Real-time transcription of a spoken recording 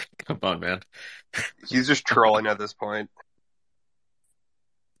Come on, man. He's just trolling at this point.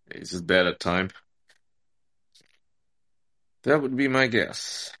 He's just bad at time. That would be my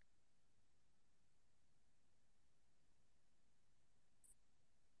guess.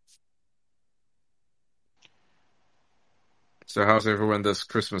 So how's everyone this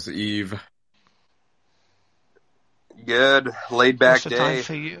Christmas Eve? Good, laid What's back the time day.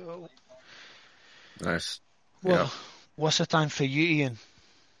 for you? Nice. Yeah. Well, what's the time for you, Ian?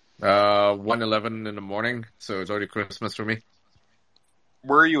 1:11 in the morning, so it's already Christmas for me.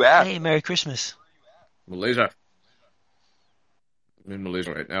 Where are you at? Hey, Merry Christmas. Malaysia. I'm in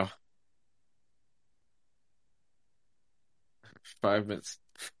Malaysia right now. 5 minutes.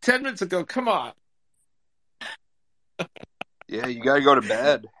 10 minutes ago, come on. Yeah, you gotta go to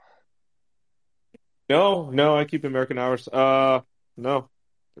bed. No, I keep American hours. No.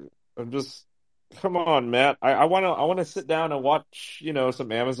 I'm just come on, Matt. I wanna sit down and watch,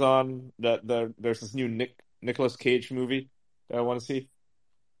 some Amazon there's this new Nicolas Cage movie that I want to see.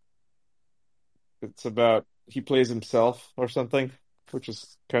 It's about he plays himself or something, which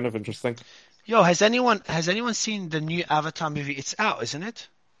is kind of interesting. Yo, has anyone seen the new Avatar movie? It's out, isn't it?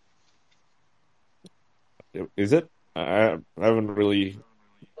 Is it? I haven't really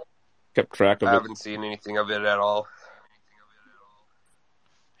kept track I of it. haven't seen anything of it at all.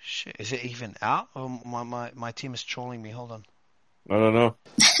 Shit, is it even out? Oh, my team is trolling me. Hold on. I don't know.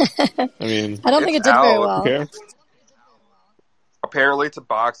 I mean, I don't think It's it did very out. who well. cares? Apparently, it's a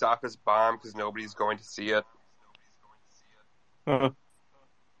box office bomb because nobody's going to see it. Uh,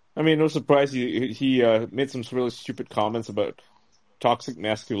 I mean, no surprise he made some really stupid comments about toxic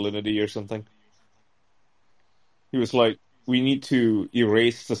masculinity or something. He was like, "We need to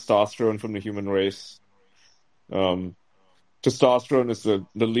erase testosterone from the human race. Um, Testosterone is the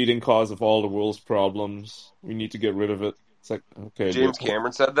leading cause of all the world's problems. We need to get rid of it." It's like, okay, dude. James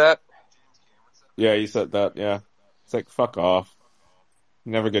Cameron said that. Yeah, he said that. Yeah, it's like, fuck off.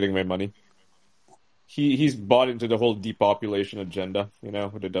 Never getting my money. He's bought into the whole depopulation agenda, with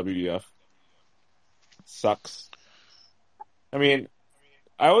the WEF. Sucks. I mean,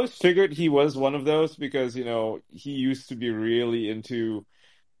 I always figured he was one of those because, he used to be really into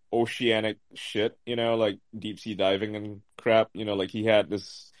oceanic shit, like deep sea diving and crap. Like he had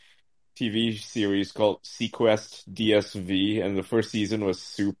this TV series called Sequest DSV, and the first season was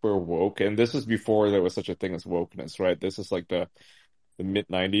super woke. And this is before there was such a thing as wokeness, right? This is like the mid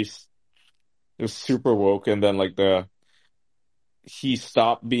 90s. It was super woke, and then like he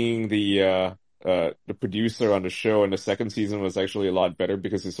stopped being the producer on the show, and the second season was actually a lot better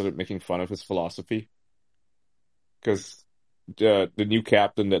because he started making fun of his philosophy. Because the new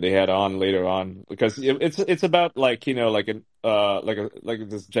captain that they had on later on, because it's about like like an like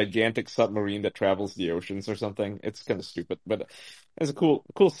this gigantic submarine that travels the oceans or something. It's kind of stupid, but it's a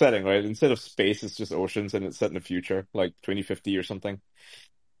cool setting, right? Instead of space, it's just oceans, and it's set in the future, like 2050 or something.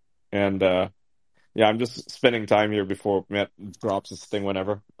 And yeah, I'm just spending time here before Matt drops his thing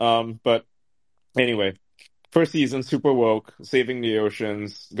whenever. But anyway, first season, super woke, saving the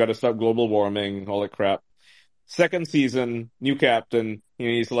oceans, got to stop global warming, all that crap. Second season, new captain, and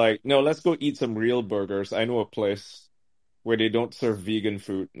he's like, no, let's go eat some real burgers. I know a place where they don't serve vegan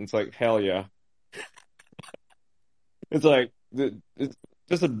food. And it's like, hell yeah. It's like, it's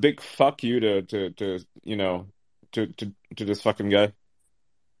just a big fuck you to this fucking guy.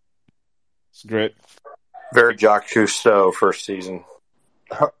 It's great. Very Jacques Cousteau first season.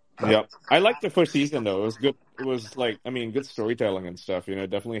 Yeah, I liked the first season though. It was good. It was like, I mean, good storytelling and stuff.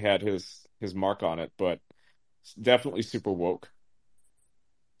 Definitely had his mark on it, but it's definitely super woke.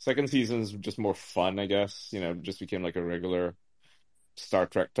 Second season's just more fun, I guess. Just became like a regular Star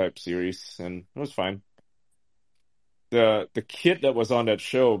Trek type series, and it was fine. The kid that was on that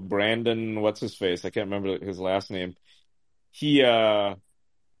show, Brandon, what's his face? I can't remember his last name. He I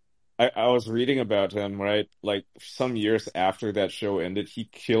was reading about him, right? Like some years after that show ended, he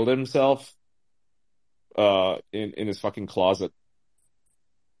killed himself in his fucking closet.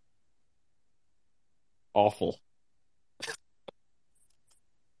 Awful.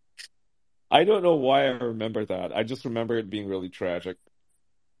 I don't know why I remember that. I just remember it being really tragic.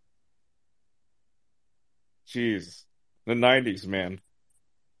 Jeez. The 90s, man.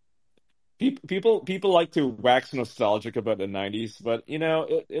 People like to wax nostalgic about the 90s, but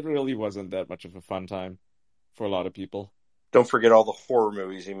it really wasn't that much of a fun time for a lot of people. Don't forget all the horror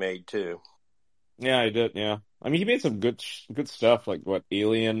movies he made too. Yeah, I did. Yeah, I mean, he made some good stuff, like what,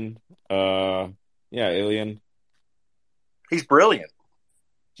 Alien. Yeah, Alien. He's brilliant.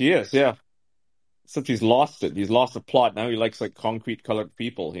 He is. Yeah, except he's lost it. He's lost the plot. Now he likes like concrete colored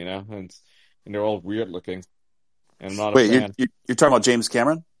people, and they're all weird looking. And I'm not a Wait, fan. you're talking about James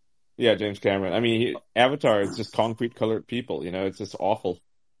Cameron? Yeah, James Cameron. I mean, Avatar is just concrete colored people. It's just awful.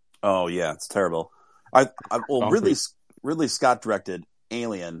 Oh yeah, it's terrible. Well, Concrete. Ridley Scott directed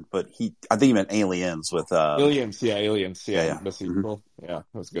Alien, but I think he meant Aliens with Aliens. Yeah, Aliens. Yeah, yeah. the sequel. Yeah,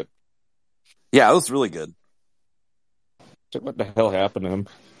 that was good. Yeah, it was really good. So what the hell happened to him?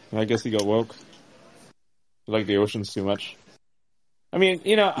 I guess he got woke. He liked the oceans too much. I mean,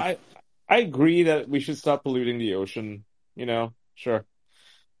 I agree that we should stop polluting the ocean. Sure.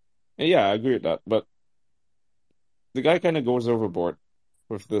 Yeah, I agree with that. But the guy kind of goes overboard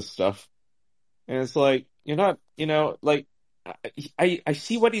with this stuff. And it's like, you're not, like, I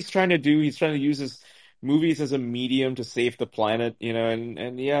see what he's trying to do. He's trying to use his movies as a medium to save the planet,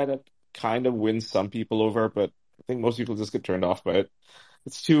 and yeah, that kind of wins some people over, but I think most people just get turned off by it.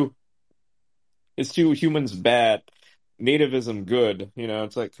 It's too humans bad, nativism good,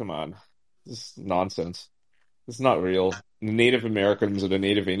 it's like, come on. This is nonsense. It's not real. The Native Americans or the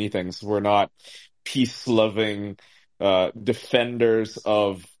Native anythings were not peace-loving defenders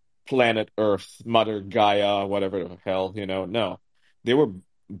of planet Earth, Mother Gaia, whatever the hell, No. They were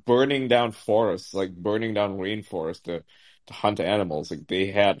burning down forests, like burning down rainforests to hunt animals. Like they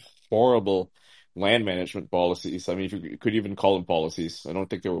had horrible land management policies. I mean, if you could even call them policies. I don't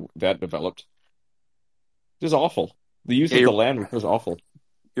think they were that developed. Just awful. The use of the land was awful.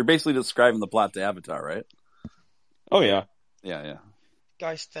 You're basically describing the plot to Avatar, right? Oh, yeah. Yeah.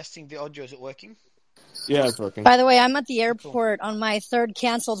 Guys, testing the audio. Is it working? Yeah, it's working. By the way, I'm at the airport on my third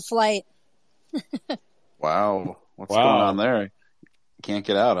canceled flight. Wow. What's going on there? Can't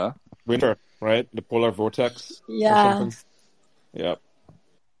get out, huh? Winter, right? The polar vortex Yeah. or something. Yeah.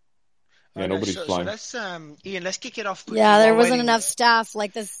 Yeah, nobody's flying. So let's, Ian, let's kick it off quickly. Yeah, there wasn't enough staff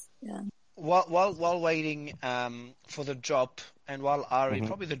like this. Yeah. While waiting for the drop, and while Ari,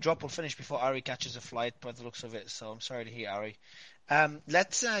 probably the drop will finish before Ari catches a flight by the looks of it, so I'm sorry to hear, Ari.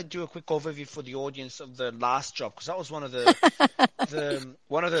 Let's do a quick overview for the audience of the last drop, because that was one of the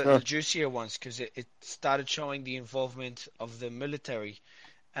the juicier ones, because it started showing the involvement of the military.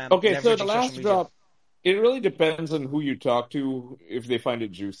 Okay, so the last drop, it really depends on who you talk to if they find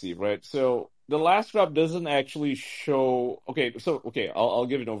it juicy, right? So the last drop doesn't actually show. I'll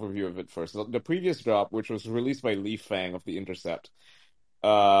give an overview of it first. The previous drop, which was released by Lee Fang of The Intercept,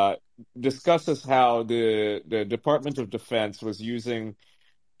 discusses how the Department of Defense was using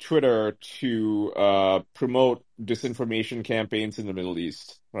Twitter to promote disinformation campaigns in the Middle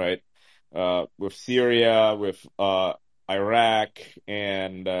East, right? With Syria, with Iraq,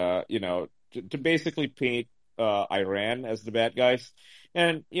 and to basically paint Iran as the bad guys.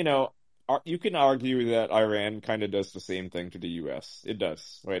 And you can argue that Iran kind of does the same thing to the U.S. It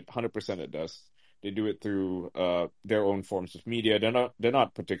does, right? 100% it does. They do it through their own forms of media. They're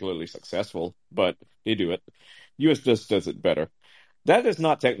not particularly successful, but they do it. U.S. just does it better. That is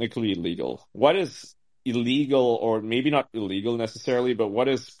not technically illegal. What is illegal, or maybe not illegal necessarily, but what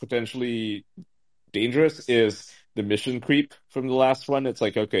is potentially dangerous is the mission creep from the last one. It's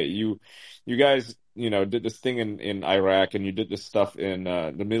like, okay, you guys, did this thing in Iraq, and you did this stuff in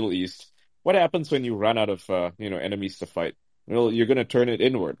the Middle East. What happens when you run out of enemies to fight? Well, you're going to turn it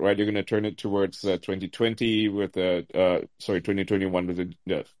inward, right? You're going to turn it towards 2020 with 2021 with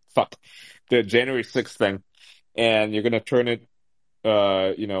the January 6th thing, and you're going to turn it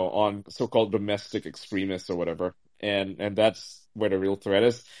on so-called domestic extremists or whatever, and that's where the real threat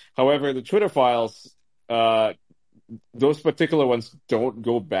is. However, the Twitter files, those particular ones don't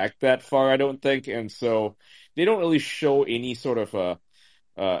go back that far, I don't think, and so they don't really show any sort of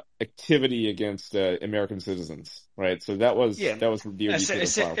activity against American citizens, right? So that was the DoD Twitter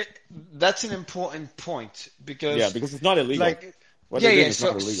file. That's an important point because it's not illegal. It's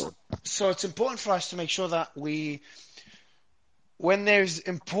not illegal. So it's important for us to make sure that when there's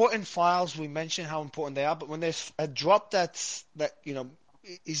important files, we mention how important they are. But when there's a drop that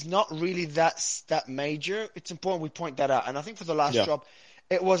is not really that major, it's important we point that out. And I think for the last drop,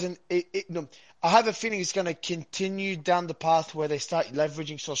 it wasn't. I have a feeling it's going to continue down the path where they start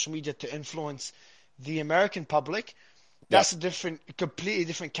leveraging social media to influence the American public. That's completely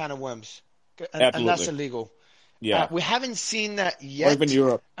different can of worms, and that's illegal. Yeah, we haven't seen that yet. Or even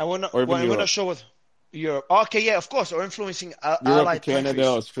Europe. We're not sure with Europe. Okay, yeah, of course, or influencing Europe, allied Canada, countries.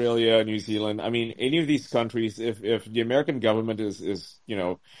 Australia, New Zealand. I mean, any of these countries, if the American government is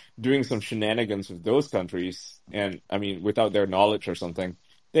doing some shenanigans with those countries, and I mean without their knowledge or something,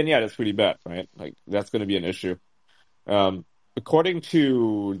 then that's pretty bad, right? Like that's going to be an issue. According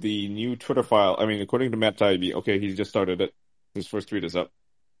to the new Twitter file, according to Matt Taibbi, okay, he just started it. His first tweet is up.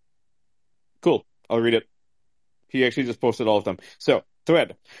 Cool. I'll read it. He actually just posted all of them. So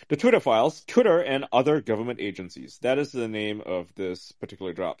Thread. The Twitter files, Twitter and other government agencies. That is the name of this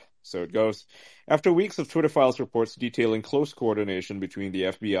particular drop. So it goes, after weeks of Twitter files reports detailing close coordination between the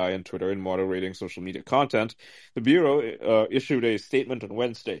FBI and Twitter in moderating social media content, the Bureau issued a statement on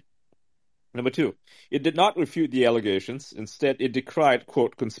Wednesday. Number two, it did not refute the allegations. Instead, it decried,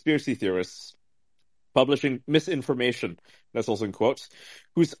 quote, conspiracy theorists publishing misinformation, that's also in quotes,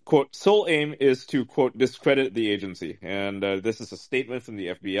 whose, quote, sole aim is to, quote, discredit the agency. And this is a statement from the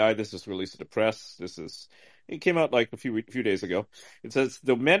FBI. This is released to the press. It came out like a few days ago. It says,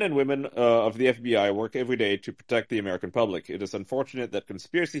 the men and women of the FBI work every day to protect the American public. It is unfortunate that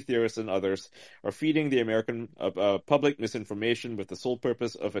conspiracy theorists and others are feeding the American public misinformation with the sole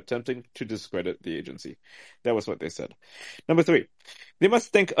purpose of attempting to discredit the agency. That was what they said. Number three, they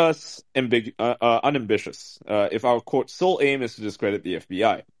must think us unambitious if our, quote, sole aim is to discredit the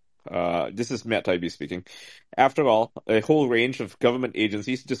FBI. This is Matt Taibbi speaking. After all, a whole range of government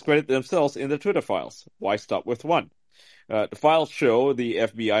agencies discredit themselves in their Twitter files. Why stop with one? The files show the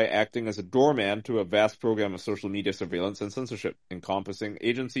FBI acting as a doorman to a vast program of social media surveillance and censorship, encompassing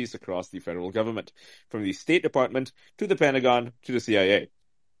agencies across the federal government, from the State Department to the Pentagon to the CIA.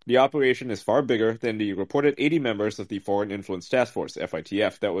 The operation is far bigger than the reported 80 members of the Foreign Influence Task Force,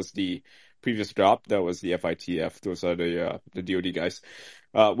 FITF. That was the previous drop. That was the FITF. Those are the DoD guys,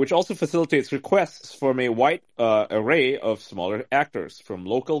 which also facilitates requests from a wide array of smaller actors, from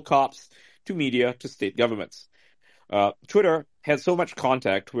local cops to media to state governments. Twitter had so much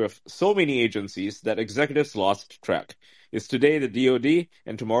contact with so many agencies that executives lost track. Is today the DoD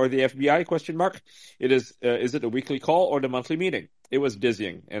and tomorrow the FBI? Question mark. Is it a weekly call or the monthly meeting? It was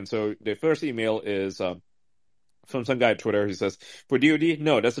dizzying. And so the first email is from some guy at Twitter. He says, for DoD,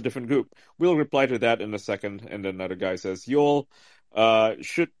 no, that's a different group. We'll reply to that in a second. And then another guy says, should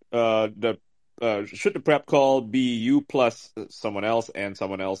the prep call be you plus someone else and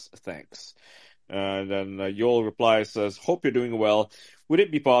someone else? Thanks. And then Yoel replies, says, hope you're doing well. Would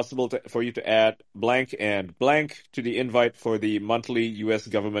it be possible for you to add blank and blank to the invite for the monthly U.S.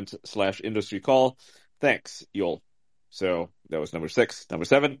 government/industry call? Thanks, Yoel. So that was number 6. Number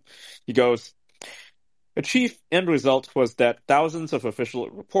 7, he goes, a chief end result was that thousands of official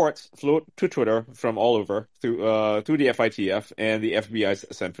reports flowed to Twitter from all over through the FITF and the FBI's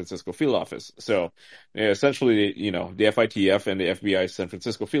San Francisco field office. So essentially, the FITF and the FBI's San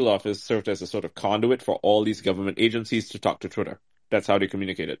Francisco field office served as a sort of conduit for all these government agencies to talk to Twitter. That's how they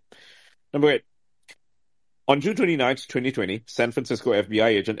communicated. Number 8. On June 29, 2020, San Francisco FBI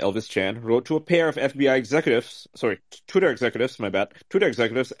agent Elvis Chan wrote to a pair of Twitter executives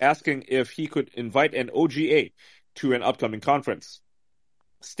asking if he could invite an OGA to an upcoming conference.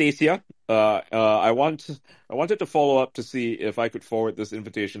 Stacia, I wanted to follow up to see if I could forward this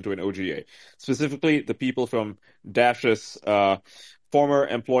invitation to an OGA. Specifically, the people from Dash's former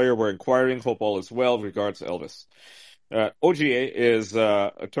employer were inquiring. Hope all is well. Regards, Elvis. OGA is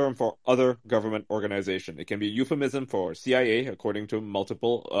a term for other government organization. It can be a euphemism for CIA, according to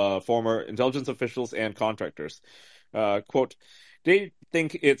multiple former intelligence officials and contractors. Quote, they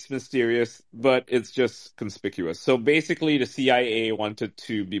think it's mysterious, but it's just conspicuous. So basically, the CIA wanted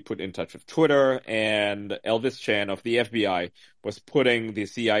to be put in touch with Twitter, and Elvis Chan of the FBI was putting the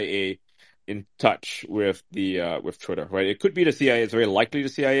CIA in touch with with Twitter, right? It could be the CIA. It's very likely the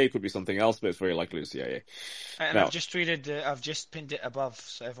CIA. It could be something else, but it's very likely the CIA. And now, I've just pinned it above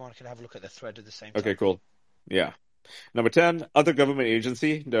so everyone can have a look at the thread at the same time. Okay, cool. Yeah. Number 10, other government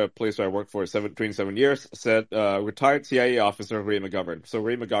agency, the place where I worked for 27 years, said retired CIA officer Ray McGovern. So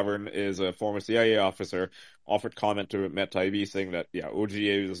Ray McGovern is a former CIA officer, offered comment to Matt Taibbi saying that,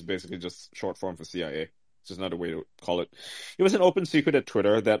 OGA is basically just short form for CIA. It's just another way to call it. It was an open secret at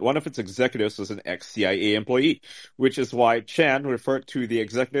Twitter that one of its executives was an ex-CIA employee, which is why Chan referred to the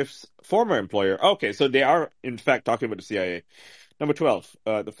executive's former employer. Okay, so they are, in fact, talking about the CIA. Number 12,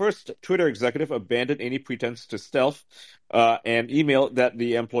 the first Twitter executive abandoned any pretense to stealth and emailed that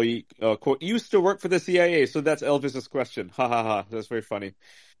the employee, quote, used to work for the CIA. So that's Elvis's question. Ha ha ha. That's very funny.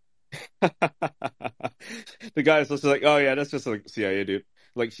 The guy is also like, oh yeah, that's just like CIA dude.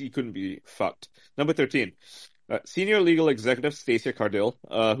 Like, he couldn't be fucked. Number 13. Senior legal executive Stacia Cardill,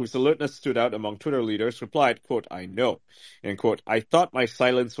 whose alertness stood out among Twitter leaders, replied, quote, I know, and quote, I thought my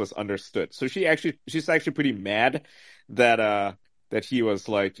silence was understood. So she's actually pretty mad that he was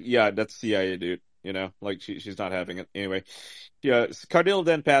like, yeah, that's CIA, dude. Like she's not having it. Anyway, yeah, Cardill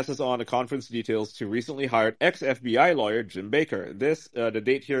then passes on the conference details to recently hired ex-FBI lawyer Jim Baker. The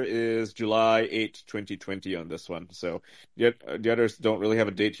date here is July 8, 2020 on this one. So the others don't really have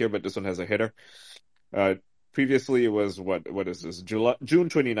a date here, but this one has a header. Previously, it was what is this? June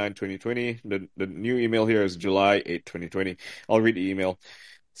 29, 2020. The new email here is July 8, 2020. I'll read the email.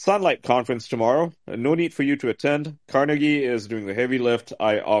 Sunlight Conference tomorrow. No need for you to attend. Carnegie is doing the heavy lift.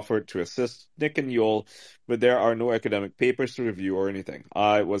 I offered to assist Nick and Yoel, but there are no academic papers to review or anything.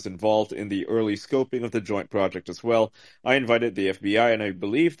 I was involved in the early scoping of the joint project as well. I invited the FBI, and I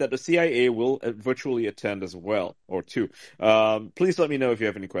believe that the CIA will virtually attend as well, or too. Please let me know if you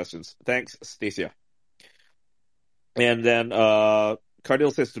have any questions. Thanks, Stacia. And then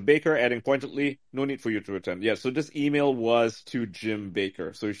Cardile says to Baker, adding pointedly, no need for you to attend. Yeah, so this email was to Jim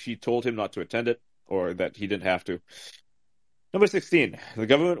Baker. So she told him not to attend it, or that he didn't have to. Number 16, the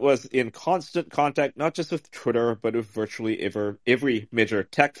government was in constant contact not just with Twitter, but with virtually every major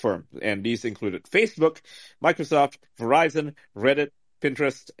tech firm. And these included Facebook, Microsoft, Verizon, Reddit,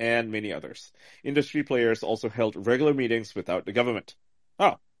 Pinterest, and many others. Industry players also held regular meetings without the government.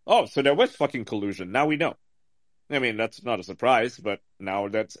 Oh, so there was fucking collusion. Now we know. I mean, that's not a surprise, but now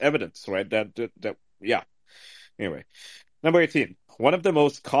that's evidence, right? Yeah. Anyway, number 18. One of the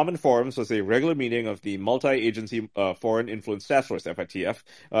most common forums was a regular meeting of the Multi-Agency Foreign Influence Task Force, FITF,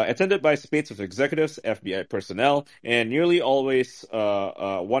 attended by spates of executives, FBI personnel, and nearly always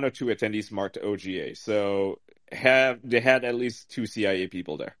one or two attendees marked OGA. So they had at least 2 CIA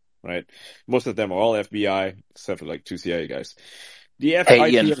people there, right? Most of them are all FBI, except for like 2 CIA guys. The FITF...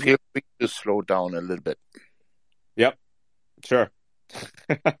 Hey, Ian, feel free to slow down a little bit. Yep, sure.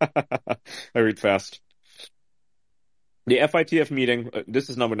 I read fast. The FITF meeting, this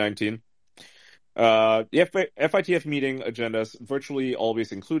is number 19. The FITF meeting agendas virtually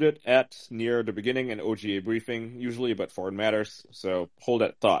always included at, near the beginning, an OGA briefing, usually about foreign matters, so hold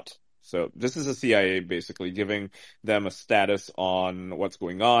that thought. So this is the CIA basically giving them a status on what's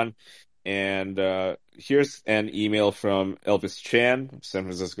going on. And here's an email from Elvis Chan, San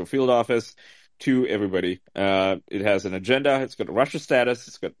Francisco field office, to everybody. It has an agenda. It's got Russia status.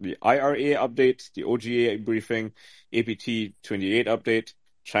 It's got the IRA update, the OGA briefing, APT 28 update,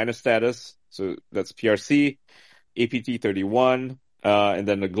 China status. So that's PRC, APT 31. And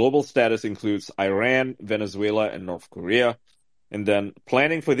then the global status includes Iran, Venezuela, and North Korea. And then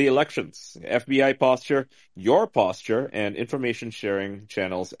planning for the elections, FBI posture, your posture, and information sharing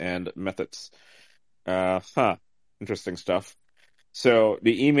channels and methods. Interesting stuff. So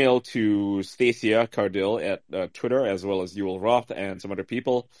the email to Stacia Cardille at Twitter, as well as Yoel Roth and some other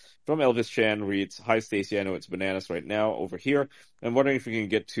people from Elvis Chan reads, "Hi Stacia, I know it's bananas right now over here. I'm wondering if we can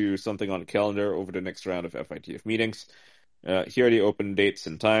get to something on the calendar over the next round of FITF meetings. Here are the open dates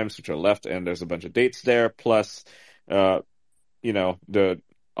and times, which are left, and there's a bunch of dates there, plus, the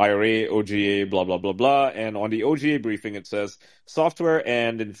IRA, OGA, blah, blah, blah, blah. And on the OGA briefing, it says software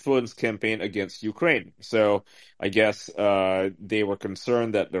and influence campaign against Ukraine. So I guess they were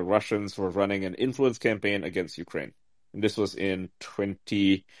concerned that the Russians were running an influence campaign against Ukraine. And this was in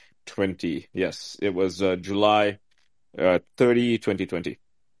 2020. Yes, it was July 30, 2020.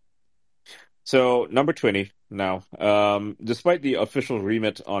 So, number 20 now. Despite the official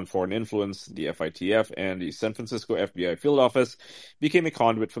remit on foreign influence, the FITF and the San Francisco FBI field office became a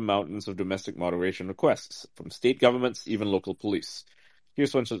conduit for mountains of domestic moderation requests, from state governments, even local police.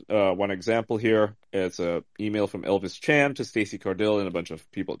 Here's one example here. It's an email from Elvis Chan to Stacey Cardille and a bunch of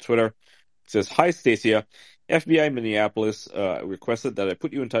people at Twitter. It says, "Hi, Stacia. FBI Minneapolis requested that I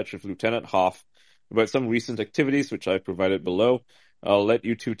put you in touch with Lieutenant Hoff about some recent activities, which I provided below. I'll let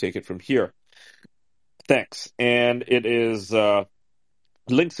you two take it from here. Thanks." And it is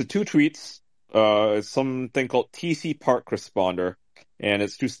links to 2 tweets. It's something called TC Park Responder, and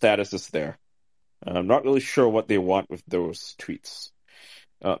it's 2 statuses there. I'm not really sure what they want with those tweets.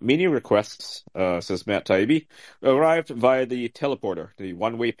 Many requests, says Matt Taibbi, arrived via the teleporter, the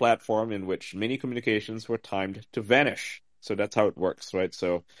one-way platform in which many communications were timed to vanish. So that's how it works, right?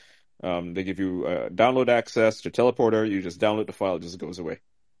 So they give you download access to teleporter. You just download the file, it just goes away.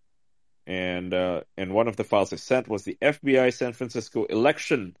 And one of the files I sent was the FBI San Francisco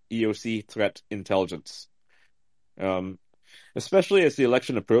election EOC threat intelligence. Especially as the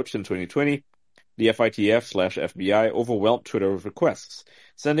election approached in 2020, the FITF/FBI overwhelmed Twitter with requests,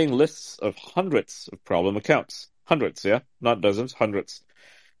 sending lists of hundreds of problem accounts. Hundreds, yeah? Not dozens, hundreds.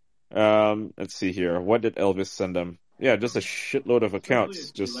 Let's see here. What did Elvis send them? Yeah, just a shitload of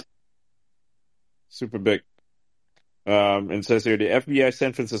accounts. Just super big. It says here, the FBI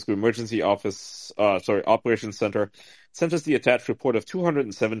San Francisco Emergency Operations Center sent us the attached report of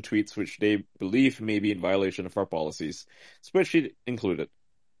 207 tweets, which they believe may be in violation of our policies. Spreadsheet included.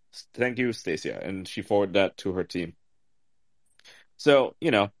 Thank you, Stacia. And she forwarded that to her team. So,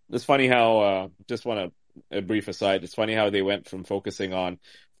 it's funny how, a brief aside, it's funny how they went from focusing on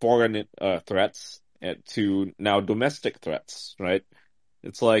foreign threats to now domestic threats, right?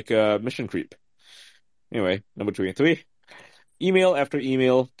 It's like mission creep. Anyway, number 23. Email after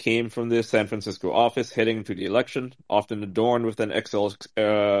email came from the San Francisco office heading to the election, often adorned with an Excel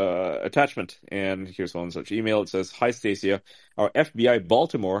attachment. And here's one such email. It says, "Hi, Stacia. Our FBI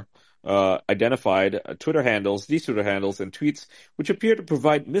Baltimore identified these Twitter handles and tweets which appear to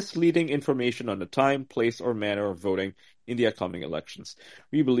provide misleading information on the time, place, or manner of voting in the upcoming elections.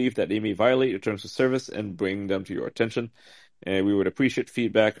 We believe that they may violate your terms of service and bring them to your attention. And we would appreciate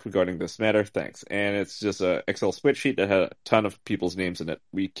feedback regarding this matter. Thanks." And it's just an Excel spreadsheet that had a ton of people's names in it.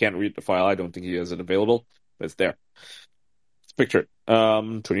 We can't read the file. I don't think he has it available, but it's there. It's pictured.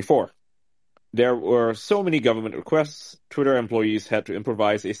 24. There were so many government requests, Twitter employees had to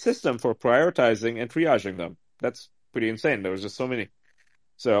improvise a system for prioritizing and triaging them. That's pretty insane. There was just so many.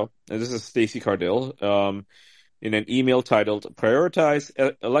 So, and this is Stacey Cardill, in an email titled "Prioritize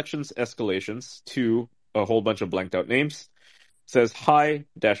Elections Escalations" to a whole bunch of blanked out names. Says, "Hi,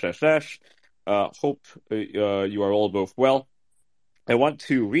 dash, dash, dash. Hope you are all both well. I want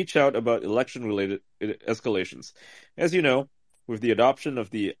to reach out about election-related escalations. As you know, with the adoption of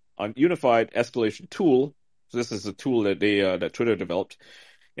the unified escalation tool," so this is a tool that that Twitter developed,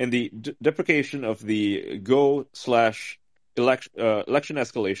 "and the deprecation of the go/election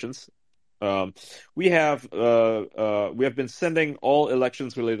escalations, we have been sending all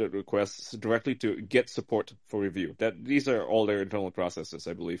elections-related requests directly to Get Support for review. These are all their internal processes,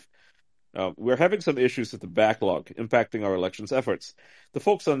 I believe. We're having some issues with the backlog impacting our elections efforts. The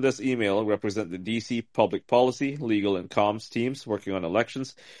folks on this email represent the DC public policy, legal, and comms teams working on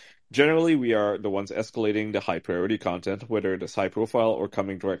elections. Generally, we are the ones escalating the high-priority content, whether it is high-profile or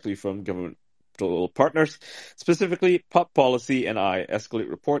coming directly from government partners. Specifically, Pop Policy and I escalate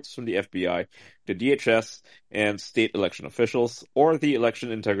reports from the FBI, the DHS, and state election officials, or the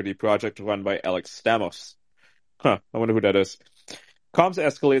Election Integrity Project run by Alex Stamos. I wonder who that is. Comms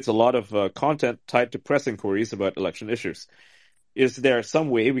escalates a lot of content tied to press inquiries about election issues. Is there some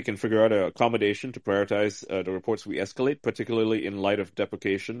way we can figure out an accommodation to prioritize the reports we escalate, particularly in light of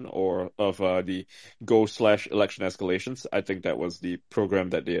deprecation or of the go/election escalations? I think that was the program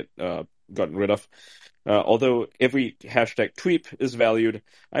that they had gotten rid of. Although every hashtag tweet is valued,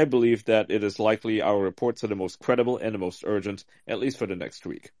 I believe that it is likely our reports are the most credible and the most urgent, at least for the next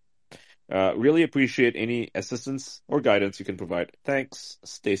week. Really appreciate any assistance or guidance you can provide. Thanks,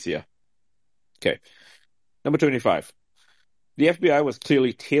 Stacia." Okay. Number 25. The FBI was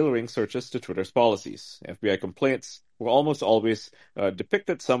clearly tailoring searches to Twitter's policies. FBI complaints were almost always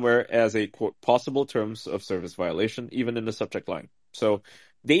depicted somewhere as a, quote, possible terms of service violation, even in the subject line. So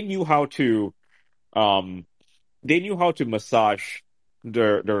they knew how to massage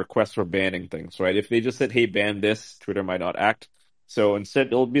the request for banning things, right? If they just said, "Hey, ban this," Twitter might not act. So instead,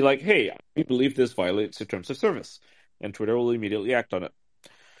 it'll be like, "Hey, we believe this violates the terms of service," and Twitter will immediately act on it.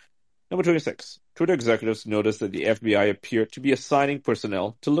 Number 26. Twitter executives noticed that the FBI appeared to be assigning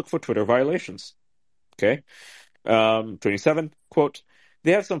personnel to look for Twitter violations. Okay. 27. Quote,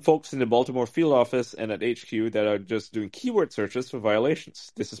 "They have some folks in the Baltimore field office and at HQ that are just doing keyword searches for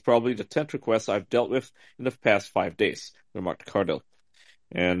violations. This is probably the 10th request I've dealt with in the past 5 days," remarked Cardill.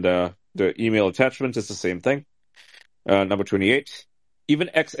 And the email attachment is the same thing. Number 28. Even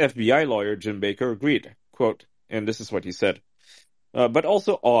ex-FBI lawyer Jim Baker agreed. Quote, and this is what he said, "But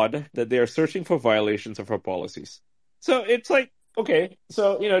also odd that they are searching for violations of our policies." So it's like, okay,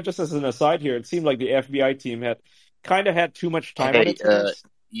 so, just as an aside here, it seemed like the FBI team had too much time on Hey, its hands.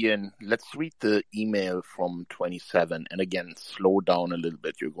 Ian, let's read the email from 27. And again, slow down a little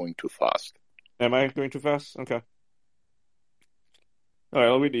bit. You're going too fast. Am I going too fast? Okay. All right,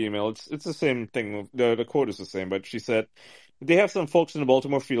 I'll read the email. It's the same thing. The quote is the same, but she said, "They have some folks in the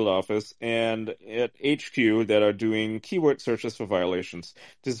Baltimore field office and at HQ that are doing keyword searches for violations.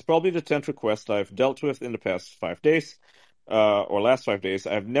 This is probably the 10th request I've dealt with in the past 5 days, or last 5 days.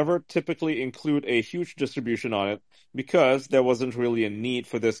 I've never typically include a huge distribution on it because there wasn't really a need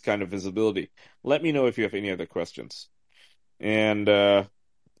for this kind of visibility. Let me know if you have any other questions." And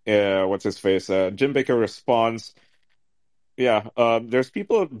what's his face? Jim Baker responds, "Yeah, there's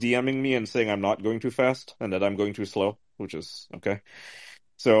people DMing me and saying I'm not going too fast and that I'm going too slow, which is okay.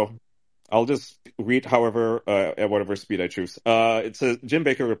 So I'll just read at whatever speed I choose." It says, Jim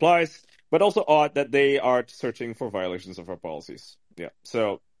Baker replies, "But also odd that they are searching for violations of our policies." Yeah.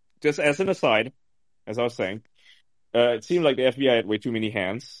 So just as an aside, as I was saying, it seemed like the FBI had way too many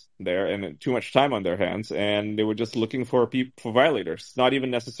hands there and too much time on their hands, and they were just looking for violators, not even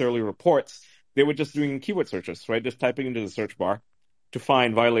necessarily reports. They were just doing keyword searches, right? Just typing into the search bar to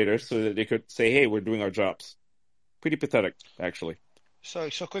find violators so that they could say, "Hey, we're doing our jobs." Pretty pathetic, actually. So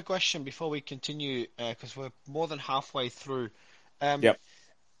quick question before we continue, because we're more than halfway through. Um, Yep.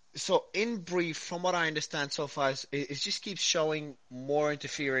 so in brief, from what I understand so far, it just keeps showing more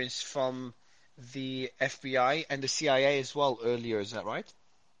interference from the FBI and the CIA as well earlier. Is that right?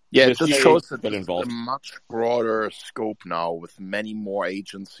 Yeah, The it just CIA shows that got it's a involved. much broader scope now with many more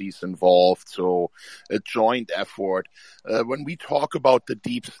agencies involved. So a joint effort. When we talk about the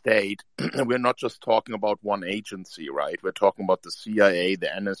deep state, we're not just talking about one agency, right? We're talking about the CIA, the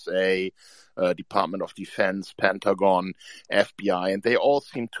NSA, Department of Defense, Pentagon, FBI, and they all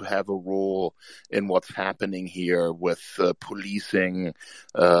seem to have a role in what's happening here with policing,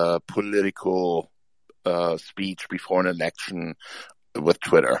 political speech before an election with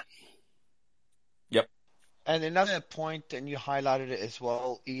Twitter. Yep. And another point, and you highlighted it as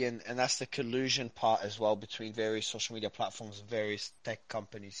well, Ian, and that's the collusion part as well between various social media platforms and various tech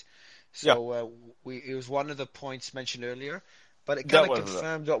companies. Yeah. So it was one of the points mentioned earlier, but it kind That of was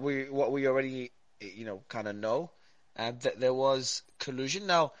confirmed what we already kind of know, that there was collusion.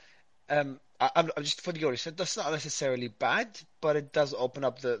 Now, I'm just for the audience. That's not necessarily bad, but it does open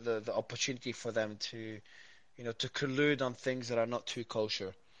up the opportunity for them to to collude on things that are not too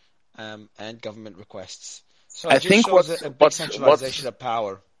kosher, and government requests. So it I just think shows a big centralization what's of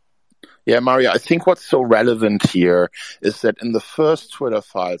power. yeah, Mario, I think what's so relevant here is that in the first Twitter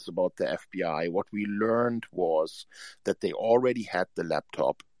files about the FBI, what we learned was that they already had the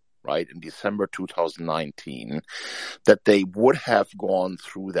laptop, right, in December 2019, that they would have gone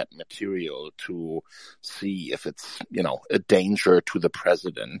through that material to see if it's, a danger to the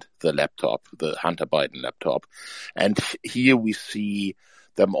president, the laptop, the Hunter Biden laptop. And here we see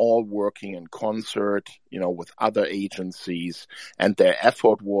them all working in concert, with other agencies, and their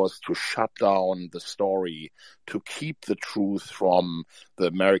effort was to shut down the story, to keep the truth from the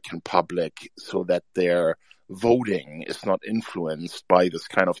American public so that their voting is not influenced by this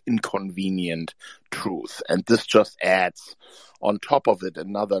kind of inconvenient truth. And this just adds on top of it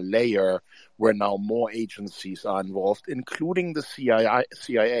another layer where now more agencies are involved, including the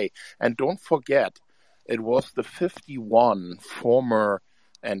CIA. And don't forget, it was the 51 former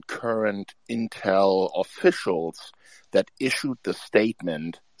and current Intel officials that issued the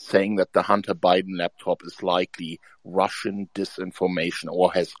statement saying that the Hunter Biden laptop is likely Russian disinformation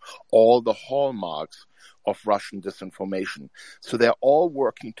or has all the hallmarks of Russian disinformation. So they're all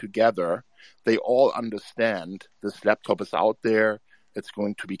working together. They all understand this laptop is out there. It's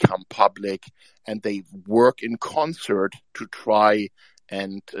going to become public, and they work in concert to try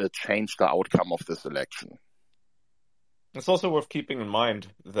and change the outcome of this election. It's also worth keeping in mind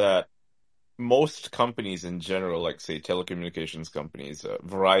that most companies in general, like say telecommunications companies,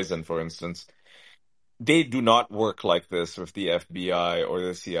 Verizon, for instance, they do not work like this with the FBI or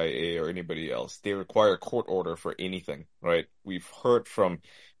the CIA or anybody else. They require a court order for anything, right? We've heard from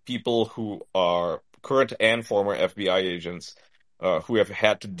people who are current and former FBI agents, who have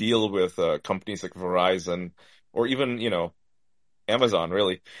had to deal with companies like Verizon or even, Amazon,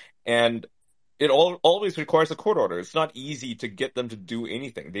 really. And it always requires a court order. It's not easy to get them to do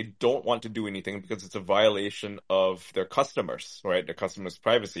anything. They don't want to do anything because it's a violation of their customers, right? Their customers'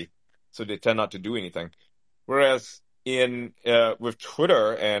 privacy. So they tend not to do anything. Whereas with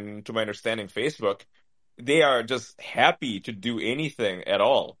Twitter and, to my understanding, Facebook, they are just happy to do anything at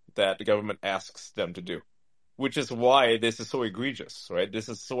all that the government asks them to do, which is why this is so egregious, right? This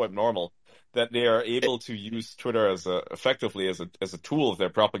is so abnormal that they are able to use Twitter effectively as a tool of their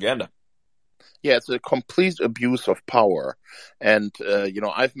propaganda. Yeah, it's a complete abuse of power. And,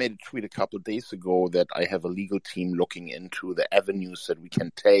 I've made a tweet a couple of days ago that I have a legal team looking into the avenues that we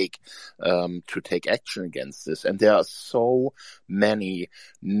can take to take action against this. And there are so many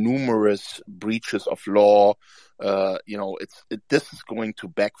numerous breaches of law. This is going to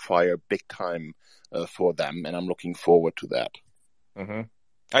backfire big time for them. And I'm looking forward to that. Mm-hmm.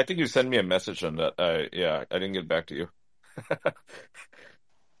 I think you sent me a message on that. I didn't get back to you.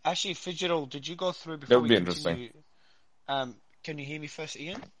 Actually, Fidgetal, did you go through That before would we be interesting. continue? Can you hear me first,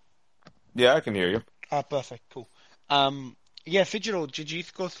 Ian? Yeah, I can hear you. Perfect, cool. Yeah, Fidgetal, did you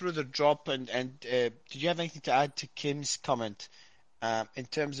go through the drop and did you have anything to add to Kim's comment in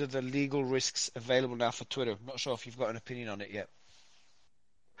terms of the legal risks available now for Twitter? I'm not sure if you've got an opinion on it yet.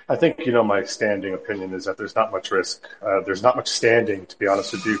 I think, my standing opinion is that there's not much risk. There's not much standing, to be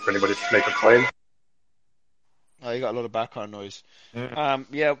honest with you, for anybody to make a claim. Oh, you got a lot of background noise. Mm.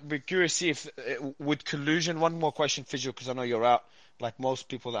 Yeah, we're curious to see if would collusion. One more question, Fidgetal, because I know you're out, like most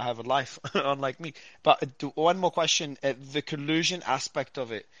people that have a life, unlike me. But one more question: the collusion aspect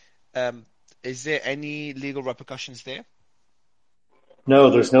of it. Is there any legal repercussions there?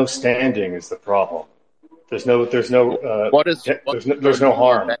 No, there's no standing is the problem. There's no What is there's no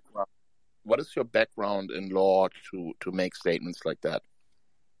harm. background? What is your background in law to make statements like that?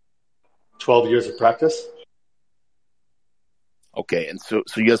 12 years of practice. Okay, and so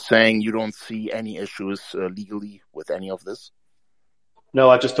you're saying you don't see any issues legally with any of this? No,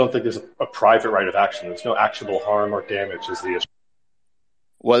 I just don't think there's a private right of action. There's no actual harm or damage is the issue.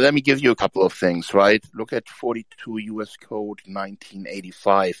 Well, let me give you a couple of things, right? Look at 42 U.S. Code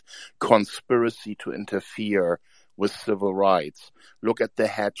 1985, conspiracy to interfere with civil rights. Look at the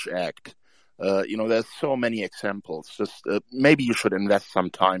Hatch Act. There's so many examples. Just maybe you should invest some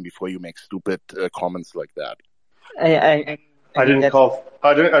time before you make stupid comments like that. I didn't call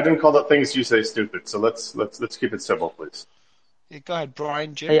the things you say stupid. So let's keep it civil, please. Yeah, go ahead,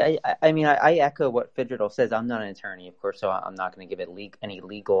 Brian. Jim. I echo what Fidgetal says. I'm not an attorney, of course, so I'm not going to give it any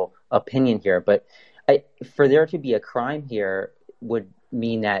legal opinion here. But for there to be a crime here would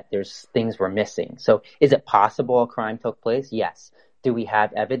mean that there's things we're missing. So is it possible a crime took place? Yes. Do we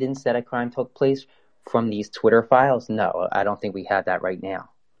have evidence that a crime took place from these Twitter files? No, I don't think we have that right now.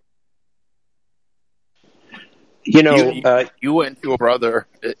 You and your brother,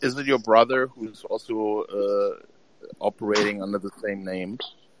 is it your brother who's also operating under the same name?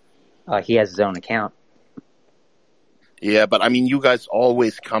 He has his own account. Yeah, but I mean, you guys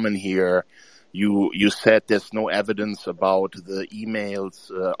always come in here. You said there's no evidence about the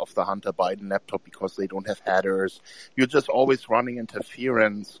emails of the Hunter Biden laptop because they don't have headers. You're just always running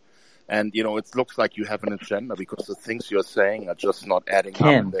interference. And, it looks like you have an agenda because the things you're saying are just not adding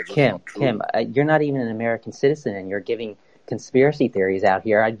up. They're just not true. Kim, you're not even an American citizen and you're giving conspiracy theories out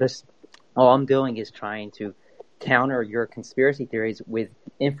here. All I'm doing is trying to counter your conspiracy theories with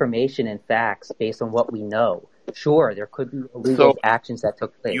information and facts based on what we know. Sure, there could be illegal actions that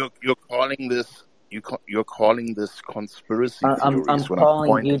took place. You're calling this conspiracy theories. I'm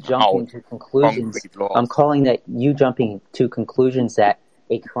calling you jumping to conclusions. I'm calling that you jumping to conclusions that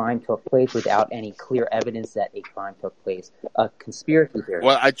a crime took place without any clear evidence that a crime took place. A conspiracy theory.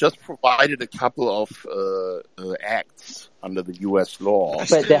 Well, I just provided a couple of acts under the U.S. law.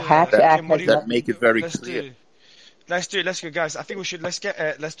 But the Hatch Act that make it very clear. Let's go, guys. I think we should let's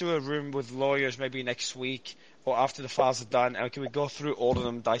do a room with lawyers maybe next week or after the files are done, and can we go through all of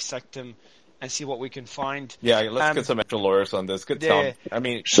them, dissect them, and see what we can find? Yeah, let's get some extra lawyers on this. Tom. I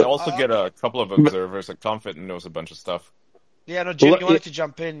mean, also get a couple of observers. Like Tom Fitton knows a bunch of stuff. Yeah, no, Jim, you wanted to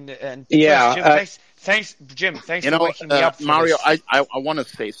jump in, and thanks, Jim. Thanks for waking me up. Mario, I want to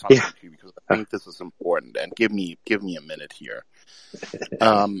say something to you because I think this is important, and give me a minute here.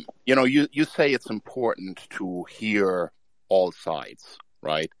 You say it's important to hear all sides,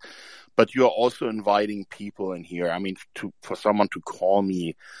 right? But you're also inviting people in here. I mean, for someone to call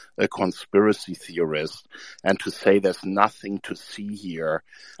me a conspiracy theorist and to say there's nothing to see here.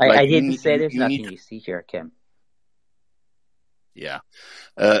 I didn't say there's nothing to see here, Kim. Yeah.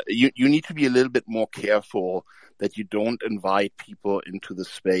 You need to be a little bit more careful that you don't invite people into the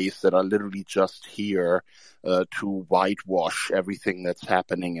space that are literally just here to whitewash everything that's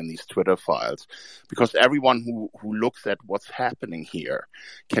happening in these Twitter files. Because everyone who looks at what's happening here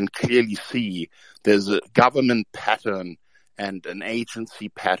can clearly see there's a government pattern and an agency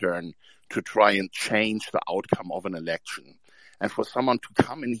pattern to try and change the outcome of an election. And for someone to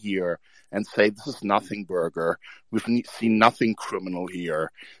come in here and say, this is nothing burger, we've seen nothing criminal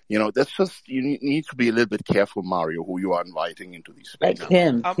here. That's just, you need to be a little bit careful, Mario, who you are inviting into these spaces.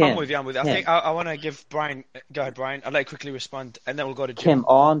 I'm with you. I think I want to give Brian, go ahead, Brian. I'd like to quickly respond, and then we'll go to Jim. Kim,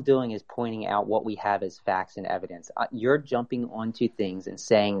 all I'm doing is pointing out what we have as facts and evidence. You're jumping onto things and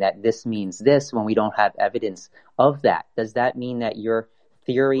saying that this means this when we don't have evidence of that. Does that mean that your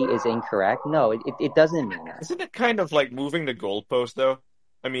theory is incorrect? No, it doesn't mean that. Isn't it kind of like moving the goalpost, though?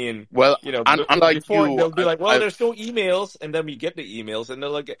 I mean, well, unlike before you, they'll be like, well, there's no emails, and then we get the emails, and they're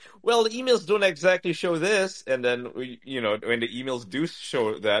like, well, the emails don't exactly show this, and then, when the emails do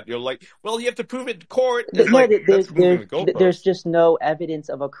show that, you're like, well, you have to prove it in court. There's just no evidence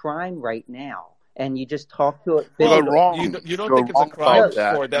of a crime right now. And you just talk to it. You're wrong. You don't think it's a crime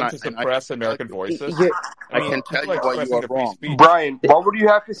for them to suppress American voices? I can tell you why you are wrong. Brian, what would you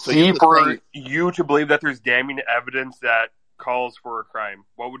have to see for you to believe that there's damning evidence that calls for a crime?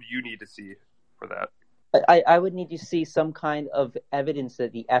 What would you need to see for that? I would need to see some kind of evidence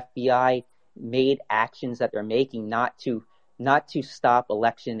that the FBI made actions that they're making not to stop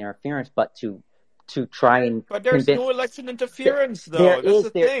election interference, but to try and But there's no election interference, though. That's the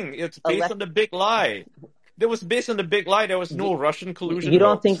thing. It's based on the big lie. There was based on the big lie. There was no Russian collusion. You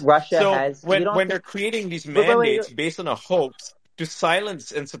don't think Russia has... when they're creating these mandates based on a hoax to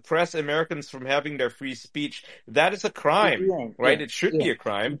silence and suppress Americans from having their free speech, that is a crime, right? It should be a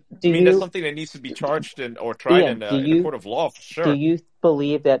crime. That's something that needs to be charged or tried in a court of law, for sure. Do you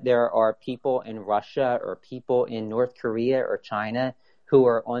believe that there are people in Russia or people in North Korea or China who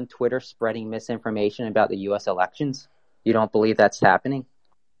are on Twitter spreading misinformation about the U.S. elections? You don't believe that's happening?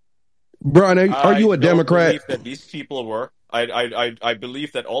 Brian, are you a Democrat? I believe that these people were. I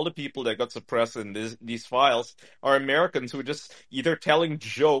believe that all the people that got suppressed in these files are Americans who are just either telling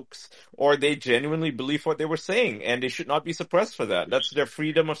jokes or they genuinely believe what they were saying, and they should not be suppressed for that. That's their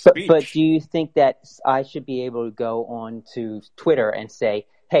freedom of speech. But do you think that I should be able to go on to Twitter and say,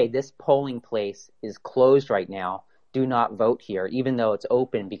 hey, this polling place is closed right now, do not vote here, even though it's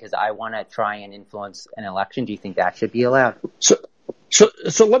open because I want to try and influence an election? Do you think that should be allowed?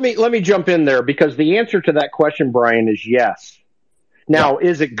 So let me jump in there, because the answer to that question, Brian, is yes. Now,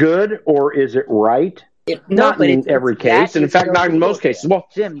 is it good or is it right? Not in every case, and in fact, not in most cases. Well,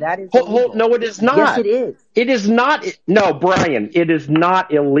 Jim, that is no, it is not. Yes, it is. It is not. No, Brian, it is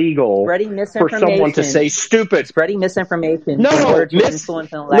not illegal for someone to say stupid. Spreading misinformation in order to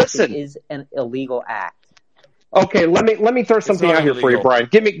influence an election is an illegal act. Okay, let me throw something out here for you, Brian.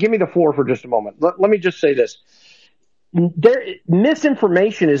 Give me the floor for just a moment. Let me just say this.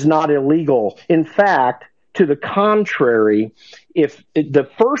 Misinformation is not illegal. In fact, to the contrary, if the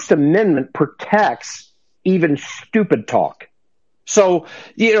First Amendment protects even stupid talk. So,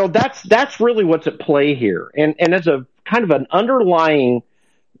 that's really what's at play here. And as a kind of an underlying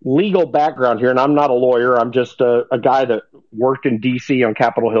legal background here, and I'm not a lawyer, I'm just a guy that worked in D.C. on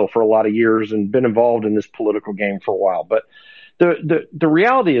Capitol Hill for a lot of years and been involved in this political game for a while. But the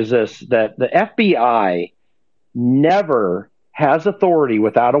reality is this, that the FBI never has authority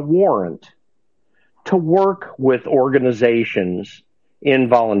without a warrant to work with organizations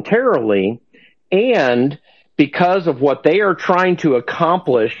involuntarily, and because of what they are trying to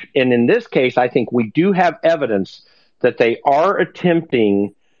accomplish, and in this case, I think we do have evidence that they are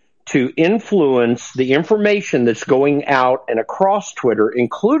attempting to influence the information that's going out and across Twitter,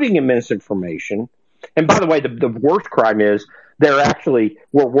 including misinformation. And by the way, the worst crime is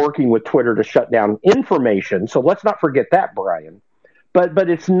we're working with Twitter to shut down information. So let's not forget that, Brian. But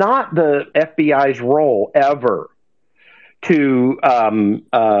it's not the FBI's role ever to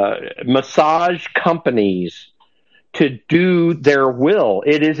massage companies to do their will.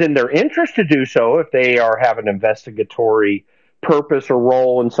 It is in their interest to do so if they have an investigatory purpose or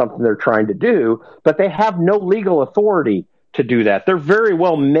role in something they're trying to do, but they have no legal authority to do that. There very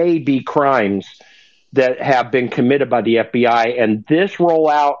well may be crimes that have been committed by the FBI, and this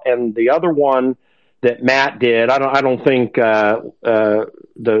rollout and the other one that Matt did, I don't think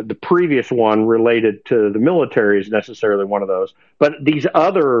the previous one related to the military is necessarily one of those, but these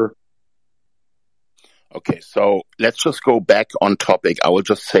other. Okay, so let's just go back on topic. I will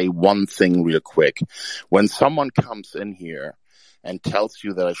just say one thing real quick. When someone comes in here and tells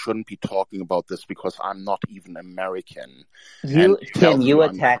you that I shouldn't be talking about this because I'm not even American. Tim, you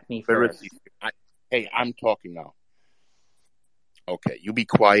attacked me first. Hey, I'm talking now. Okay, you be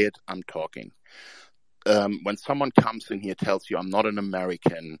quiet. I'm talking. When someone comes in here, tells you I'm not an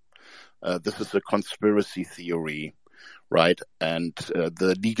American, this is a conspiracy theory, right? And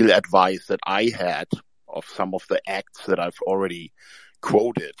the legal advice that I had of some of the acts that I've already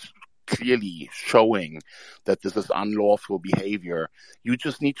quoted, clearly showing that this is unlawful behavior. You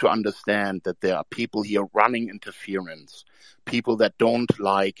just need to understand that there are people here running interference, people that don't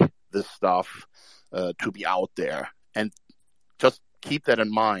like this stuff to be out there. And just keep that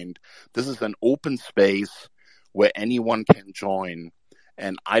in mind. This is an open space where anyone can join.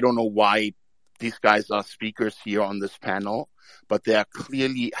 And I don't know why these guys are speakers here on this panel, but they are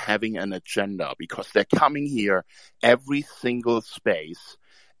clearly having an agenda, because they're coming here every single space,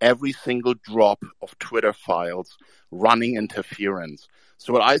 every single drop of Twitter files, running interference.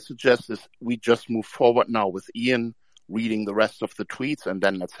 So what I suggest is we just move forward now with Ian reading the rest of the tweets, and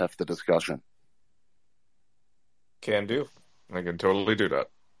then let's have the discussion. Can do. I can totally do that.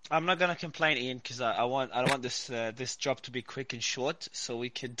 I'm not gonna complain, Ian, because I want this job to be quick and short, so we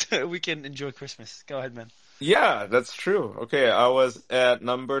can enjoy Christmas. Go ahead, man. Yeah, that's true. Okay, I was at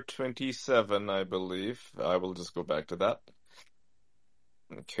number 27, I believe. I will just go back to that.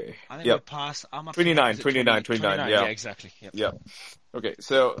 Okay. I think we passed. I'm up 29. Yeah, exactly. Yep. Okay,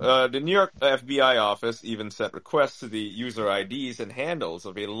 so the New York FBI office even sent requests to the user IDs and handles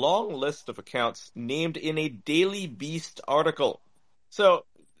of a long list of accounts named in a Daily Beast article. So,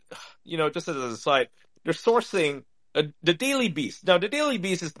 just as an aside, they're sourcing the Daily Beast. Now, the Daily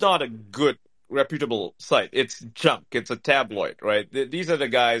Beast is not a good, reputable site. It's junk. It's a tabloid, right? These are the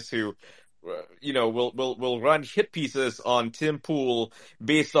guys who will run hit pieces on Tim Pool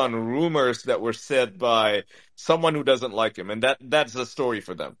based on rumors that were said by someone who doesn't like him, and that's a story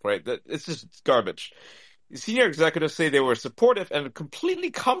for them, right? It's just garbage. Senior executives say they were supportive and completely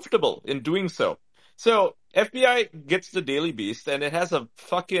comfortable in doing so. So FBI gets the Daily Beast, and it has a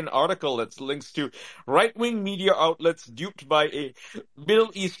fucking article that links to right-wing media outlets duped by a Middle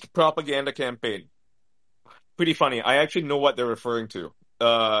East propaganda campaign. Pretty funny. I actually know what they're referring to.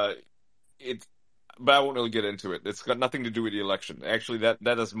 But I won't really get into it. It's got nothing to do with the election. Actually, that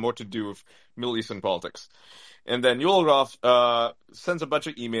has more to do with Middle Eastern politics. And then Yoel Roth sends a bunch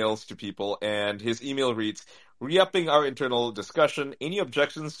of emails to people, and his email reads, "Re-upping our internal discussion. Any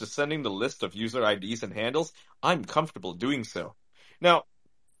objections to sending the list of user IDs and handles? I'm comfortable doing so." Now,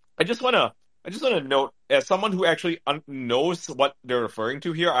 I just want to note, as someone who actually knows what they're referring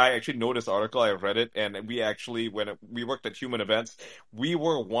to here, I actually know this article. I read it, and we actually, when we worked at Human Events, we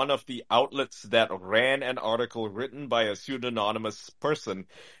were one of the outlets that ran an article written by a pseudonymous person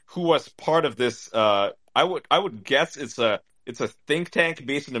who was part of this. I would guess it's a think tank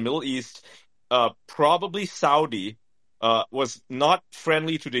based in the Middle East, probably Saudi. Was not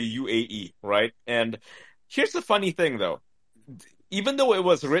friendly to the UAE, right? And here's the funny thing, though. Even though it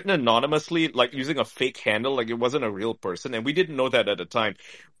was written anonymously, like using a fake handle, like it wasn't a real person, and we didn't know that at the time,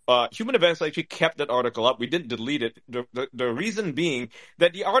 Human Events actually kept that article up. We didn't delete it. The reason being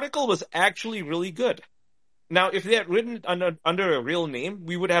that the article was actually really good. Now, if they had written it under a real name,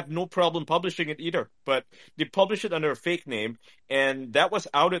 we would have no problem publishing it either. But they published it under a fake name, and that was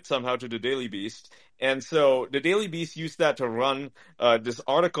outed somehow to the Daily Beast. And so the Daily Beast used that to run this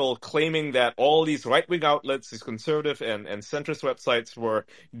article claiming that all these right-wing outlets, these conservative and centrist websites were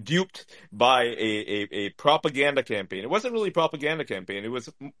duped by a propaganda campaign. It wasn't really a propaganda campaign. It was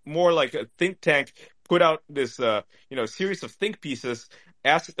more like a think tank put out this series of think pieces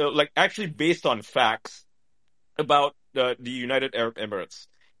actually based on facts about the United Arab Emirates,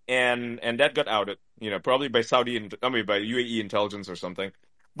 and that got outed, probably by by UAE intelligence or something.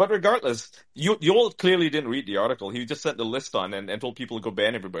 But regardless, Yoel clearly didn't read the article. He just sent the list on and told people to go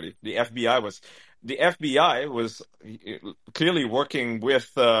ban everybody. The FBI was clearly working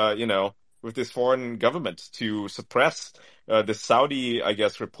with with this foreign government to suppress the Saudi, I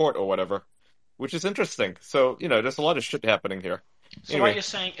guess, report or whatever, which is interesting. So there's a lot of shit happening here. So Anyway, what you're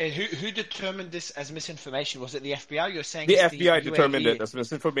saying, who determined this as misinformation? Was it the FBI? You're saying the it's FBI the determined UAE? it as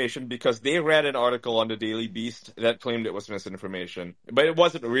misinformation because they read an article on the Daily Beast that claimed it was misinformation. But it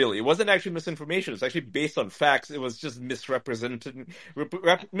wasn't really. It wasn't actually misinformation. It's actually based on facts. It was just misrepresenting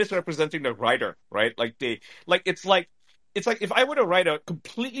the writer, right? It's like if I were to write a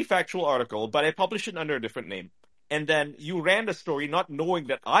completely factual article, but I publish it under a different name, and then you ran the story not knowing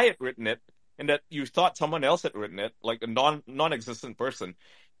that I had written it, and that you thought someone else had written it, like a non-existent person,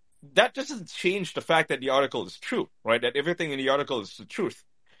 that doesn't change the fact that the article is true, right? That everything in the article is the truth.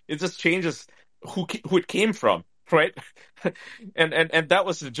 It just changes who it came from, right? and that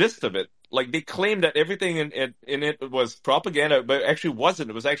was the gist of it. Like they claimed that everything in it was propaganda, but it actually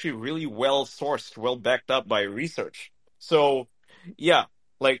wasn't. It was actually really well sourced, well backed up by research. So, yeah.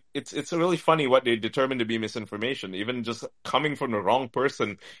 Like it's really funny what they determine to be misinformation. Even just coming from the wrong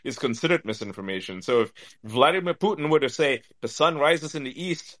person is considered misinformation. So if Vladimir Putin were to say the sun rises in the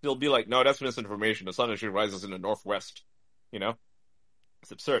east, they'll be like, no, that's misinformation. The sun actually rises in the northwest. It's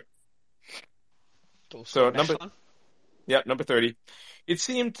absurd. So Next one. number 30. It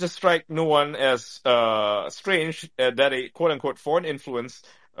seemed to strike no one as strange that a quote-unquote foreign influence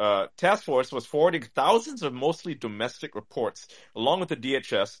task force was forwarding thousands of mostly domestic reports, along with the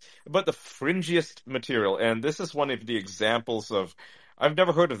DHS, about the fringiest material. And this is one of the examples of... I've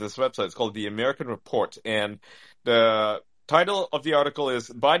never heard of this website. It's called The American Report. And the title of the article is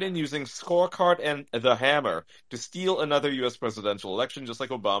Biden using scorecard and the hammer to steal another U.S. presidential election, just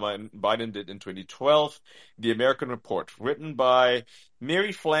like Obama and Biden did in 2012. The American Report, written by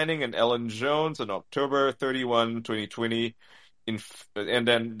Mary Flanning and Ellen Jones on October 31, 2020. And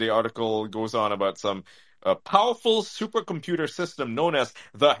then the article goes on about some powerful supercomputer system known as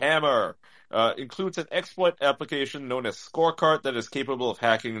the Hammer. Includes an exploit application known as Scorecard that is capable of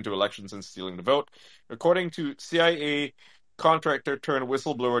hacking into elections and stealing the vote. According to CIA contractor turned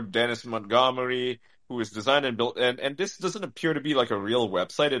whistleblower Dennis Montgomery, who is designed and built, and this doesn't appear to be like a real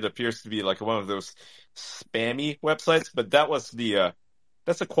website. It appears to be like one of those spammy websites, but that's the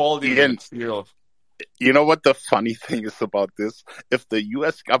quality of the material. You know what the funny thing is about this? If the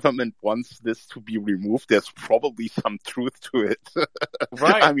U.S. government wants this to be removed, there's probably some truth to it.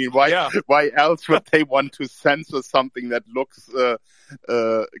 Right. I mean, why else would they want to censor something that looks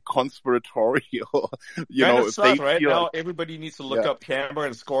conspiratorial? You Kind know, of if sucks, they right? feel Now everybody needs to look yeah. up Hammer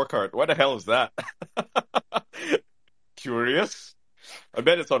and Scorecard. What the hell is that? Curious? I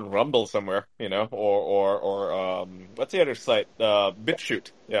bet it's on Rumble somewhere, or what's the other site?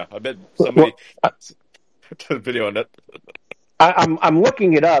 BitChute. Yeah, I bet somebody did a video on it. I'm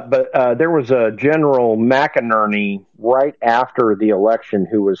looking it up, but there was a General McInerney right after the election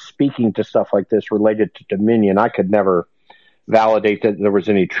who was speaking to stuff like this related to Dominion. I could never validate that there was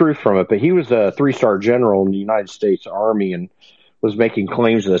any truth from it, but he was a 3-star general in the United States Army and was making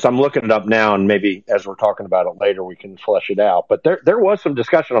claims to this. I'm looking it up now, and maybe as we're talking about it later, we can flesh it out. But there was some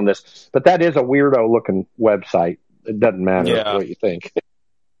discussion on this, but that is a weirdo-looking website. It doesn't matter what you think.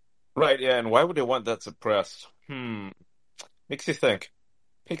 Right, yeah, and why would they want that suppressed? Makes you think.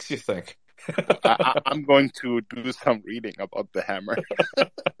 I'm going to do some reading about the Hammer.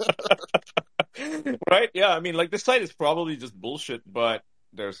 Right, yeah, I mean, like, this site is probably just bullshit, but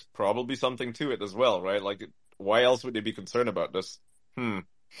there's probably something to it as well, right? Like, why else would they be concerned about this?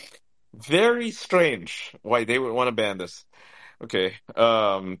 Very strange why they would want to ban this. Okay,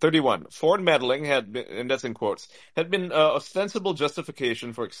 31. Foreign meddling had been, and that's in quotes, had been ostensible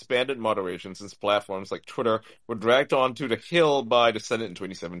justification for expanded moderation since platforms like Twitter were dragged onto the Hill by the Senate in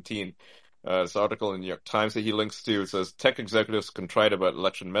 2017. This article in the New York Times that he links to says tech executives contrite about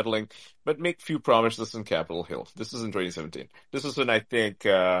election meddling, but make few promises in Capitol Hill. This is in 2017. This is when I think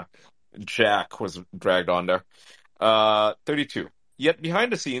Jack was dragged on there. 32. Yet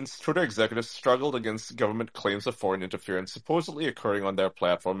behind the scenes, Twitter executives struggled against government claims of foreign interference supposedly occurring on their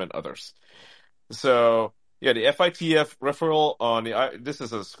platform and others. So, yeah, the FITF referral on this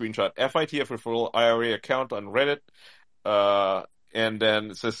is a screenshot, FITF referral IRA account on Reddit, and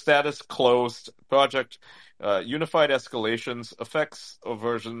then it says status closed, project, unified escalations, effects of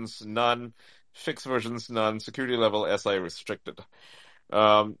versions none, fixed versions none, security level SI restricted.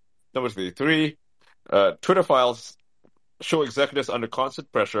 Number 3, Twitter files show executives under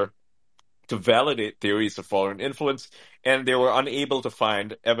constant pressure to validate theories of foreign influence, and they were unable to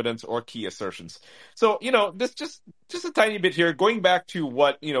find evidence or key assertions. So, this just a tiny bit here, going back to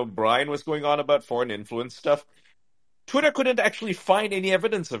what, Brian was going on about foreign influence stuff. Twitter couldn't actually find any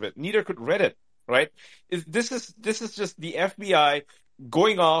evidence of it. Neither could Reddit, right? This is just the FBI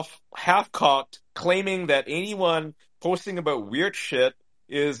going off half-cocked, claiming that anyone posting about weird shit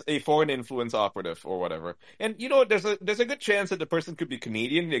is a foreign influence operative or whatever. And there's a good chance that the person could be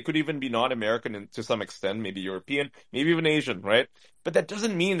Canadian. They could even be non-American to some extent, maybe European, maybe even Asian, right? But that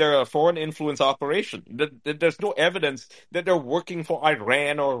doesn't mean they're a foreign influence operation. There's no evidence that they're working for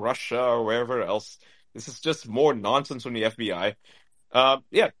Iran or Russia or wherever else. This is just more nonsense from the FBI.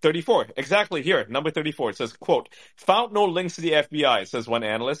 34. Exactly here. Number 34. It says, quote, found no links to the FBI, says one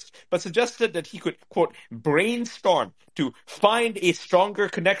analyst, but suggested that he could, quote, brainstorm to find a stronger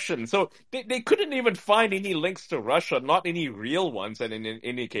connection. So they couldn't even find any links to Russia, not any real ones in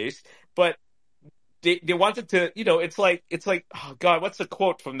any case, but they wanted to, it's like, oh God, what's the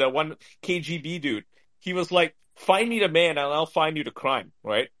quote from the one KGB dude? He was like, find me the man and I'll find you the crime,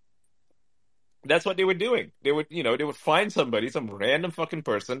 right? That's what they were doing. They would find somebody, some random fucking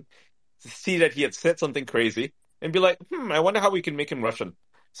person, see that he had said something crazy, and be like, I wonder how we can make him Russian.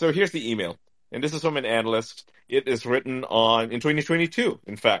 So here's the email. And this is from an analyst. It is written in 2022,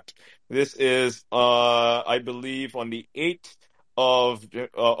 in fact. This is, I believe, on the 8th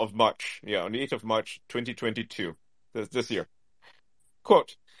of March. Yeah, on the 8th of March, 2022. This year.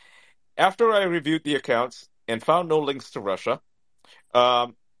 Quote, after I reviewed the accounts and found no links to Russia,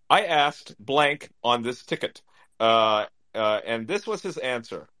 I asked blank on this ticket, and this was his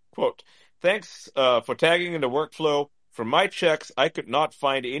answer. Quote, thanks for tagging in the workflow. From my checks, I could not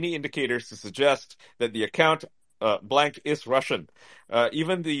find any indicators to suggest that the account blank is Russian.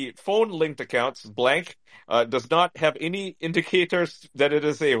 Even the phone-linked accounts blank does not have any indicators that it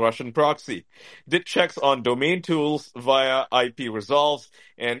is a Russian proxy. Did checks on domain tools via IP resolves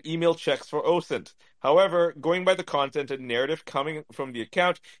and email checks for OSINT. However, going by the content and narrative coming from the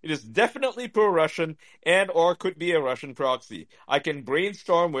account, it is definitely pro-Russian and or could be a Russian proxy. I can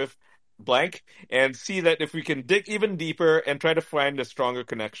brainstorm with blank and see that if we can dig even deeper and try to find a stronger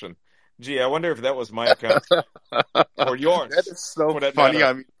connection. Gee, I wonder if that was my account or yours. That is so funny.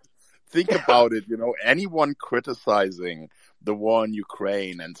 I mean, think about it. Anyone criticizing the war in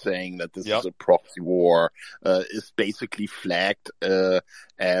Ukraine and saying that this is a proxy war is basically flagged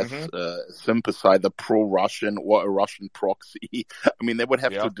as sympathizer pro-Russian or a Russian proxy. I mean, they would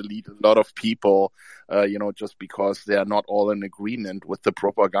have to delete a lot of people, just because they are not all in agreement with the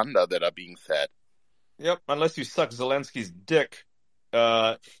propaganda that are being fed. Yep, unless you suck Zelensky's dick,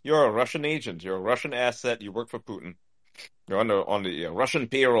 you're a Russian agent. You're a Russian asset. You work for Putin. You're on the Russian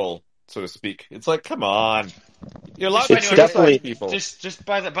payroll, so to speak. It's like, come on. You're allowed to criticize people. Just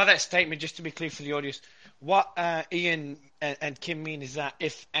by that statement, just to be clear for the audience, what Ian and Kim mean is that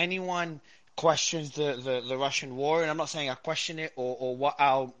if anyone questions the Russian war, and I'm not saying I question it or what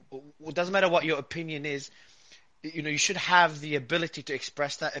it doesn't matter what your opinion is, you should have the ability to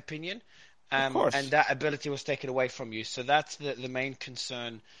express that opinion, and that ability was taken away from you. So that's the main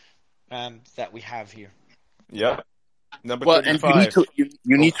concern that we have here. Yeah. Number 35. And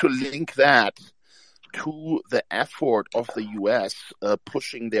you need to link that to the effort of the U.S.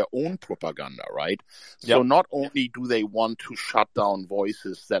 Pushing their own propaganda, right? So not only do they want to shut down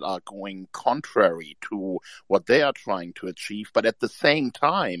voices that are going contrary to what they are trying to achieve, but at the same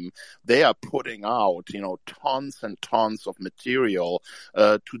time, they are putting out, tons and tons of material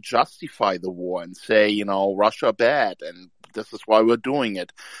to justify the war and say, Russia bad, and this is why we're doing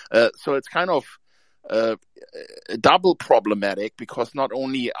it. So it's kind of double problematic, because not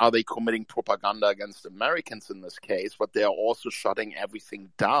only are they committing propaganda against Americans in this case, but they are also shutting everything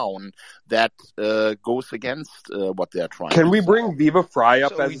down that goes against what they're trying to do. Can we bring Viva Frei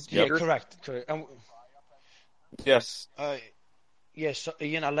up as a speaker? Yeah, correct. Yes. Yes,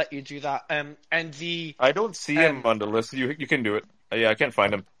 Ian, I'll let you do that. I don't see him on the list. You can do it. I can't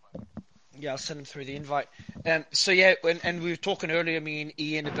find him. Yeah, I'll send him through the invite. So yeah, and we were talking earlier, me and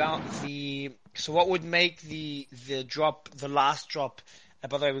Ian, about so what would make the last drop.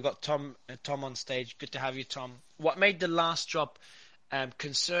 By the way, we've got Tom on stage. Good to have you, Tom. What made the last drop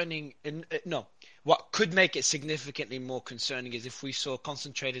concerning? What could make it significantly more concerning is if we saw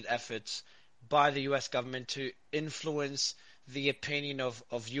concentrated efforts by the U.S. government to influence the opinion of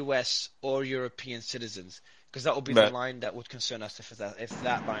U.S. or European citizens. Because that would be the line that would concern us if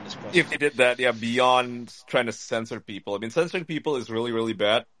that line is crossed. If they did that, beyond trying to censor people. I mean, censoring people is really, really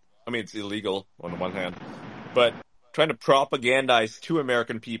bad. I mean, it's illegal on the one hand. But trying to propagandize to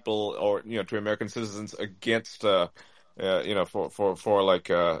American people or, to American citizens against, in a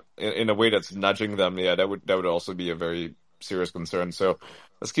way that's nudging them, that would also be a very serious concern. So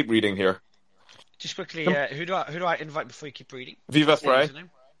let's keep reading here. Just quickly, who do I invite before you keep reading? Viva Frei.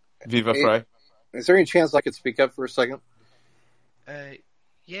 Viva Frei. Is there any chance I could speak up for a second?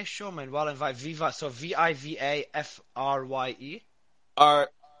 Yeah, sure, man. Well, I'll invite Viva. So VIVAFRYE.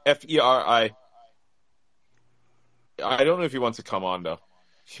 FERI. I don't know if he wants to come on, though.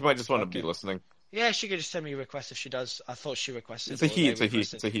 She might just want to be listening. Yeah, she could just send me a request if she does. I thought she requested. It's a he.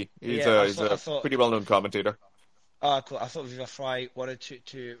 He's a pretty well-known commentator. Cool. I thought Viva Frei wanted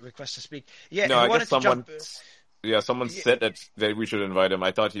to request to speak. Yeah, no, I guess someone. Someone said that we should invite him.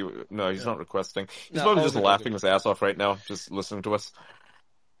 I thought he's not requesting. He's probably just laughing his ass off right now, just listening to us.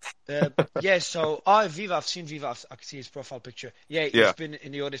 So Viva, I've seen Viva. I can see his profile picture. He's been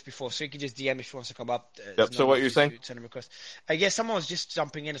in the audience before, so you can just DM if he wants to come up. So what you're saying? Send him a request. Someone was just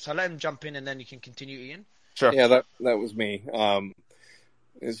jumping in, so I'll let him jump in, and then you can continue, Ian. Sure. Yeah, that was me.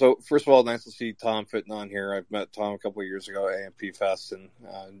 So first of all, nice to see Tom fitting on here. I've met Tom a couple of years ago at AMP Fest in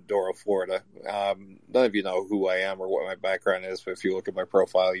Doral, Florida. None of you know who I am or what my background is, but if you look at my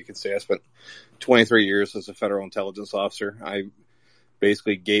profile, you can see I spent 23 years as a federal intelligence officer. I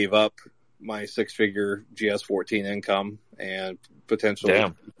basically gave up my six-figure GS-14 income and potentially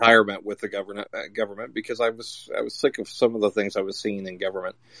retirement with the government because I was sick of some of the things I was seeing in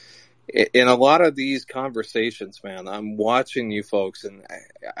government. In a lot of these conversations, man, I'm watching you folks, and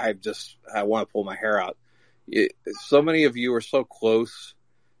I want to pull my hair out. So many of you are so close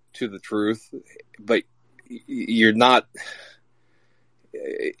to the truth, but you're not.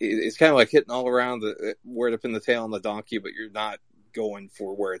 It's kind of like hitting all around where to pin the tail on the donkey, but you're not going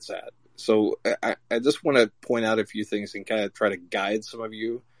for where it's at. So I just want to point out a few things and kind of try to guide some of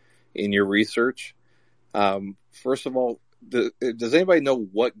you in your research. First of all, does anybody know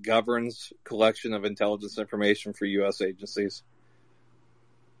what governs collection of intelligence information for U.S. agencies?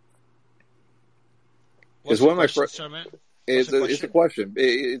 It's a question.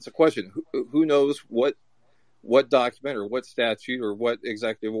 It's a question. Who knows what document or what statute or what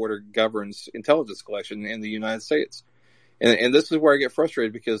executive order governs intelligence collection in the United States? And this is where I get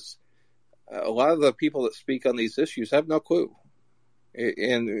frustrated because a lot of the people that speak on these issues have no clue.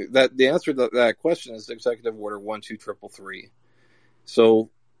 And that the answer to that question is Executive Order 12333. So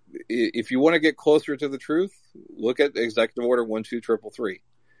if you want to get closer to the truth, look at Executive Order 12333.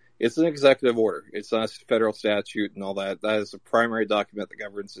 It's an executive order. It's not a federal statute and all that. That is the primary document that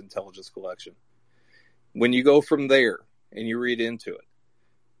governs intelligence collection. When you go from there and you read into it,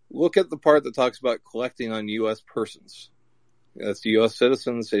 look at the part that talks about collecting on U.S. persons. That's U.S.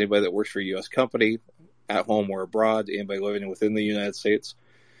 citizens, anybody that works for a U.S. company, at home or abroad, anybody living within the United States.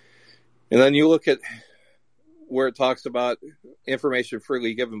 And then you look at where it talks about information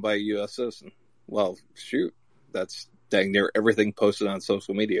freely given by a U.S. citizen. Well, shoot, that's dang near everything posted on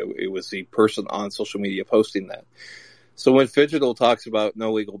social media. It was the person on social media posting that. So when Fidgetal talks about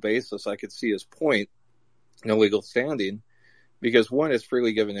no legal basis, I could see his point, no legal standing, because one, it's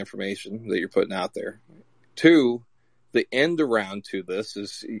freely given information that you're putting out there. Two, the end around to this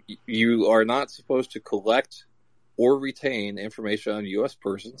is you are not supposed to collect or retain information on U.S.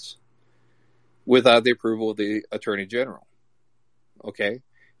 persons without the approval of the Attorney General. Okay?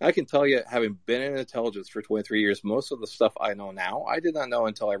 I can tell you, having been in intelligence for 23 years, most of the stuff I know now, I did not know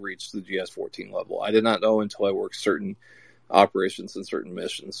until I reached the GS-14 level. I did not know until I worked certain operations and certain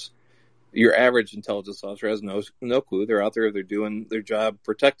missions. Your average intelligence officer has no clue. They're out there, they're doing their job,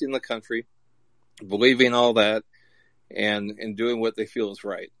 protecting the country, believing all that, and doing what they feel is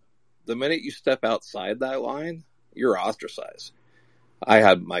right. The minute you step outside that line, you're ostracized. I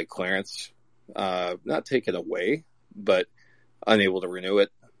had my clearance not taken away, but unable to renew it.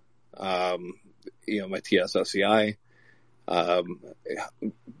 My TSSCI,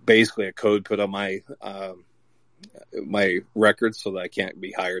 basically a code put on my record so that I can't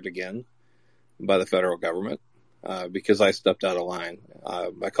be hired again by the federal government because I stepped out of line.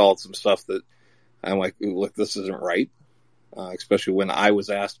 I called some stuff that I'm like, look, this isn't right, especially when I was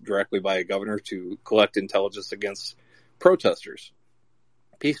asked directly by a governor to collect intelligence against protesters,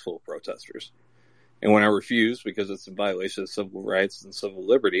 peaceful protesters. And when I refused because it's in violation of civil rights and civil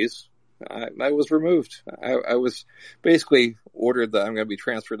liberties, I was removed. I was basically ordered that I'm going to be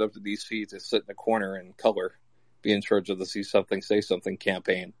transferred up to D.C. to sit in a corner and color, be in charge of the See Something, Say Something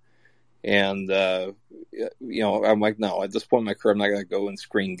campaign. And, I'm like, no, at this point in my career, I'm not going to go and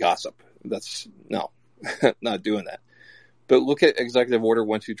screen gossip. Not doing that. But look at Executive Order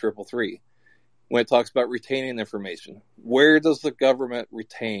 12333. When it talks about retaining information, where does the government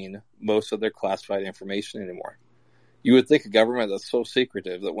retain most of their classified information anymore? You would think a government that's so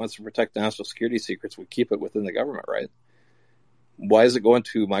secretive that wants to protect national security secrets would keep it within the government, right? Why is it going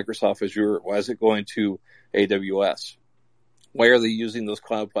to Microsoft Azure? Why is it going to AWS? Why are they using those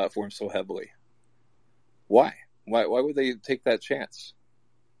cloud platforms so heavily? Why? Why would they take that chance?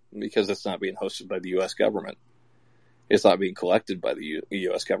 Because it's not being hosted by the U.S. government. It's not being collected by the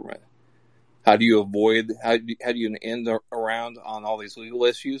U.S. government. How do you end around on all these legal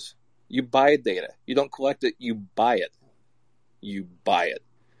issues? You buy data. You don't collect it, you buy it. You buy it.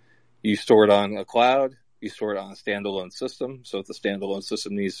 You store it on a cloud. You store it on a standalone system. So if the standalone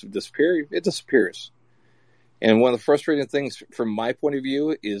system needs to disappear, it disappears. And one of the frustrating things from my point of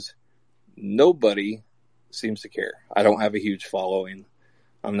view is nobody seems to care. I don't have a huge following.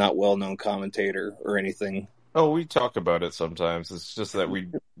 I'm not a well-known commentator or anything. Oh, we talk about it sometimes. It's just that we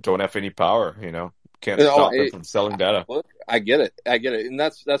don't have any power, Can't stop them from selling data. Look, I get it. And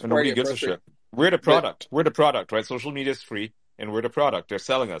that's and nobody gives a shit. We're the product. We're the product, right? Social media is free, and we're the product. They're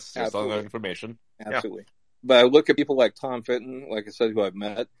selling us. They're selling our information. Absolutely. Yeah. But I look at people like Tom Fitton, like I said, who I've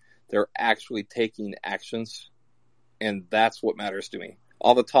met. They're actually taking actions, and that's what matters to me.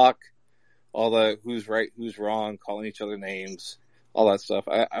 All the talk, all the who's right, who's wrong, calling each other names, all that stuff.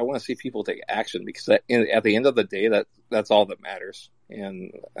 I want to see people take action because at the end of the day, that's all that matters.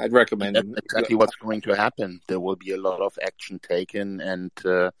 And I'd recommend... That's exactly what's going to happen. There will be a lot of action taken, and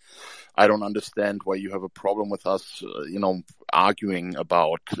I don't understand why you have a problem with us, arguing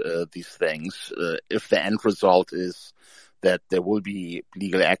about these things. If the end result is that there will be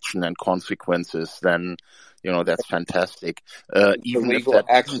legal action and consequences, then, that's fantastic. Even legal if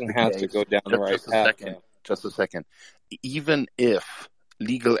that action has to go down the right path. Just a second. Even if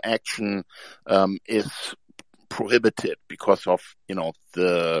legal action is prohibited because of,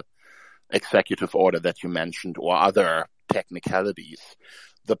 the executive order that you mentioned or other technicalities,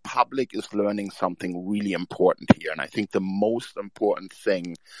 the public is learning something really important here. And I think the most important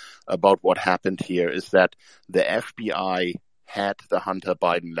thing about what happened here is that the FBI had the Hunter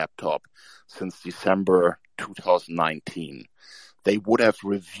Biden laptop since December 2019. They would have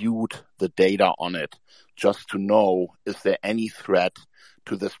reviewed the data on it just to know, is there any threat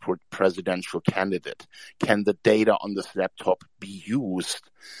to this presidential candidate? Can the data on this laptop be used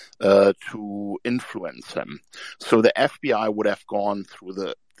to influence him? So the FBI would have gone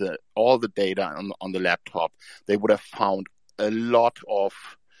through all the data on the laptop. They would have found a lot of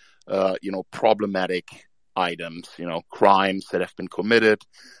problematic items, crimes that have been committed,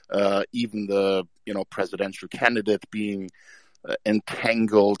 even the, presidential candidate being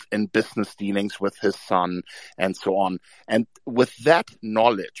entangled in business dealings with his son and so on. And with that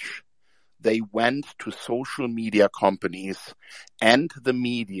knowledge, they went to social media companies and the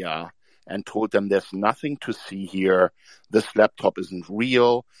media and told them there's nothing to see here. This laptop isn't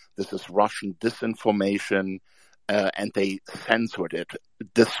real. This is Russian disinformation. And they censored it,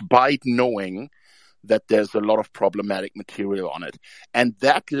 despite knowing that there's a lot of problematic material on it. And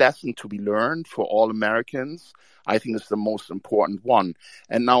that lesson to be learned for all Americans, I think, is the most important one.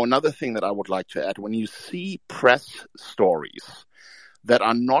 And now another thing that I would like to add, when you see press stories that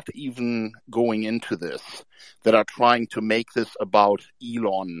are not even going into this, that are trying to make this about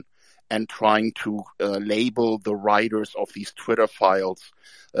Elon and trying to label the writers of these Twitter files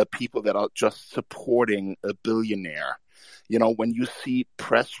people that are just supporting a billionaire. When you see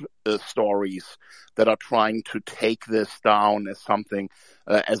press stories that are trying to take this down as something,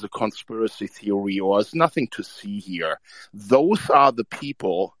 as a conspiracy theory or as nothing to see here, those are the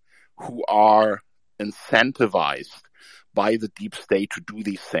people who are incentivized by the deep state to do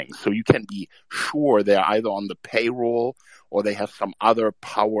these things. So you can be sure they're either on the payroll or they have some other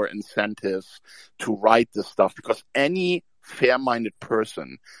power incentives to write this stuff, because any fair-minded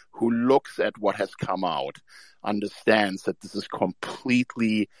person who looks at what has come out understands that this is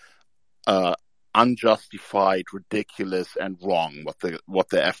completely unjustified, ridiculous, and wrong what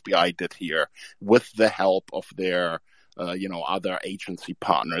the FBI did here with the help of their other agency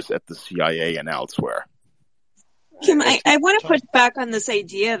partners at the CIA and elsewhere. Kim, I want to push back on this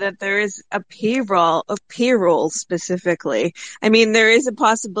idea that there is a payroll specifically. I mean, there is a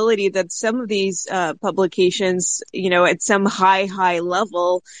possibility that some of these publications, at some high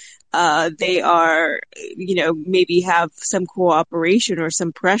level, they are, maybe have some cooperation or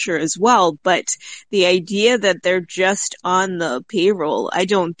some pressure as well. But the idea that they're just on the payroll, I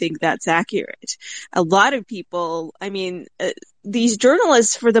don't think that's accurate. A lot of people, these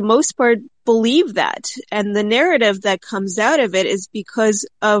journalists, for the most part, believe that. And the narrative that comes out of it is because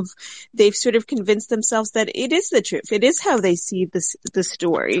they've sort of convinced themselves that it is the truth. It is how they see the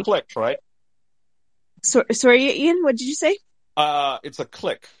story. It's a click, right? Sorry, Ian, what did you say? It's a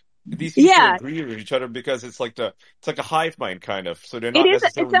click. These people agree with each other because it's like a hive mind kind of. So they're not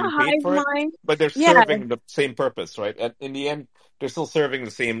necessarily being paid for it, but they're serving the same purpose, right? And in the end, they're still serving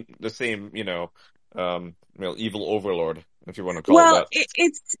the same, evil overlord, if you want to call it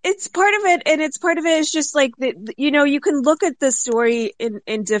that. It's part of it, and it's part of it is just like you can look at the story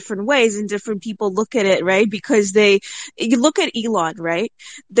in different ways, and different people look at it, right? Because you look at Elon, right?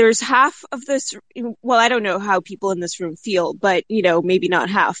 There's half of this. Well, I don't know how people in this room feel, but maybe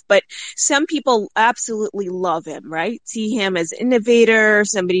not half, but some people absolutely love him, right? See him as innovator,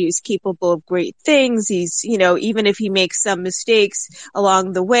 somebody who's capable of great things. He's, even if he makes some mistakes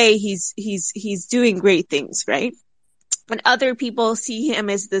along the way, he's doing great things, right? And other people see him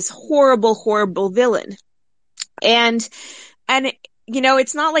as this horrible, horrible villain. And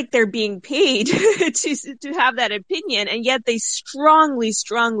it's not like they're being paid to have that opinion, and yet they strongly,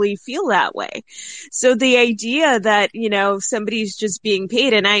 strongly feel that way. So the idea that, somebody's just being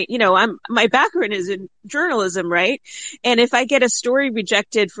paid, and my background is in journalism, right? And if I get a story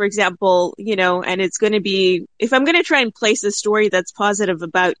rejected, for example, and it's going to be, if I'm going to try and place a story that's positive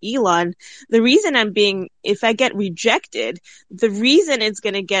about Elon, the reason if I get rejected, the reason it's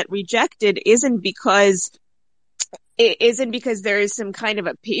going to get rejected isn't because there is some kind of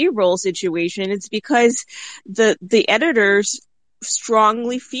a payroll situation. It's because the editors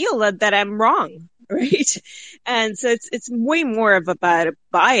strongly feel that I'm wrong, right? And so it's way more about a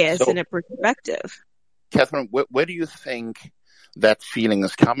bias and a perspective. Catherine, where do you think that feeling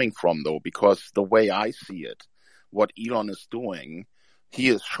is coming from, though? Because the way I see it, what Elon is doing, he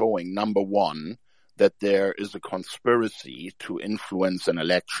is showing, number one, that there is a conspiracy to influence an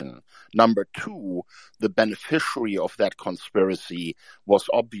election. Number two, the beneficiary of that conspiracy was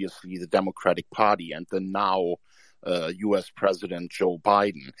obviously the Democratic Party and the now U.S. President Joe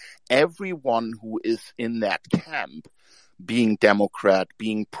Biden. Everyone who is in that camp, being Democrat,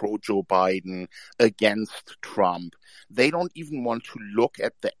 being pro-Joe Biden, against Trump, they don't even want to look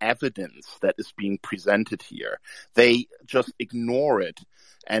at the evidence that is being presented here. They just ignore it.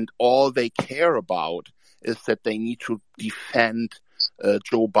 And all they care about is that they need to defend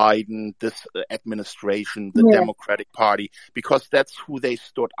Joe Biden, this administration, the Democratic Party, because that's who they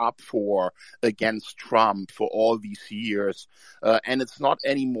stood up for against Trump for all these years. And it's not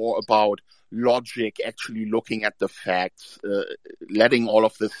anymore about logic, actually looking at the facts, letting all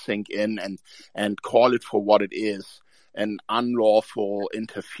of this sink in and call it for what it is. an unlawful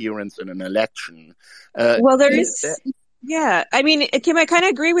interference in an election. Well, there is. Yeah, I mean, Kim, I kind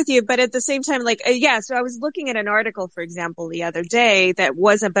of agree with you, but at the same time, so I was looking at an article, for example, the other day that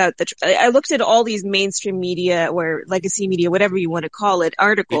was about I looked at all these mainstream media or legacy media, whatever you want to call it,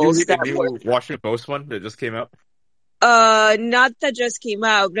 articles. Did you read the Washington Post one that just came out? Not that just came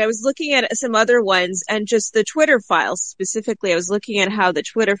out, but I was looking at some other ones and just the Twitter files specifically. I was looking at how the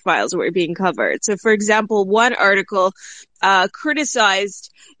Twitter files were being covered. So, for example, one article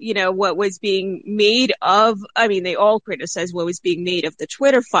criticized, what was being made of. I mean, they all criticized what was being made of the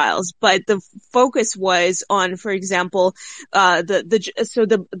Twitter files, but the focus was on, for example,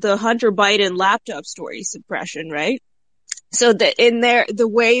 the Hunter Biden laptop story suppression, right? So the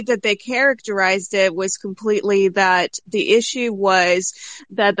way that they characterized it was completely that the issue was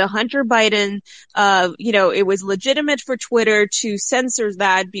that the Hunter Biden, it was legitimate for Twitter to censor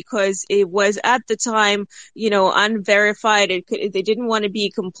that because it was at the time, unverified. They didn't want to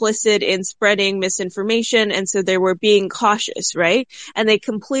be complicit in spreading misinformation. And so they were being cautious, right? And they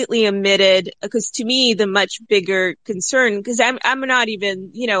completely omitted, because to me, the much bigger concern, because I'm not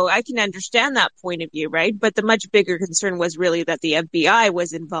even, I can understand that point of view, right? But the much bigger concern was really that the FBI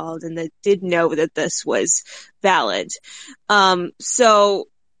was involved and that did know that this was valid. So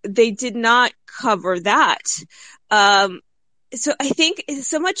they did not cover that. So I think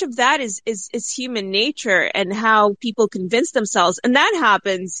so much of that is human nature and how people convince themselves. And that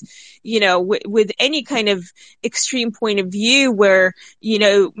happens, with any kind of extreme point of view where,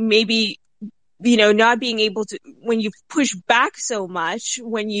 maybe not being able to, when you push back so much,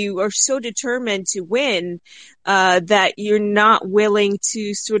 when you are so determined to win, that you're not willing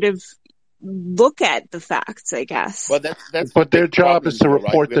to sort of look at the facts, I guess. Well, that's but their job is to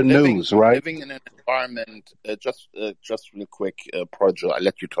report the news, right? Living in an environment, just real quick, Prodigal, I'll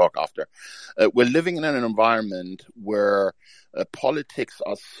let you talk after. We're living in an environment where politics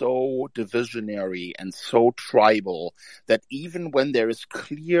are so divisionary and so tribal that even when there is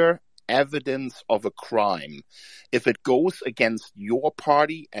clear evidence of a crime, if it goes against your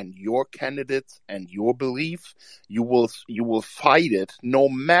party and your candidates and your belief, you will fight it no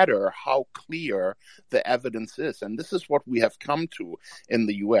matter how clear the evidence is. And this is what we have come to in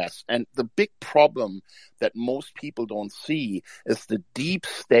the US. And the big problem that most people don't see is the deep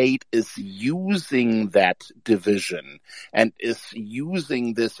state is using that division and is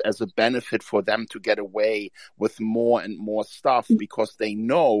using this as a benefit for them to get away with more and more stuff, because they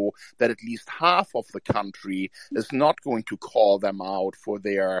know that at least half of the country is not going to call them out for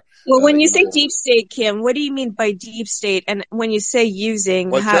their... Well, when you say deep state, Kim, what do you mean by deep state? And when you say using...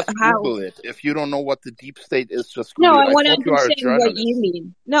 Well, just Google it. If you don't know what the deep state is, just Google it. I want to understand what you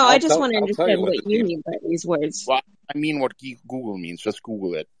mean. No, I just want to understand what you mean by these words. Well, I mean what Google means. Just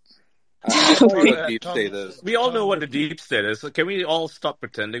Google it. What deep state is. We all know what the deep state is. Can we all stop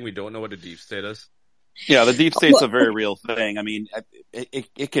pretending we don't know what the deep state is? Yeah, the deep state's a very real thing. I mean,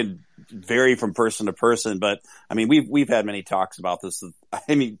 it can vary from person to person, but I mean, we've had many talks about this.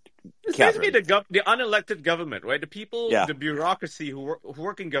 I mean, it's basically the unelected government, right? The people, yeah. The bureaucracy who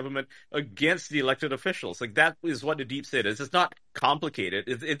work in government against the elected officials. Like, that is what the deep state is. It's not complicated.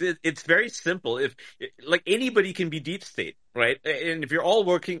 It's very simple. Like, anybody can be deep state, right? And if you're all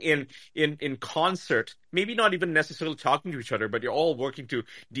working in concert, maybe not even necessarily talking to each other, but you're all working to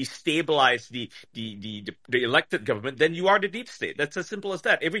destabilize the elected government, then you are the deep state. That's as simple as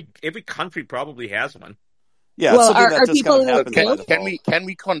that. Every country probably has one. Yeah, well, are people can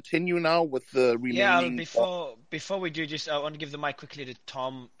we continue now with the remaining? Yeah, before we do, I want to give the mic quickly to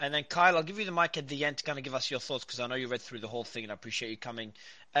Tom, and then Kyle, I'll give you the mic at the end to kind of give us your thoughts, because I know you read through the whole thing and I appreciate you coming.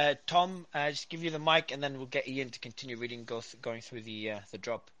 Tom, just give you the mic, and then we'll get Ian to continue reading, going through the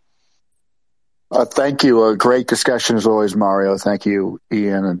drop. Thank you. Great discussion as always, Mario. Thank you,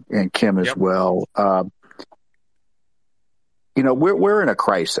 Ian and Kim as well. We're in a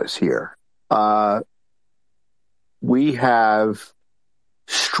crisis here. We have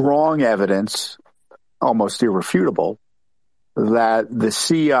strong evidence, almost irrefutable, that the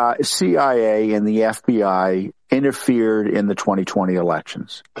CIA and the FBI interfered in the 2020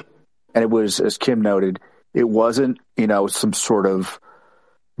 elections. And it was, as Kim noted, it wasn't, some sort of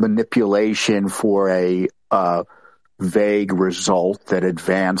manipulation for a vague result that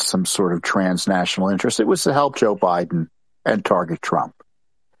advanced some sort of transnational interest. It was to help Joe Biden and target Trump.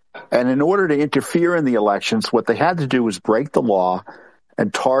 And in order to interfere in the elections, what they had to do was break the law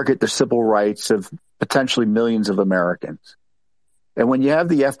and target the civil rights of potentially millions of Americans. And when you have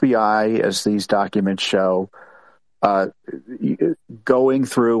the FBI, as these documents show, going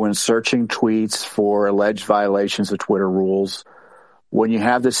through and searching tweets for alleged violations of Twitter rules, when you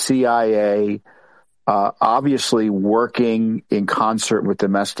have the CIA obviously working in concert with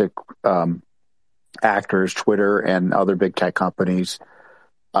domestic actors, Twitter and other big tech companies,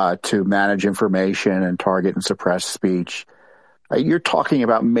 to manage information and target and suppress speech. You're talking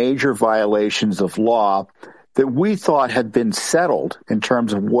about major violations of law that we thought had been settled in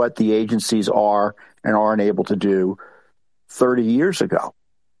terms of what the agencies are and aren't able to do 30 years ago.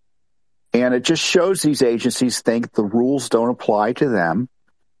 And it just shows these agencies think the rules don't apply to them.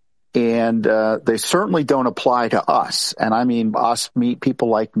 And they certainly don't apply to us. And I mean us, people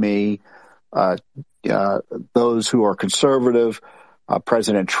like me, those who are conservative,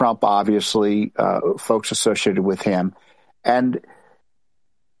 President Trump, obviously, folks associated with him. And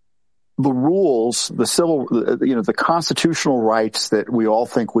the rules, the constitutional rights that we all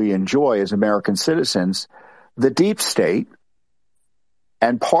think we enjoy as American citizens, the deep state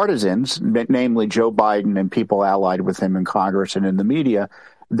and partisans, namely Joe Biden and people allied with him in Congress and in the media,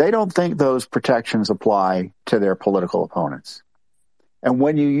 they don't think those protections apply to their political opponents. And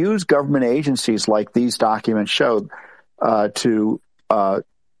when you use government agencies like these documents show to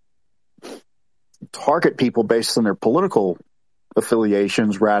target people based on their political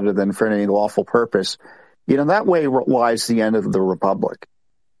affiliations rather than for any lawful purpose, that way lies the end of the republic.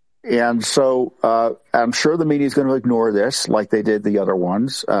 And so I'm sure the media is going to ignore this like they did the other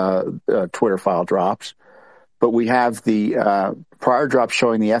ones, Twitter file drops. But we have the prior drop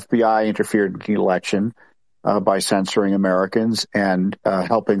showing the FBI interfered in the election by censoring Americans and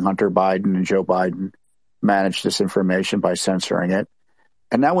helping Hunter Biden and Joe Biden manage this information by censoring it.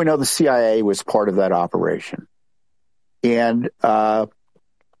 And now we know the CIA was part of that operation. And the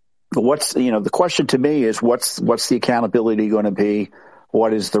question to me is what's the accountability going to be?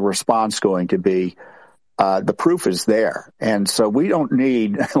 What is the response going to be? The proof is there. And so we don't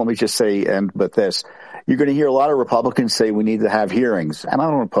need, let me just say, but this, you're going to hear a lot of Republicans say we need to have hearings. And I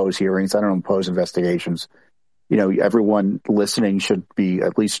don't oppose hearings. I don't oppose investigations. Everyone listening should be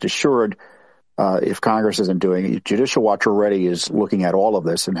at least assured, if Congress isn't doing it. Judicial Watch already is looking at all of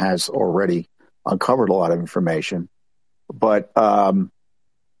this and has already uncovered a lot of information. But are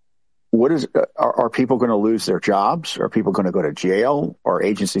people going to lose their jobs? Are people going to go to jail? Are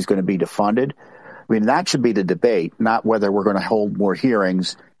agencies going to be defunded? I mean, that should be the debate, not whether we're going to hold more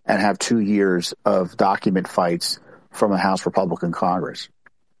hearings and have 2 years of document fights from a House Republican Congress.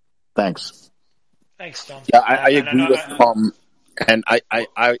 Thanks. Thanks, Tom. Yeah, I agree with Tom. And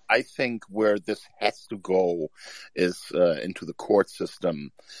I think where this has to go is into the court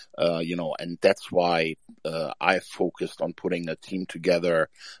system, and that's why I focused on putting a team together,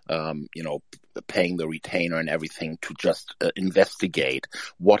 paying the retainer and everything to just investigate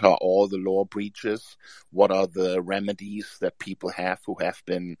what are all the law breaches, what are the remedies that people have who have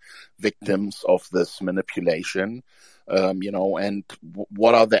been victims of this manipulation. And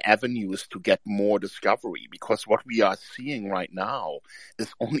what are the avenues to get more discovery? Because what we are seeing right now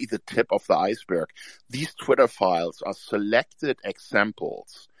is only the tip of the iceberg. These Twitter files are selected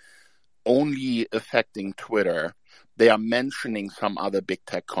examples only affecting Twitter. They are mentioning some other big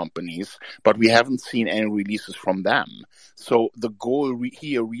tech companies, but we haven't seen any releases from them. So the goal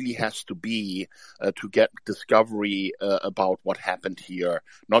here really has to be to get discovery about what happened here,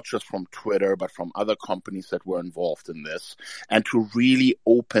 not just from Twitter, but from other companies that were involved in this, and to really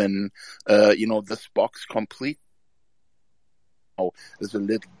open, this box complete. There's a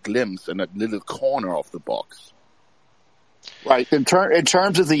little glimpse and a little corner of the box. Right. In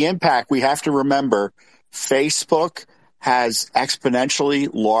terms of the impact, we have to remember Facebook has exponentially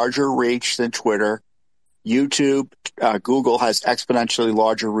larger reach than Twitter. YouTube, Google has exponentially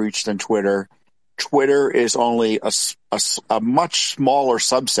larger reach than Twitter. Twitter is only a much smaller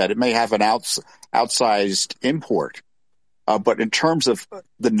subset. It may have an outsized import. But in terms of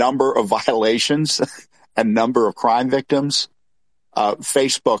the number of violations and number of crime victims,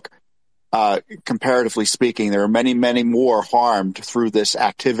 Facebook, comparatively speaking, there are many, many more harmed through this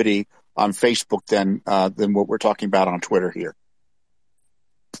activity on Facebook than what we're talking about on Twitter here.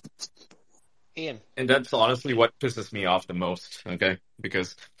 Ian. And that's honestly what pisses me off the most, okay?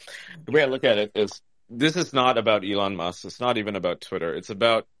 Because the way I look at it is this is not about Elon Musk. It's not even about Twitter. It's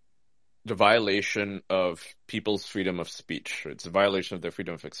about the violation of people's freedom of speech. It's a violation of their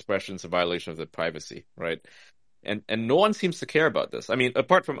freedom of expression. It's a violation of their privacy, right? And no one seems to care about this. I mean,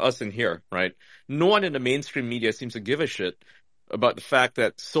 apart from us in here, right? No one in the mainstream media seems to give a shit about the fact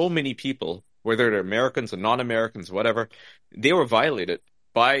that so many people, whether they're Americans or non-Americans, whatever, they were violated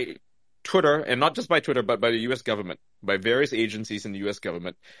by Twitter, and not just by Twitter, but by the U.S. government, by various agencies in the U.S.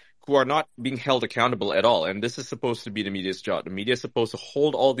 government who are not being held accountable at all. And this is supposed to be the media's job. The media is supposed to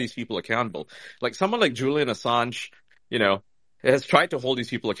hold all these people accountable. Like someone like Julian Assange, has tried to hold these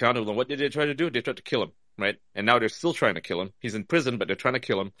people accountable. And what did they try to do? They tried to kill him, right? And now they're still trying to kill him. He's in prison, but they're trying to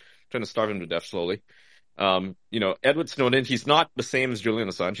kill him, trying to starve him to death slowly. Edward Snowden, he's not the same as Julian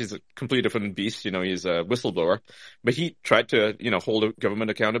Assange. He's a completely different beast. He's a whistleblower, but he tried to, hold the government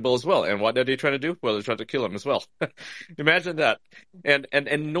accountable as well. And what did they try to do? Well, they tried to kill him as well. Imagine that.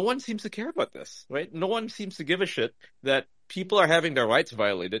 And no one seems to care about this, right? No one seems to give a shit that people are having their rights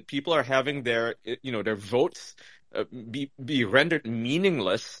violated. People are having their votes be rendered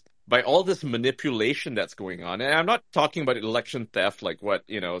meaningless by all this manipulation that's going on. And I'm not talking about election theft, like what,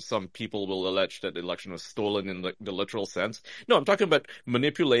 some people will allege that the election was stolen in the literal sense. No, I'm talking about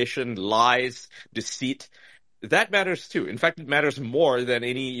manipulation, lies, deceit. That matters too. In fact, it matters more than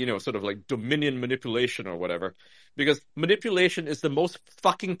any, sort of like Dominion manipulation or whatever, because manipulation is the most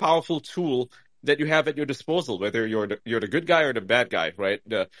fucking powerful tool that you have at your disposal, whether you're the good guy or the bad guy, right?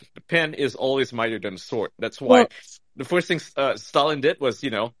 The pen is always mightier than the sword. That's why the first thing Stalin did was,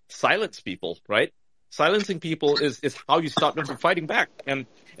 silence people, right? Silencing people is how you stop them from fighting back. And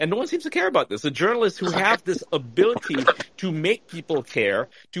no one seems to care about this. The journalists who have this ability to make people care,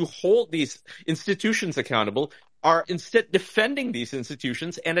 to hold these institutions accountable, are instead defending these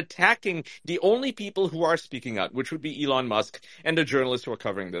institutions and attacking the only people who are speaking out, which would be Elon Musk and the journalists who are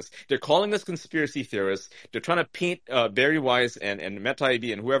covering this. They're calling us conspiracy theorists. They're trying to paint Barry Weiss and Meta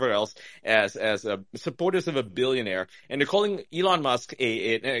IB and whoever else as supporters of a billionaire. And they're calling Elon Musk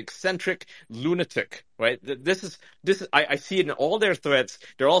an eccentric lunatic, right? This is I see it in all their threats.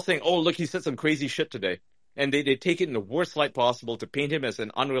 They're all saying, oh, look, he said some crazy shit today. And they take it in the worst light possible to paint him as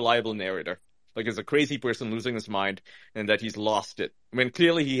an unreliable narrator. Like as a crazy person losing his mind and that he's lost it. I mean,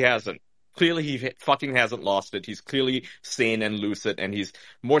 clearly he hasn't. Clearly he fucking hasn't lost it. He's clearly sane and lucid, and he's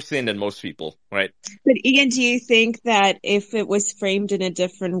more sane than most people, right? But Ian, do you think that if it was framed in a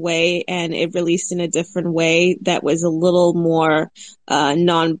different way and it released in a different way that was a little more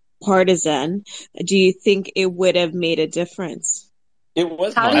non-partisan, do you think it would have made a difference? It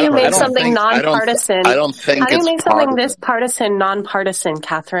was. How do you make something nonpartisan? I don't think How do you it's make something partisan. this partisan nonpartisan,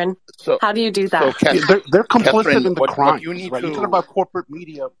 Catherine? So, how do you do that? They're complicit Catherine, in the what crimes, you need right? to... You're talking about corporate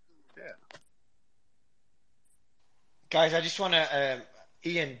media. Guys, I just want to,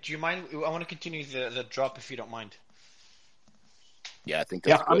 Ian, do you mind? I want to continue the drop if you don't mind. Yeah, I think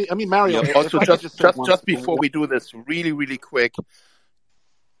that's good. I mean, Mario. Yeah, also, just before we do this, really quick.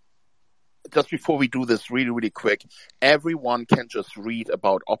 Just before we do this really quick, everyone can just read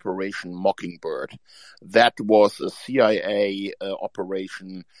about Operation Mockingbird. That was a CIA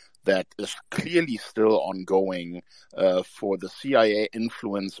operation that is clearly still ongoing for the CIA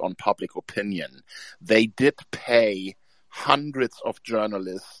influence on public opinion. They did pay hundreds of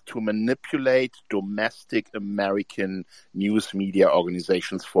journalists to manipulate domestic American news media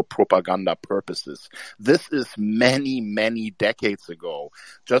organizations for propaganda purposes. This is many, many decades ago.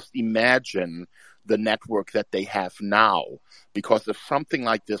 Just imagine the network that they have now. Because if something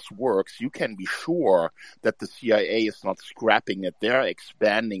like this works, you can be sure that the CIA is not scrapping it. They're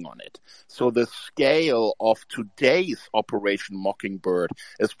expanding on it. So the scale of today's Operation Mockingbird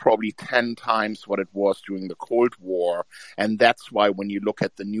is probably 10 times what it was during the Cold War. And that's why when you look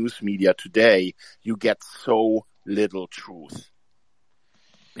at the news media today, you get so little truth.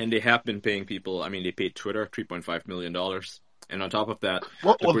 And they have been paying people. I mean, they paid Twitter $3.5 million. And on top of that,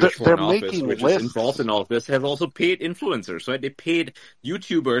 well, the British Foreign Office, making which lists. is involved in all of this, have also paid influencers, right? They paid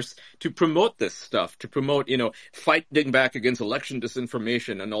YouTubers to promote this stuff, to promote, fighting back against election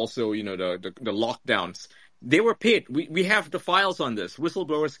disinformation and also, the lockdowns. They were paid. We have the files on this.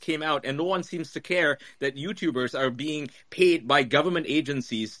 Whistleblowers came out, and no one seems to care that YouTubers are being paid by government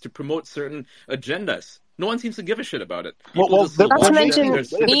agencies to promote certain agendas. No one seems to give a shit about it. Not to mention,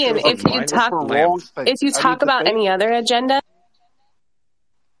 Ian, if you talk about any other agenda,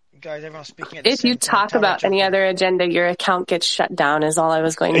 guys, everyone's speaking at the if same you talk about any other agenda, your account gets shut down, is all I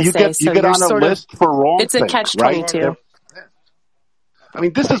was going to say. You get on a list for wrong. It's a catch-22. Right? I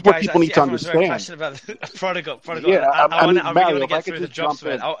mean, this is what people need to understand. Very passionate about prodigal. Yeah, I mean, Mario, if I could just jump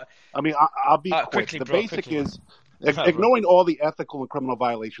in. I'll be quick. The basic is ignoring all the ethical and criminal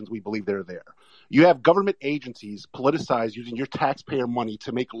violations we believe they're there. You have government agencies politicized using your taxpayer money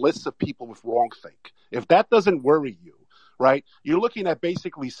to make lists of people with wrongthink. If that doesn't worry you, right, you're looking at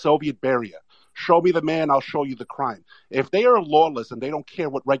basically Soviet Beria. Show me the man, I'll show you the crime. If they are lawless and they don't care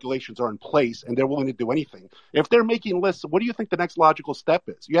what regulations are in place and they're willing to do anything, if they're making lists, what do you think the next logical step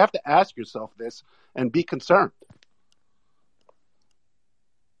is? You have to ask yourself this and be concerned.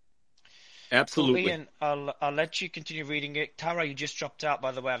 Absolutely. Cool. Ian, I'll let you continue reading it. Tara, you just dropped out,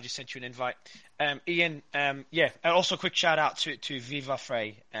 by the way. I've just sent you an invite. Ian, yeah. Also, a quick shout out to Viva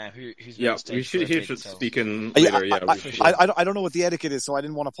Frey, who's been on stage. He should speak in later. I don't know what the etiquette is, so I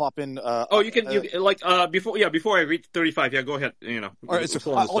didn't want to pop in. You can before I reach 35. Yeah, go ahead. You know. All right,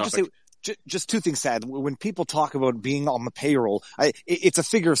 so I'll just say. Just two things, Sad. When people talk about being on the payroll, it's a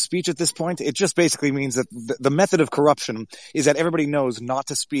figure of speech at this point. It just basically means that the method of corruption is that everybody knows not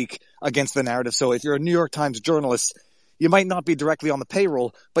to speak against the narrative. So if you're a New York Times journalist, you might not be directly on the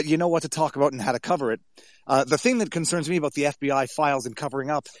payroll, but you know what to talk about and how to cover it. The thing that concerns me about the FBI files and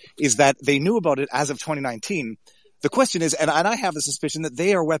covering up is that they knew about it as of 2019. The question is, and I have the suspicion that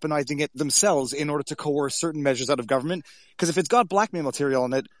they are weaponizing it themselves in order to coerce certain measures out of government, because if it's got blackmail material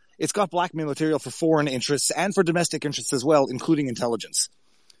in it, it's got blackmail material for foreign interests and for domestic interests as well, including intelligence.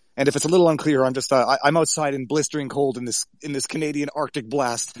 And if it's a little unclear, I'm just I'm outside in blistering cold in this Canadian Arctic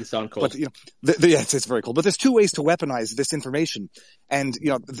blast. You sound cold. But it's very cold. But there's two ways to weaponize this information, and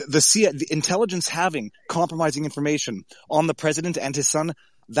the intelligence having compromising information on the president and his son,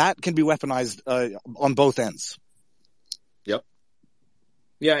 that can be weaponized on both ends. Yep.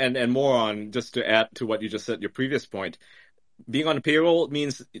 Yeah, and more on, just to add to what you just said, your previous point. Being on the payroll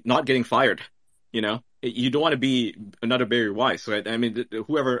means not getting fired. You know, you don't want to be another Barry Weiss, right? I mean,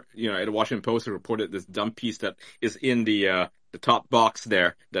 whoever at the Washington Post reported this dumb piece that is in the top box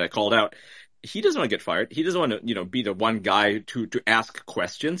there that I called out. He doesn't want to get fired. He doesn't want to be the one guy to ask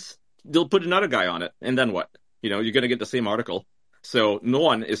questions. They'll put another guy on it, and then what? You're going to get the same article. So no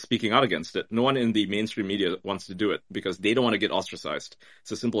one is speaking out against it. No one in the mainstream media wants to do it because they don't want to get ostracized.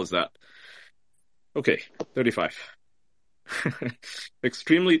 It's as simple as that. Okay, 35.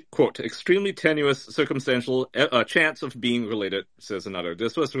 extremely tenuous circumstantial chance of being related, says another.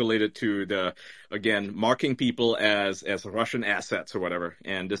 This was related to marking people as Russian assets or whatever.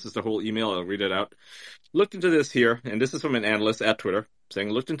 And this is the whole email. I'll read it out. Looked into this here, and this is from an analyst at Twitter saying,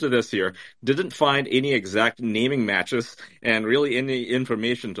 looked into this here, didn't find any exact naming matches and really any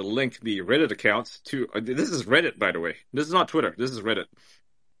information to link the Reddit accounts to, this is Reddit, by the way. This is not Twitter. This is Reddit.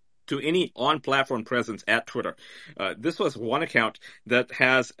 To any on-platform presence at Twitter. This was one account that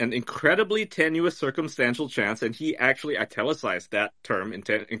has an incredibly tenuous circumstantial chance, and he actually italicized that term,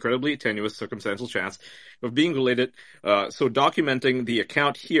 incredibly tenuous circumstantial chance, of being related. So documenting the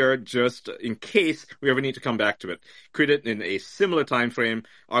account here just in case we ever need to come back to it. Created in a similar time frame.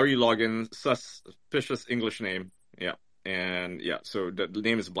 RE login, suspicious English name. Yeah. And yeah, so the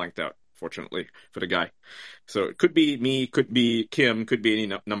name is blanked out, fortunately, for the guy. So it could be me, could be Kim, could be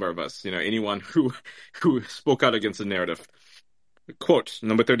any number of us, anyone who spoke out against the narrative. Quote,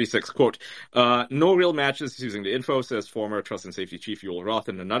 number 36, quote, no real matches using the info, says former Trust and Safety Chief Yoel Roth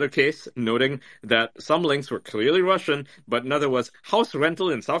in another case, noting that some links were clearly Russian, but another was house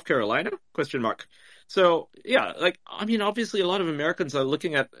rental in South Carolina? ? So, yeah, obviously a lot of Americans are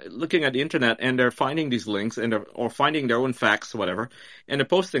looking at the internet and they're finding these links or finding their own facts, whatever, and they're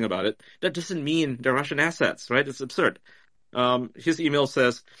posting about it. That doesn't mean they're Russian assets, right? It's absurd. His email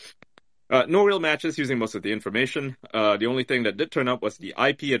says, no real matches using most of the information. The only thing that did turn up was the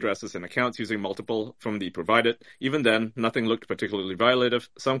IP addresses and accounts using multiple from the provided. Even then, nothing looked particularly violative.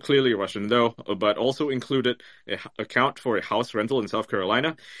 Some clearly Russian though, but also included an account for a house rental in South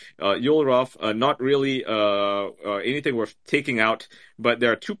Carolina. Yoel Roth, not really anything worth taking out, but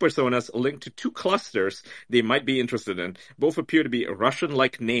there are two personas linked to two clusters they might be interested in. Both appear to be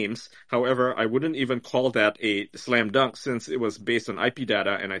Russian-like names. However, I wouldn't even call that a slam dunk since it was based on IP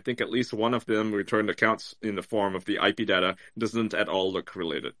data, and I think at least one of them returned accounts in the form of the IP data doesn't at all look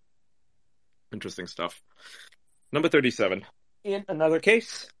related. Interesting stuff. Number 37. In another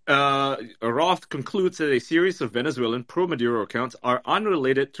case, Roth concludes that a series of Venezuelan pro-Maduro accounts are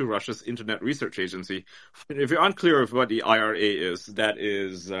unrelated to Russia's Internet Research Agency. If you're unclear of what the IRA is, that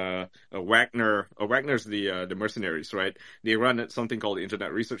is Wagner. Wagner's the mercenaries, right? They run something called the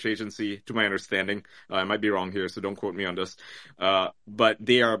Internet Research Agency, to my understanding. I might be wrong here, so don't quote me on this. But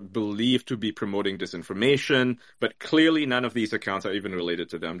they are believed to be promoting disinformation, but clearly none of these accounts are even related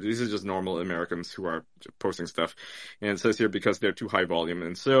to them. These are just normal Americans who are posting stuff. And it says here because they're too high volume.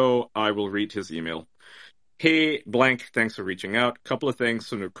 And so I will read his email. Hey, blank, thanks for reaching out. Couple of things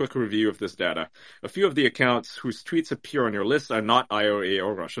from a quick review of this data. A few of the accounts whose tweets appear on your list are not IRA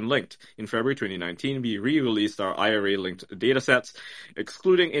or Russian linked. In February 2019, we re-released our IRA-linked datasets,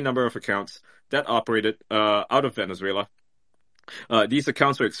 excluding a number of accounts that operated out of Venezuela. These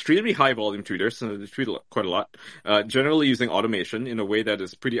accounts are extremely high-volume tweeters, so they tweet quite a lot, generally using automation in a way that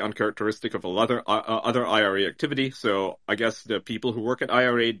is pretty uncharacteristic of a lot of other IRA activity. So I guess the people who work at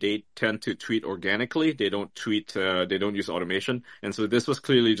IRA, they tend to tweet organically. They don't they don't use automation. And so this was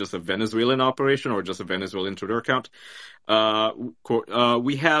clearly just a Venezuelan operation or just a Venezuelan Twitter account.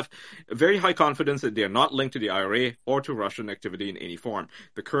 We have very high confidence that they are not linked to the IRA or to Russian activity in any form.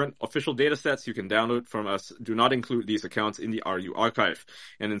 The current official data sets you can download from us do not include these accounts in the RU archive,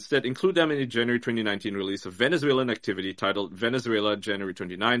 and instead include them in the January 2019 release of Venezuelan activity titled Venezuela January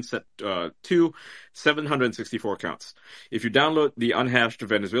 29 set 2, 764 accounts. If you download the unhashed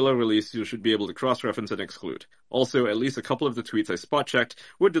Venezuela release, you should be able to cross-reference and exclude. Also, at least a couple of the tweets I spot-checked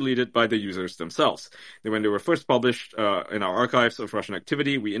were deleted by the users themselves. When they were first published in our archives of Russian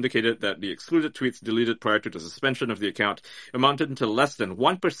activity, we indicated that the excluded tweets deleted prior to the suspension of the account amounted to less than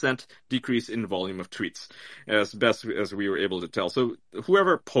 1% decrease in volume of tweets, as best as we were able to tell. So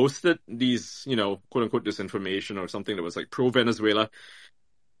whoever posted these, quote-unquote disinformation or something that was like pro-Venezuela,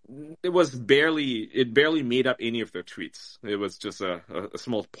 it barely made up any of their tweets. It was just a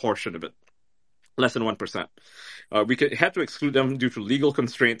small portion of it. Less than 1%. We had to exclude them due to legal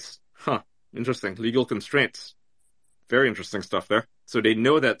constraints. Interesting. Legal constraints. Very interesting stuff there. So they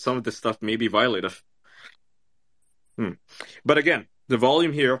know that some of this stuff may be violative. But again, the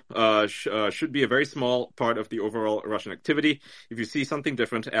volume here should be a very small part of the overall Russian activity. If you see something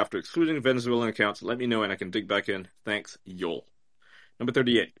different after excluding Venezuelan accounts, let me know and I can dig back in. Thanks, Yol. Number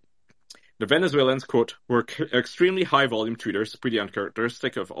 38. The Venezuelans, quote, were extremely high-volume tweeters, pretty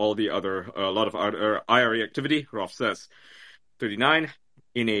uncharacteristic of a lot of other IRA activity, Roth says. 39.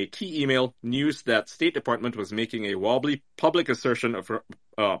 In a key email, news that State Department was making a wobbly public assertion of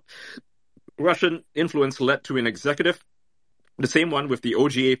Russian influence led to an executive, the same one with the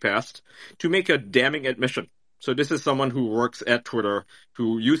OGA past, to make a damning admission. So this is someone who works at Twitter,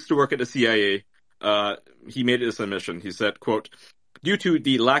 who used to work at the CIA. He made this admission. He said, quote, due to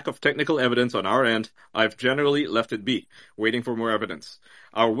the lack of technical evidence on our end, I've generally left it be, waiting for more evidence.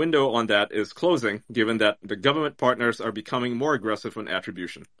 Our window on that is closing, given that the government partners are becoming more aggressive on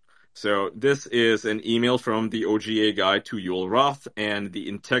attribution. So this is an email from the OGA guy to Yul Roth and the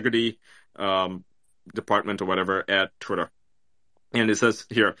integrity department or whatever at Twitter. And it says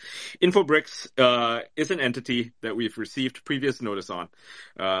here, InfoBricks is an entity that we've received previous notice on.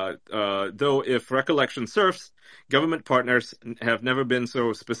 Though if recollection serves, government partners have never been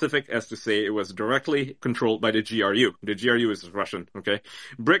so specific as to say it was directly controlled by the GRU. The GRU is Russian, okay?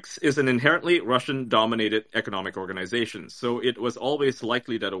 BRICS is an inherently Russian-dominated economic organization, so it was always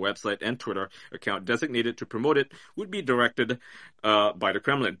likely that a website and Twitter account designated to promote it would be directed by the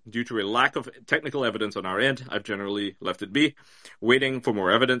Kremlin. Due to a lack of technical evidence on our end, I've generally left it be, waiting for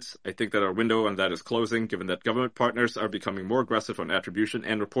more evidence. I think that our window on that is closing, given that government partners are becoming more aggressive on attribution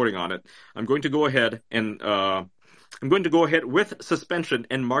and reporting on it. I'm going to go ahead with suspension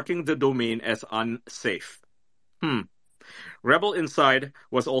and marking the domain as unsafe. Rebel Inside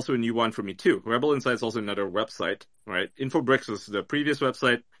was also a new one for me too. Rebel Inside is also another website, right? InfoBricks was the previous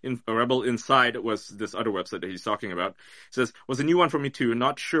website. Rebel Inside was this other website that he's talking about. It says, was a new one for me too.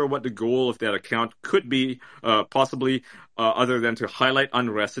 Not sure what the goal of that account could be, possibly other than to highlight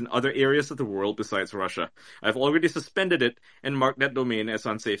unrest in other areas of the world besides Russia. I've already suspended it and marked that domain as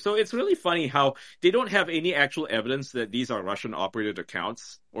unsafe. So it's really funny how they don't have any actual evidence that these are Russian-operated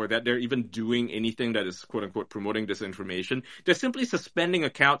accounts or that they're even doing anything that is quote-unquote promoting disinformation. They're simply suspending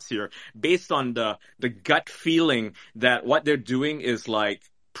accounts here based on the gut feeling that what they're doing is like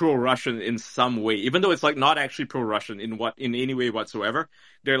pro-Russian in some way, even though it's like not actually pro-Russian in any way whatsoever.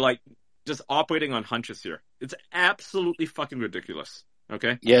 They're like just operating on hunches here. It's absolutely fucking ridiculous.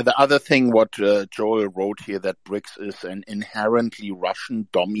 Okay. Yeah, the other thing what Joel wrote here, that BRICS is an inherently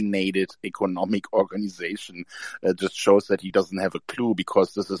Russian-dominated economic organization, just shows that he doesn't have a clue,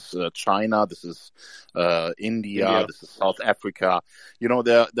 because this is China, this is India, this is South Africa. You know,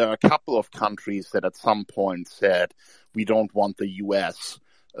 there are a couple of countries that at some point said, we don't want the U.S.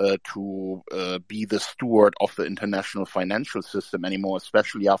 to be the steward of the international financial system anymore,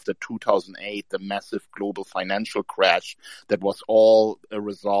 especially after 2008, the massive global financial crash that was all a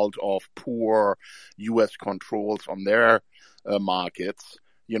result of poor U.S. controls on their markets.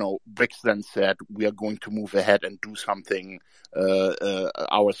 You know, BRICS then said, we are going to move ahead and do something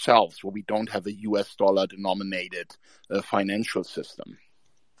ourselves, where we don't have a U.S. dollar denominated financial system.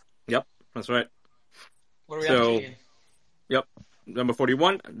 Yep, that's right. What are we asking? Yep. Number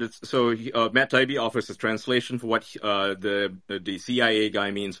 41. So Matt Taibbi offers a translation for what the CIA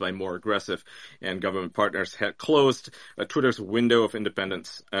guy means by more aggressive, and government partners had closed Twitter's window of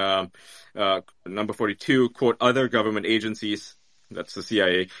independence. Number 42, quote, other government agencies that's the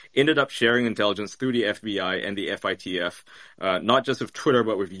CIA, ended up sharing intelligence through the FBI and the FITF, not just with Twitter,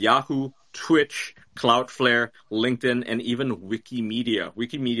 but with Yahoo, Twitch, Cloudflare, LinkedIn, and even Wikimedia.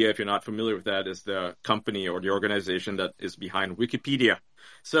 Wikimedia, if you're not familiar with that, is the company or the organization that is behind Wikipedia.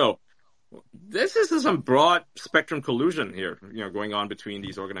 So this is some broad spectrum collusion here, going on between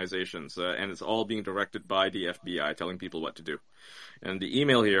these organizations, and it's all being directed by the FBI, telling people what to do. And the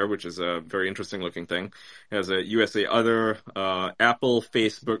email here, which is a very interesting looking thing, has a USA Other, Apple,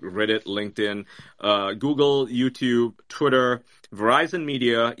 Facebook, Reddit, LinkedIn, Google, YouTube, Twitter, Verizon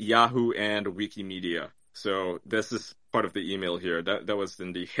Media, Yahoo, and Wikimedia. So this is part of the email here. That was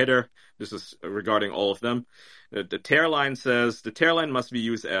in the header. This is regarding all of them. The tear line says, the tear line must be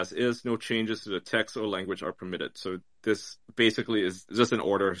used as is. No changes to the text or language are permitted. So this basically is just an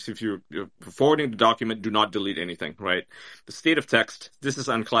order. So if you're forwarding the document, do not delete anything, right? The state of text, this is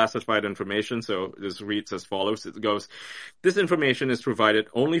unclassified information. So this reads as follows. It goes, this information is provided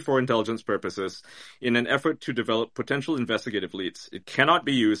only for intelligence purposes in an effort to develop potential investigative leads. It cannot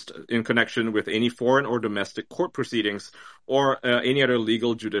be used in connection with any foreign or domestic court proceedings or any other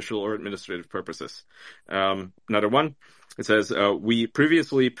legal, judicial, or administrative purposes. Another one. It says, we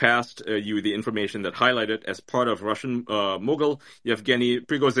previously passed you the information that highlighted as part of Russian mogul Yevgeny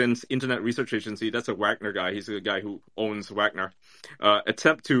Prigozhin's Internet Research Agency. That's a Wagner guy. He's a guy who owns Wagner.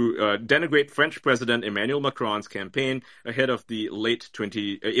 Attempt to denigrate French President Emmanuel Macron's campaign ahead of the late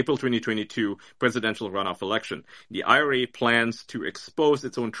April 2022 presidential runoff election. The IRA plans to expose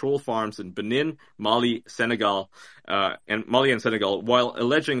its own troll farms in Benin, Mali, Senegal, and Senegal, while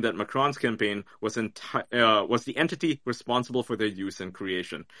alleging that Macron's campaign was the entity responsible for their use and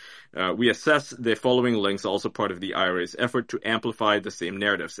creation. We assess the following links also part of the IRA's effort to amplify the same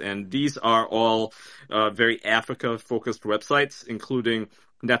narratives. And these are all very Africa-focused websites, including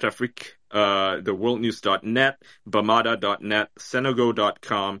NetAfrique, theworldnews.net, Bamada.net,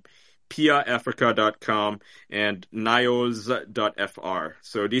 Senego.com, piaafrica.com, and nios.fr.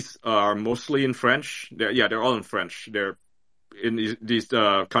 So these are mostly in French. They're all in French. They're in these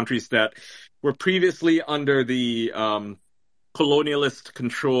countries that were previously under the colonialist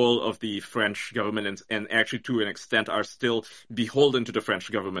control of the French government and actually to an extent are still beholden to the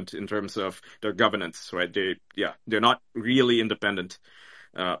French government in terms of their governance, right? They're not really independent.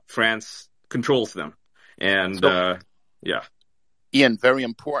 France controls them. And Ian, very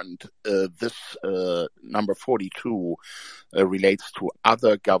important. This number 42 relates to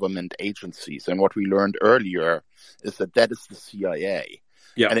other government agencies. And what we learned earlier is that is the CIA.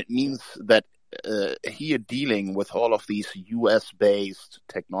 Yeah. And it means that here dealing with all of these US-based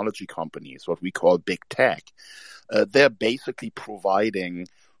technology companies, what we call big tech, they're basically providing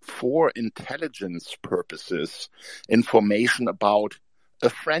for intelligence purposes information about a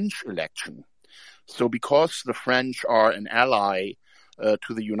French election. So because the French are an ally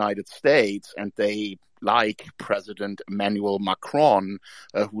to the United States and they like President Emmanuel Macron,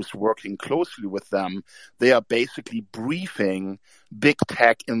 who's working closely with them, they are basically briefing big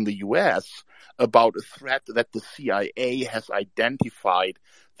tech in the US about a threat that the CIA has identified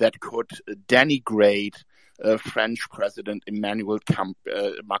that could denigrate French President Emmanuel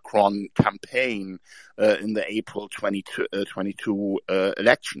Macron campaign in the April 2022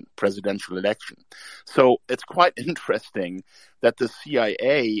 presidential election. So it's quite interesting that the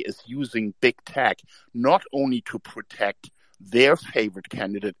CIA is using big tech not only to protect their favorite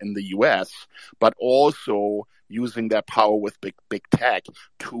candidate in the US, but also using their power with big tech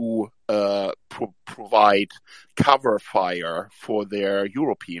to provide cover fire for their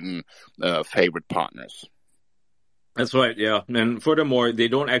European favorite partners. That's right, yeah. And furthermore, they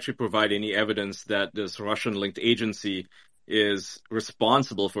don't actually provide any evidence that this Russian-linked agency is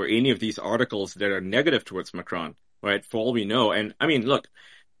responsible for any of these articles that are negative towards Macron, right? For all we know. And I mean, look,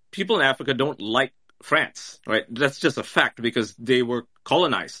 people in Africa don't like France, right? That's just a fact because they were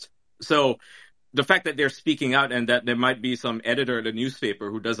colonized. So the fact that they're speaking out and that there might be some editor at a newspaper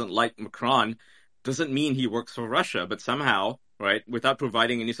who doesn't like Macron doesn't mean he works for Russia, but somehow, right, without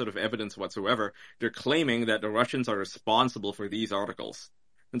providing any sort of evidence whatsoever, they're claiming that the Russians are responsible for these articles.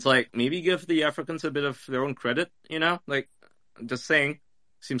 It's like, maybe give the Africans a bit of their own credit, Like, just saying,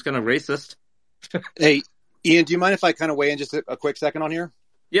 seems kind of racist. Hey, Ian, do you mind if I kind of weigh in just a quick second on here?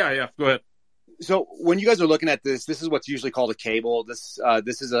 Yeah, go ahead. So when you guys are looking at this is what's usually called a cable. This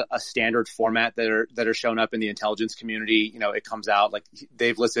is a standard format that are shown up in the intelligence community. It comes out like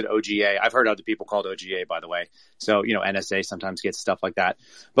they've listed OGA. I've heard other people called OGA, by the way. So, NSA sometimes gets stuff like that.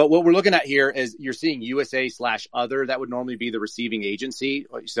 But what we're looking at here is you're seeing USA/other. That would normally be the receiving agency.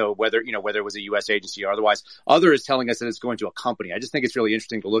 So whether it was a US agency or otherwise, other is telling us that it's going to a company. I just think it's really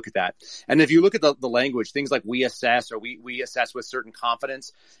interesting to look at that. And if you look at the language, things like we assess or we assess with certain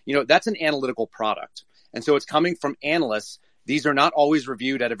confidence, that's an analytical product. And so it's coming from analysts. These are not always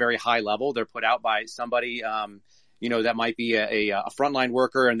reviewed at a very high level. They're put out by somebody, that might be a frontline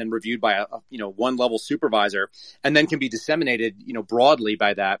worker and then reviewed by a one level supervisor and then can be disseminated, broadly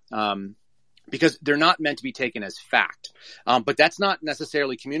by that, because they're not meant to be taken as fact. But that's not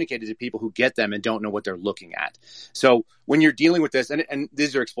necessarily communicated to people who get them and don't know what they're looking at. So when you're dealing with this, and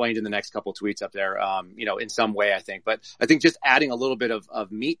these are explained in the next couple of tweets up there, in some way, I think. But I think just adding a little bit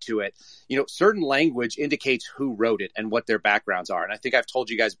of meat to it, certain language indicates who wrote it and what their backgrounds are. And I think I've told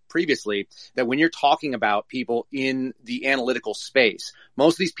you guys previously that when you're talking about people in the analytical space,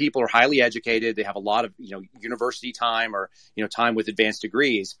 most of these people are highly educated. They have a lot of, university time or, time with advanced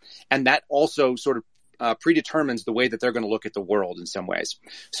degrees. And that also sort of predetermines the way that they're going to look at the world in some ways.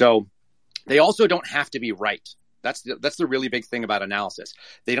 So they also don't have to be right. That's the really big thing about analysis.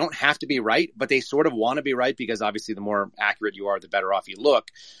 They don't have to be right, but they sort of want to be right because obviously the more accurate you are, the better off you look.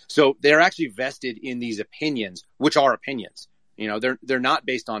 So they're actually vested in these opinions, which are opinions. They're not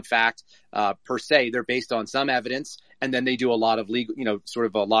based on fact per se. They're based on some evidence, and then they do a lot of legal, sort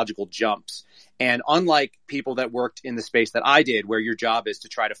of logical jumps. And unlike people that worked in the space that I did, where your job is to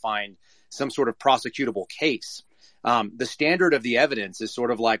try to find some sort of prosecutable case, the standard of the evidence is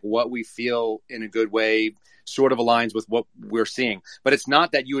sort of like what we feel in a good way sort of aligns with what we're seeing. But it's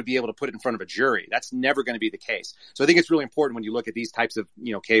not that you would be able to put it in front of a jury. That's never going to be the case. So I think it's really important when you look at these types of,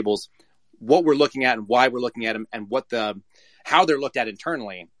 cables, what we're looking at and why we're looking at them and how they're looked at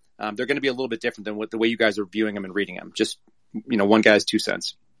internally. They're going to be a little bit different than the way you guys are viewing them and reading them. Just, one guy's 2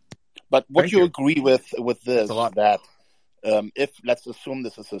 cents. But would you agree with this, that if, let's assume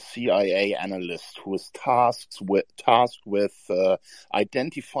this is a CIA analyst who is tasked with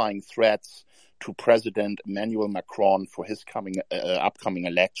identifying threats to President Emmanuel Macron for his upcoming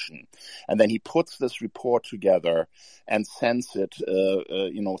election, and then he puts this report together and sends it,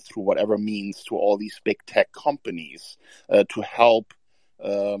 through whatever means to all these big tech companies to help,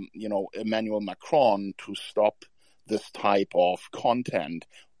 Emmanuel Macron to stop this type of content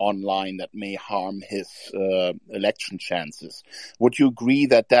online that may harm his election chances. Would you agree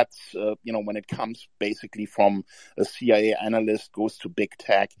that that's, when it comes basically from a CIA analyst goes to big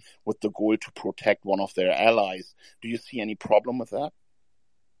tech with the goal to protect one of their allies? Do you see any problem with that?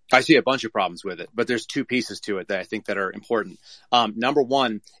 I see a bunch of problems with it, but there's 2 pieces to it that I think that are important. Number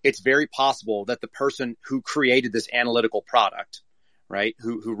one, it's very possible that the person who created this analytical product, right,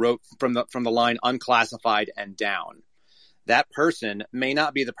 who wrote from the line unclassified and down, that person may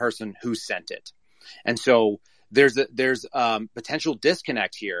not be the person who sent it. And so there's potential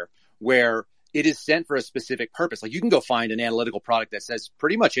disconnect here where it is sent for a specific purpose. Like you can go find an analytical product that says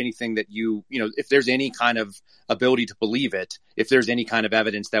pretty much anything that if there's any kind of ability to believe it, if there's any kind of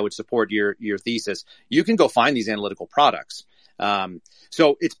evidence that would support your thesis, you can go find these analytical products.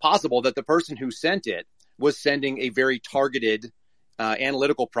 So it's possible that the person who sent it was sending a very targeted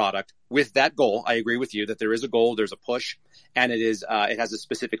analytical product with that goal. I agree with you that there is a goal, there's a push, and it has a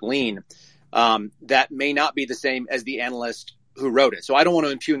specific lean that may not be the same as the analyst who wrote it. So I don't want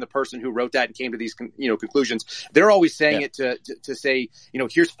to impugn the person who wrote that and came to these conclusions. They're always saying it to say,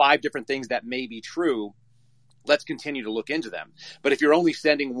 here's 5 different things that may be true. Let's continue to look into them. But if you're only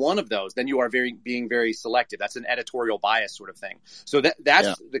sending one of those, then you are being very selective. That's an editorial bias sort of thing. So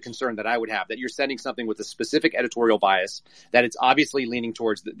that's the concern that I would have, that you're sending something with a specific editorial bias, that it's obviously leaning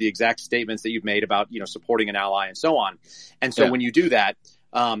towards the exact statements that you've made about, supporting an ally and so on. And so when you do that,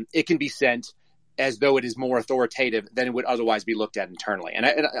 it can be sent as though it is more authoritative than it would otherwise be looked at internally.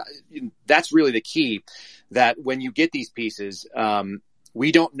 And that's really the key, that when you get these pieces,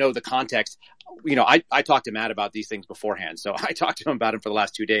 we don't know the context. I talked to Matt about these things beforehand. So I talked to him about him for the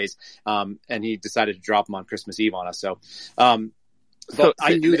last 2 days, and he decided to drop them on Christmas Eve on us. So I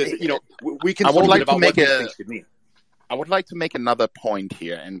knew that, we consulted about what these things could mean. I would like to make another point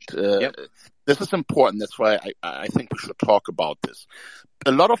here, and this is important. That's why I think we should talk about this.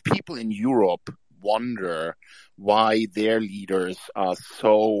 A lot of people in Europe wonder why their leaders are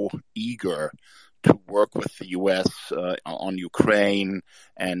so eager to work with the U.S. On Ukraine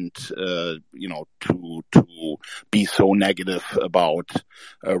and to be so negative about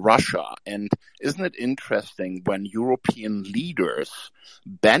Russia. And isn't it interesting when European leaders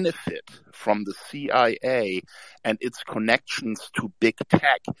benefit from the CIA and its connections to big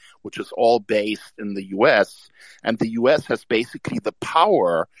tech, which is all based in the U.S., and the U.S. has basically the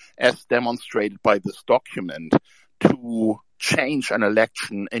power, as demonstrated by this document, to change an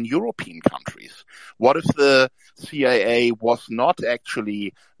election in European countries? What if the CIA was not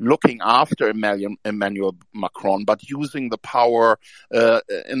actually looking after Emmanuel Macron, but using the power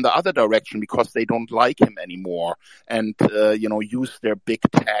in the other direction because they don't like him anymore, and use their big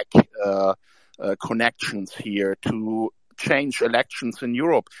tech connections here to change elections in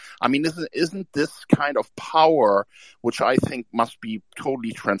Europe? I mean, isn't this kind of power, which I think must be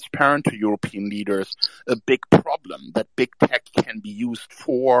totally transparent to European leaders, a big problem that big tech can be used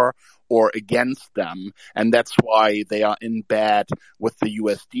for or against them? And that's why they are in bed with the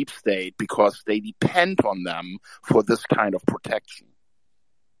US deep state, because they depend on them for this kind of protection.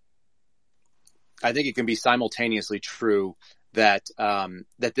 I think it can be simultaneously true that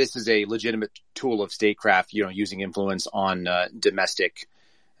that this is a legitimate tool of statecraft, using influence on domestic,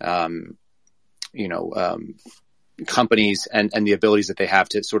 companies and the abilities that they have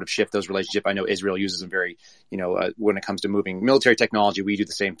to sort of shift those relationships. I know Israel uses them very, when it comes to moving military technology, we do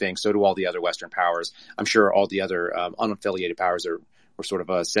the same thing. So do all the other Western powers. I'm sure all the other unaffiliated powers or sort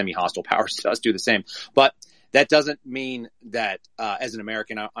of semi-hostile powers to us do the same. But that doesn't mean that as an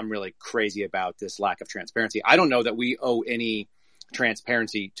American, I'm really crazy about this lack of transparency. I don't know that we owe any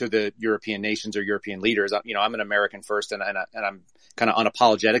transparency to the European nations or European leaders. I'm an American first, and I'm kind of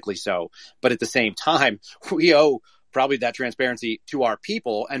unapologetically so. But at the same time, we owe probably that transparency to our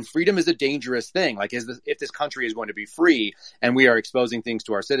people. And freedom is a dangerous thing. Like, if this country is going to be free and we are exposing things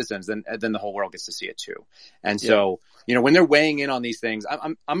to our citizens, then the whole world gets to see it too. And so, when they're weighing in on these things,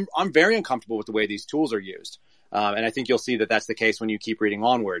 I'm very uncomfortable with the way these tools are used. And I think you'll see that that's the case when you keep reading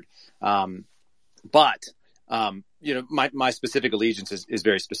onward. But my specific allegiance is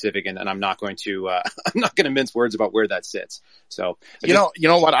very specific, and I'm not going to mince words about where that sits. So you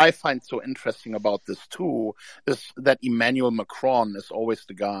know what I find so interesting about this too is that Emmanuel Macron is always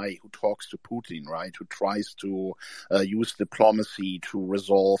the guy who talks to Putin, right? Who tries to use diplomacy to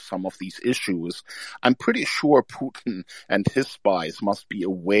resolve some of these issues. I'm pretty sure Putin and his spies must be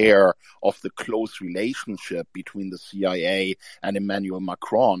aware of the close relationship between the CIA and Emmanuel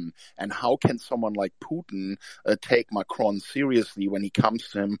Macron. And how can someone like Putin take Macron seriously when he comes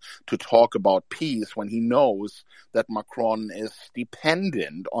to him to talk about peace, when he knows that Macron is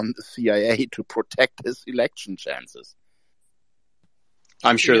dependent on the CIA to protect his election chances?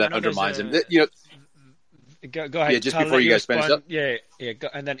 I'm sure that undermines him. Go ahead. Yeah, just before you guys finish up. Yeah.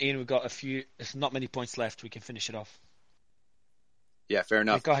 And then Ian, we've got there's not many points left. We can finish it off. Yeah, fair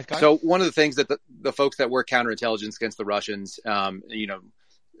enough. Go ahead, guys. So one of the things that the folks that work counterintelligence against the Russians,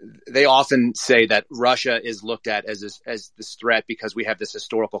 they often say that Russia is looked at as this threat because we have this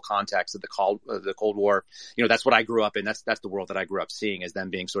historical context of the Cold War. That's what I grew up in. That's the world that I grew up seeing as them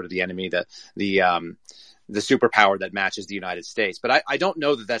being sort of the enemy, the superpower that matches the United States. But I don't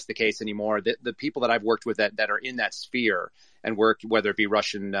know that that's the case anymore. The people that I've worked with that are in that sphere and work, whether it be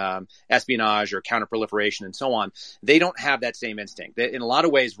Russian espionage or counterproliferation and so on, they don't have that same instinct. In a lot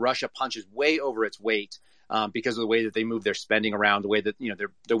of ways, Russia punches way over its weight because of the way that they move their spending around, the way that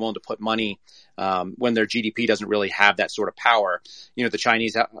they're willing to put money when their GDP doesn't really have that sort of power. The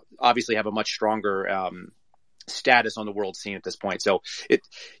Chinese obviously have a much stronger status on the world scene at this point. So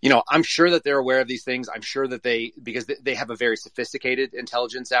I'm sure that they're aware of these things. I'm sure that because they have a very sophisticated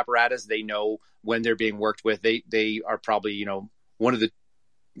intelligence apparatus. They know when they're being worked with. They are probably, one of the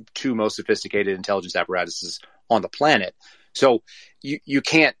two most sophisticated intelligence apparatuses on the planet. So you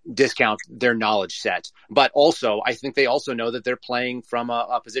can't discount their knowledge set, but also I think they also know that they're playing from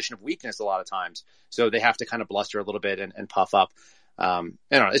a position of weakness a lot of times. So they have to kind of bluster a little bit and puff up. I don't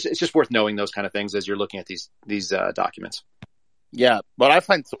know. It's just worth knowing those kind of things as you're looking at these documents. Yeah, what I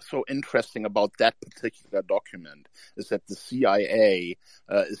find so interesting about that particular document is that the CIA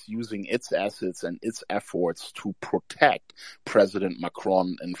is using its assets and its efforts to protect President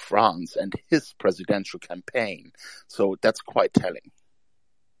Macron in France and his presidential campaign. So that's quite telling.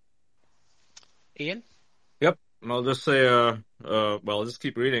 Ian? Yep. I'll just say, I'll just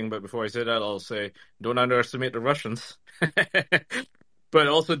keep reading, but before I say that, I'll say, don't underestimate the Russians. But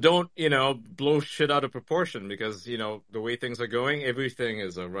also don't, blow shit out of proportion because, the way things are going, everything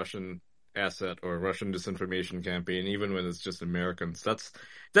is a Russian asset or a Russian disinformation campaign, even when it's just Americans.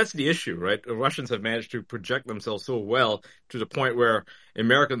 That's the issue, right? The Russians have managed to project themselves so well to the point where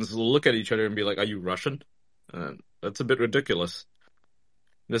Americans look at each other and be like, "Are you Russian?" That's a bit ridiculous.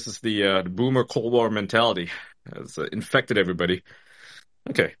 This is the boomer Cold War mentality. It's infected everybody.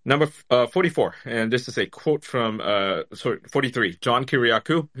 Okay, number 44, and this is a quote from 43. John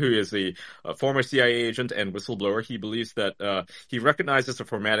Kiriakou, who is a former CIA agent and whistleblower. He believes that he recognizes the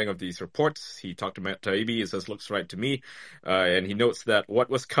formatting of these reports. He talked to Matt Taibbi. He says, "Looks right to me," and he notes that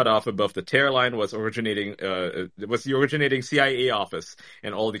what was cut off above the tear line was the originating CIA office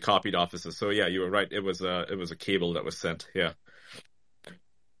and all the copied offices. So yeah, you were right. It was a cable that was sent. Yeah.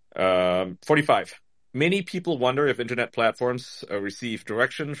 45. Many people wonder if internet platforms receive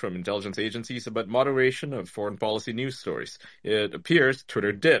direction from intelligence agencies about moderation of foreign policy news stories. It appears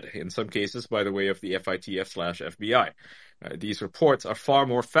Twitter did, in some cases by the way of the FITF/FBI. These reports are far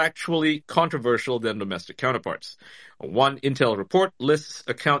more factually controversial than domestic counterparts. One Intel report lists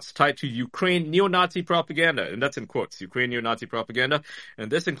accounts tied to Ukraine neo-Nazi propaganda, and that's in quotes, Ukraine neo-Nazi propaganda,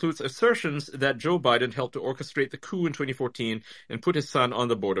 and this includes assertions that Joe Biden helped to orchestrate the coup in 2014 and put his son on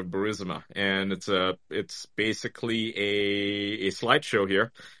the board of Burisma. And it's basically a slideshow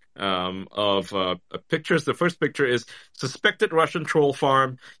here of pictures. The first picture is suspected Russian troll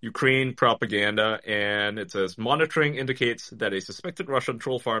farm, Ukraine propaganda, and it says monitoring indicates that a suspected Russian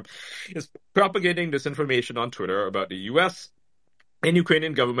troll farm is propagating disinformation on Twitter about the U.S. and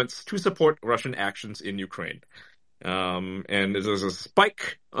Ukrainian governments to support Russian actions in Ukraine. And there's a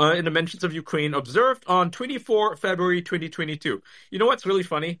spike in the mentions of Ukraine observed on 24 February 2022. You know what's really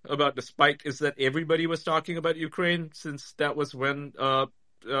funny about the spike is that everybody was talking about Ukraine since that was when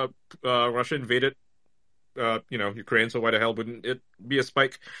Russia invaded, Ukraine. So why the hell wouldn't it be a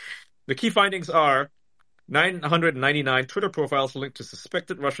spike? The key findings are 999 Twitter profiles linked to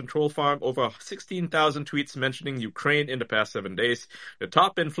suspected Russian troll farm, over 16,000 tweets mentioning Ukraine in the past 7 days. The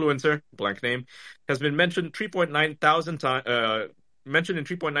top influencer, blank name, has been mentioned 3.9 thousand times. Mentioned in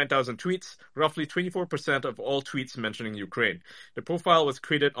 3.9 thousand tweets, roughly 24% of all tweets mentioning Ukraine. The profile was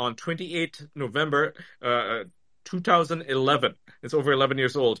created on 28 November 2011. It's over 11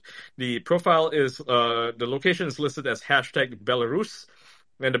 years old. The profile is, the location is listed as #Belarus.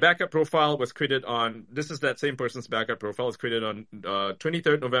 And the backup profile was created on, this is that same person's backup profile, was created on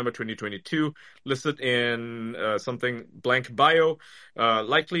 23rd November 2022, listed in something blank bio,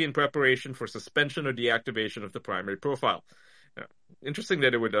 likely in preparation for suspension or deactivation of the primary profile. Interesting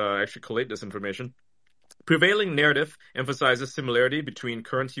that it would actually collate this information. Prevailing narrative emphasizes similarity between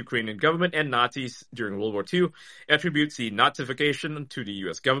current Ukrainian government and Nazis during World War II, attributes the Nazification to the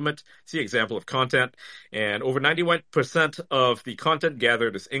U.S. government, see example of content, and over 91% of the content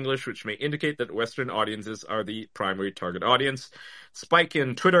gathered is English, which may indicate that Western audiences are the primary target audience. Spike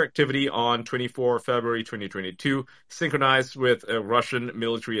in Twitter activity on 24 February 2022, synchronized with a Russian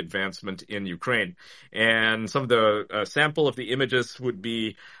military advancement in Ukraine. And some of the sample of the images would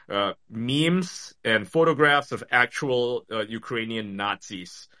be memes and photographs of actual Ukrainian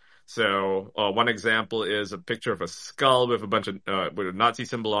Nazis. So one example is a picture of a skull with a bunch of with a Nazi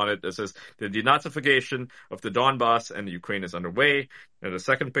symbol on it that says the denazification of the Donbass and the Ukraine is underway. And the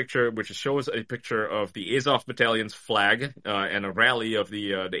second picture, which shows a picture of the Azov battalion's flag and a rally of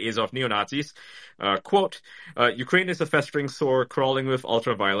the Azov neo-Nazis. Quote, Ukraine is a festering sore crawling with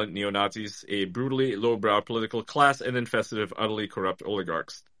ultra-violent neo-Nazis, a brutally lowbrow political class, and infested of utterly corrupt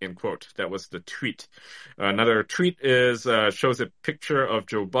oligarchs. End quote. That was the tweet. Another tweet is shows a picture of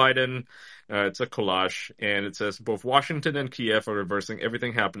Joe Biden. It's a collage, and it says both Washington and Kiev are reversing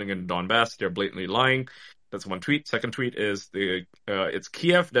everything happening in Donbass. They're blatantly lying. That's one tweet. Second tweet is it's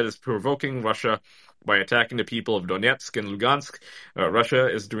Kiev that is provoking Russia by attacking the people of Donetsk and Lugansk.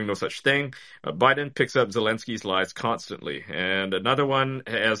 Russia is doing no such thing. Biden picks up Zelensky's lies constantly. And another one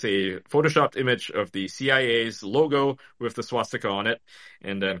has a photoshopped image of the CIA's logo with the swastika on it.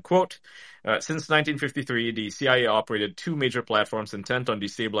 And then, quote, since 1953, the CIA operated two major platforms intent on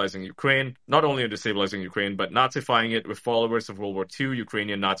destabilizing Ukraine, not only on destabilizing Ukraine, but Nazifying it with followers of World War II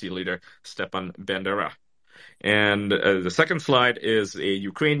Ukrainian Nazi leader Stepan Bandera. And the second slide is a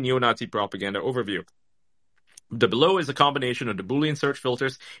Ukraine neo-Nazi propaganda overview. The below is a combination of the Boolean search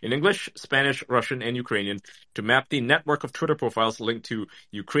filters in English, Spanish, Russian, and Ukrainian to map the network of Twitter profiles linked to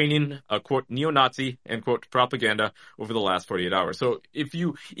Ukrainian, quote, neo-Nazi, end quote, propaganda over the last 48 hours. So if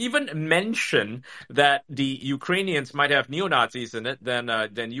you even mention that the Ukrainians might have neo-Nazis in it,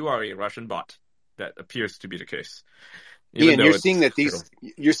 then you are a Russian bot. That appears to be the case. Ian, you're seeing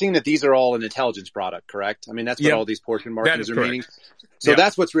that these are all an intelligence product, correct? I mean, that's what all these portion markings are meaning. So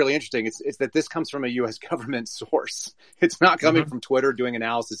that's what's really interesting. It's that this comes from a U.S. government source. It's not coming from Twitter doing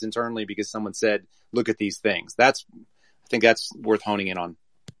analysis internally because someone said, "Look at these things." I think that's worth honing in on.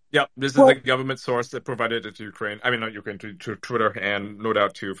 Yeah, this is the government source that provided it to Ukraine. I mean, not Ukraine, to Twitter and no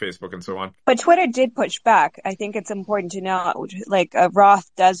doubt to Facebook and so on. But Twitter did push back. I think it's important to know, like,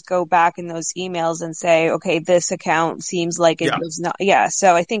 Roth does go back in those emails and say, okay, this account seems like it was not. Yeah,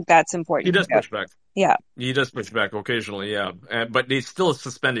 so I think that's important. He does push back. Yeah. He does push back occasionally, yeah. But they still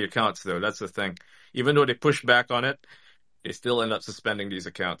suspend the accounts, though. That's the thing. Even though they push back on it, they still end up suspending these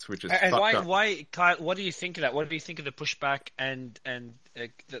accounts, which is and fucked up. Why, Kyle, what do you think of that? What do you think of the pushback and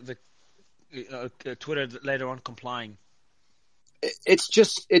the Twitter later on complying? It's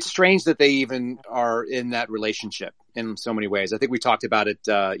strange that they even are in that relationship in so many ways. I think we talked about it,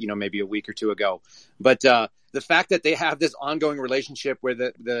 maybe a week or two ago. But the fact that they have this ongoing relationship where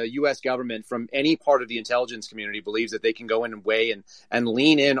the U.S. government from any part of the intelligence community believes that they can go in and weigh and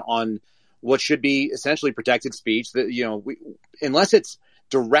lean in on what should be essentially protected speech, that, unless it's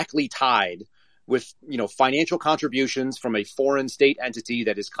directly tied with, financial contributions from a foreign state entity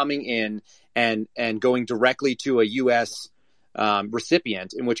that is coming in and going directly to a U.S.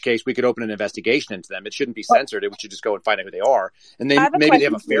 recipient, in which case we could open an investigation into them. It shouldn't be censored. We should just go and find out who they are. And maybe they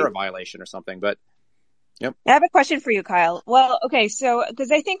have a FARA violation or something, but yep. I have a question for you, Kyle. Well, okay, so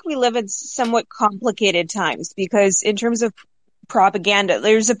because I think we live in somewhat complicated times, because in terms of propaganda,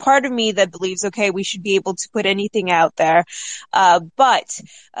 there's a part of me that believes, okay, we should be able to put anything out there. But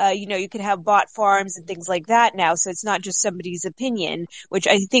you could have bot farms and things like that now. So it's not just somebody's opinion, which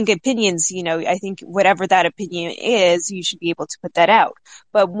I think opinions, I think whatever that opinion is, you should be able to put that out.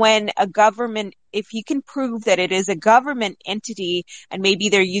 But when a government, if you can prove that it is a government entity and maybe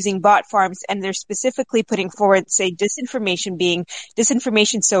they're using bot farms and they're specifically putting forward, say,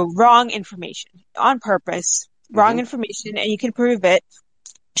 disinformation, so wrong information on purpose, wrong information, and you can prove it,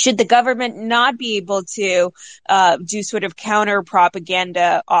 should the government not be able to do sort of counter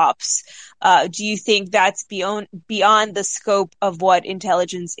propaganda ops? Do you think that's beyond the scope of what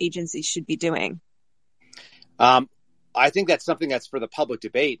intelligence agencies should be doing? I think that's something that's for the public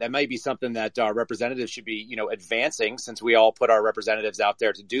debate. That might be something that our representatives should be, advancing, since we all put our representatives out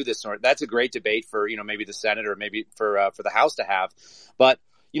there to do this. That's a great debate for, maybe the Senate or maybe for the House to have. But,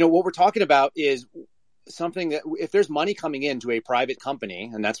 what we're talking about is something that if there's money coming into a private company,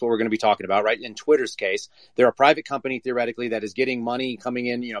 and that's what we're going to be talking about, right? In Twitter's case, they're a private company theoretically that is getting money coming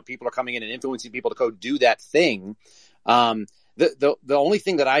in, people are coming in and influencing people to go do that thing. The only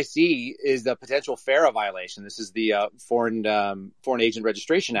thing that I see is the potential FARA violation. This is the Foreign Agent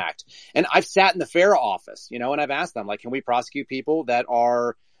Registration Act. And I've sat in the FARA office, and I've asked them, like, can we prosecute people that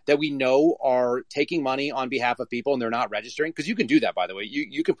we know are taking money on behalf of people and they're not registering? Because you can do that, by the way.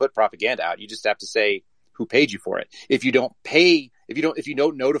 You can put propaganda out. You just have to say who paid you for it. If you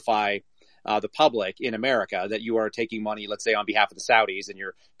don't notify the public in America that you are taking money, let's say on behalf of the Saudis, and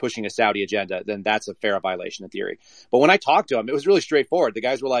you're pushing a Saudi agenda, then that's a FARA violation in theory. But when I talked to them, it was really straightforward. The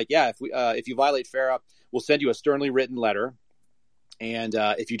guys were like, yeah, if you violate FARA, we'll send you a sternly written letter. And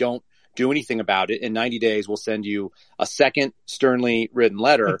if you don't do anything about it, in 90 days, we'll send you a second sternly written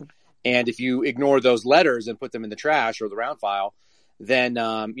letter. And if you ignore those letters and put them in the trash or the round file, then,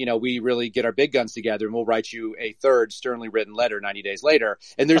 we really get our big guns together and we'll write you a third sternly written letter 90 days later.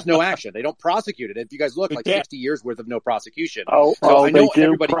 And there's no action. They don't prosecute it. If you guys look, like 60 years worth of no prosecution.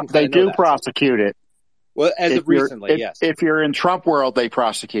 They do prosecute it. Well, as of recently, yes. If you're in Trump world, they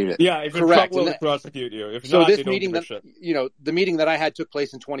prosecute it. Yeah, if you're in Trump world, they prosecute you. If so not, this meeting, the meeting that I had took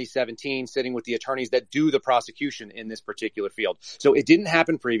place in 2017, sitting with the attorneys that do the prosecution in this particular field. So it didn't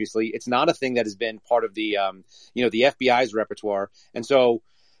happen previously. It's not a thing that has been part of the, the FBI's repertoire. And so,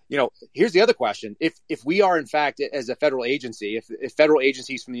 here's the other question. If we are, in fact, as a federal agency, if federal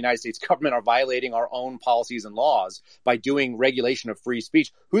agencies from the United States government are violating our own policies and laws by doing regulation of free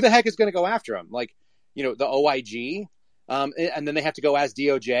speech, who the heck is going to go after them? Like, the OIG, and then they have to go ask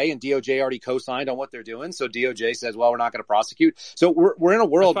DOJ, and DOJ already co-signed on what they're doing. So DOJ says, well, we're not going to prosecute. So we're in a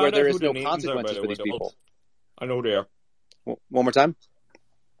world where there is no consequences for these people. I know who they are. One more time.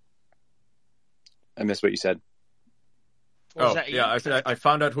 I missed what you said. I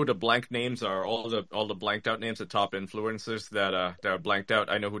found out who the blank names are. All the blanked out names, the top influencers that are blanked out.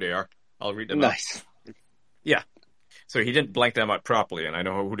 I know who they are. I'll read them. Nice. Out. Yeah. So he didn't blank them out properly, and I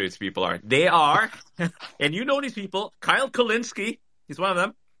know who these people are. They are, and you know these people, Kyle Kulinski, he's one of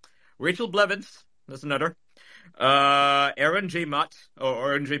them. Rachel Blevins, that's another. Aaron J. Mate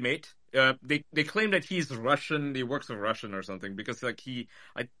they claim that he's Russian. He works for Russian or something because I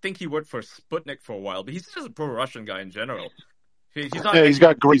think he worked for Sputnik for a while, but he's just a pro-Russian guy in general. He's not. Yeah, he's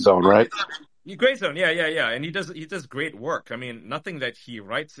got Gray Zone, right? Gray Zone, yeah, and he does great work. I mean, nothing that he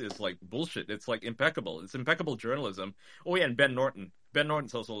writes is like bullshit. It's like impeccable. It's impeccable journalism. Oh yeah, and Ben Norton. Ben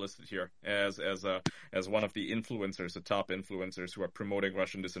Norton's also listed here as one of the influencers, the top influencers who are promoting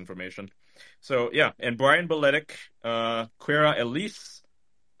Russian disinformation. So yeah, and Brian Beletic, Quera Elise,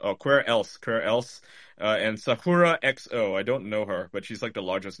 Quera Else, and Sakura XO. I don't know her, but she's like the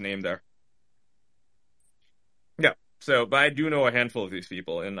largest name there. Yeah. So, but I do know a handful of these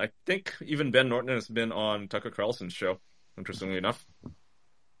people, and I think even Ben Norton has been on Tucker Carlson's show, interestingly enough.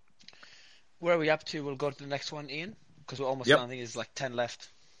 Where are we up to? We'll go to the next one, Ian, because we're almost done. I think there's like 10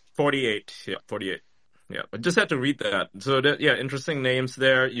 left. 48. Yeah, 48. Yeah, I just had to read that. So, interesting names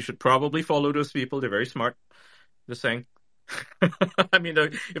there. You should probably follow those people. They're very smart. Just saying. I mean,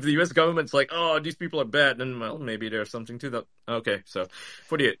 if the U.S. government's like, oh, these people are bad, then, well, maybe there's something to that. Okay, so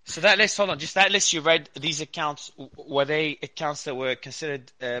 48. So that list, hold on, just that list you read, these accounts, were they accounts that were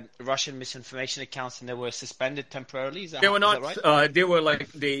considered Russian misinformation accounts and they were suspended temporarily? They were not, right? they were like,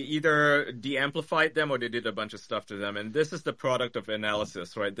 they either de-amplified them or they did a bunch of stuff to them. And this is the product of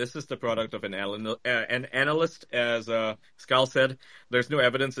analysis, right? This is the product of an analyst, as Skal said. There's no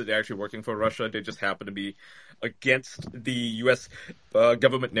evidence that they're actually working for Russia. They just happen to be against the U.S.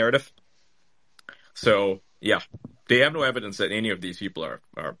 Government narrative. So, yeah, they have no evidence that any of these people are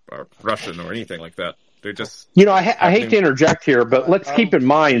Russian or anything like that. They're just... I hate to interject here, but let's keep in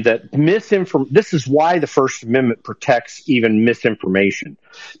mind that this is why the First Amendment protects even misinformation.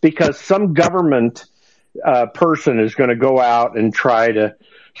 Because some government person is going to go out and try to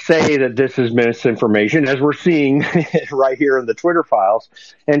say that this is misinformation, as we're seeing right here in the Twitter files,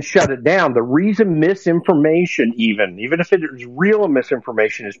 and shut it down. The reason misinformation, even if it is real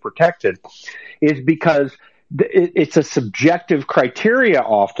misinformation, is protected is because it's a subjective criteria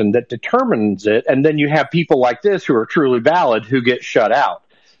often that determines it, and then you have people like this who are truly valid who get shut out.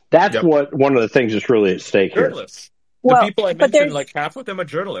 That's what one of the things that's really at stake here. Journalists. The people I mentioned, like half of them are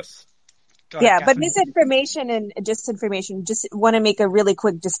journalists. Yeah, but misinformation and disinformation, just want to make a really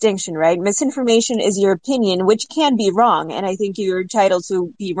quick distinction, right? Misinformation is your opinion, which can be wrong, and I think you're entitled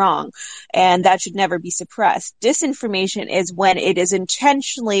to be wrong, and that should never be suppressed. Disinformation is when it is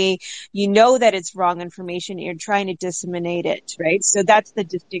intentionally, you know that it's wrong information, and you're trying to disseminate it, right? So that's the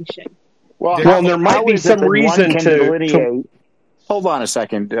distinction. Well, there might be some reason to... Hold on a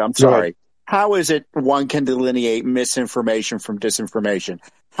second. I'm sorry. How is it one can delineate misinformation from disinformation?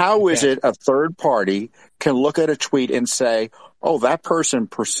 How is it a third party can look at a tweet and say, oh, that person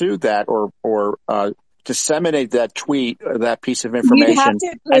pursued that or disseminate that tweet, that piece of information. You have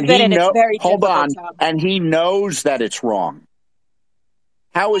to prove it, and it's very difficult. And he knows that it's wrong.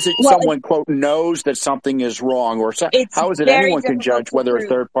 How is it someone, quote, knows that something is wrong? Or how is it anyone can judge whether a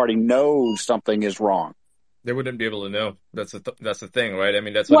third party knows something is wrong? They wouldn't be able to know. That's the thing, right? I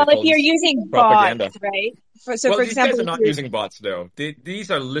mean, that's what if you're using propaganda. Bots, right? For these example, guys are not using bots, though.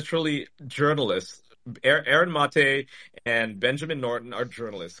 These are literally journalists. Aaron Mate and Benjamin Norton are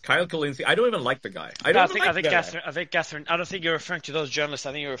journalists. Kyle Kalinske, I don't even like the guy. I think Catherine. I don't think you're referring to those journalists.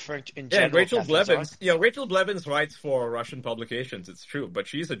 I think you're referring to in general. Rachel Blevins. Yeah, Rachel Blevins writes for Russian publications. It's true, but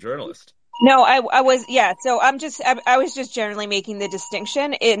she's a journalist. No, I was, so I was just generally making the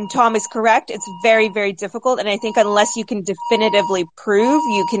distinction, and Tom is correct. It's very, very difficult. And I think unless you can definitively prove,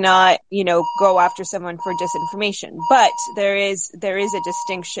 you cannot, go after someone for disinformation. But there is a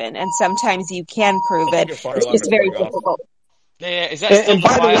distinction, and sometimes you can prove it. It's just very difficult. Yeah, is that still and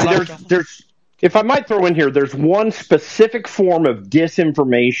by the way, there's, if I might throw in here, there's one specific form of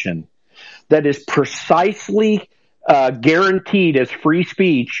disinformation that is precisely guaranteed as free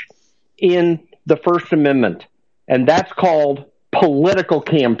speech in the First Amendment, and that's called political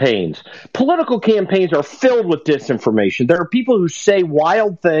campaigns. Political campaigns are filled with disinformation. There are people who say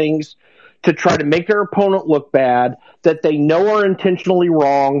wild things to try to make their opponent look bad that they know are intentionally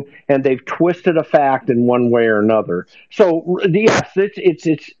wrong, and they've twisted a fact in one way or another. So, yes,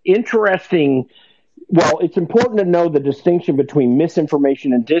 it's interesting. Well, it's important to know the distinction between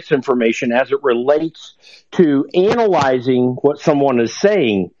misinformation and disinformation as it relates to analyzing what someone is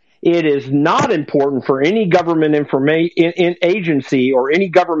saying. It is not important for any government agency or any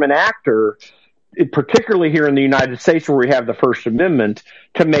government actor, particularly here in the United States where we have the First Amendment,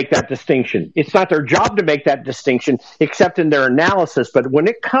 to make that distinction. It's not their job to make that distinction except in their analysis. But when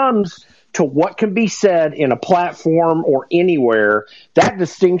it comes to what can be said in a platform or anywhere, that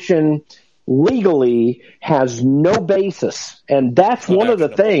distinction legally has no basis. And that's one of the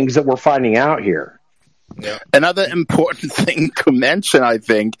things that we're finding out here. Yeah. Another important thing to mention, I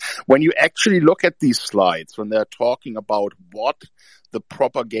think, when you actually look at these slides, when they're talking about what the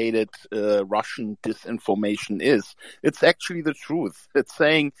propagated Russian disinformation is, it's actually the truth. It's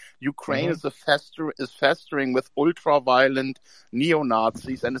saying Ukraine is festering with ultra-violent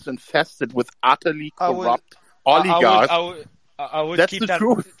neo-Nazis and is infested with utterly corrupt oligarchs. I would That's keep the that.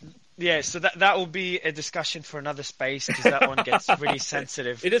 truth. Yeah, so that will be a discussion for another space because that one gets really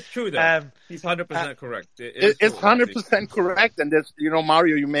sensitive. It is true, though. He's 100% correct. It's 100% correct, and there's,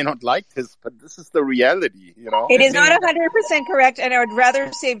 Mario, you may not like this, but this is the reality. It is not 100% correct, and I would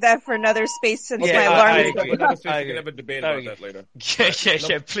rather save that for another space since my alarm is We can have a debate about that later.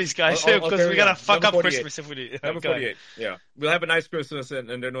 Yeah, please, guys, because we're gonna fuck up Christmas if we do. Number 48. Yeah, we'll have a nice Christmas, and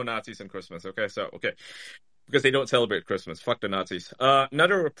there are no Nazis in Christmas. Okay. Because they don't celebrate Christmas. Fuck the Nazis.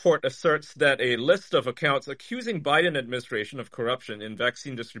 Another report asserts that a list of accounts accusing Biden administration of corruption in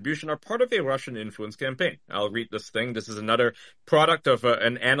vaccine distribution are part of a Russian influence campaign. I'll read this thing. This is another product of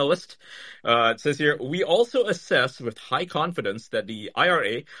an analyst. It says here, we also assess with high confidence that the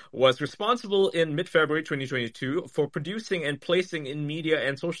IRA was responsible in mid-February 2022 for producing and placing in media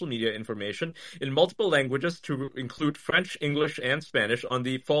and social media information in multiple languages to include French, English, and Spanish on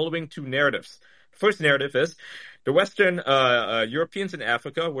the following two narratives. First narrative is the Western Europeans in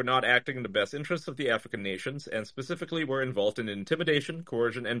Africa were not acting in the best interests of the African nations and specifically were involved in intimidation,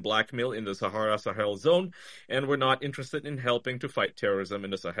 coercion, and blackmail in the Sahara-Sahel zone and were not interested in helping to fight terrorism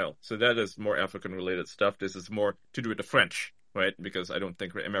in the Sahel. So that is more African-related stuff. This is more to do with the French, right? Because I don't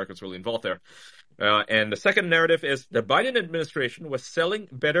think America's really involved there. And the second narrative is the Biden administration was selling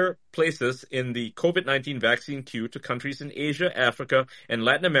better places in the COVID-19 vaccine queue to countries in Asia, Africa, and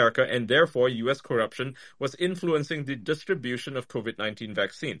Latin America, and therefore U.S. corruption was influencing the distribution of COVID-19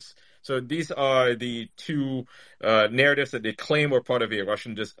 vaccines. So these are the two narratives that they claim were part of a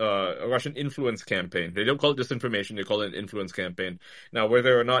Russian influence campaign. They don't call it disinformation; they call it an influence campaign. Now,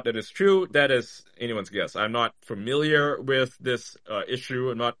 whether or not that is true, that is anyone's guess. I'm not familiar with this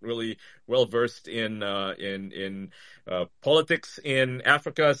issue. I'm not really well versed in politics in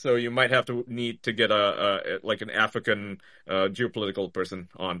Africa, so you might have to need to get an African geopolitical person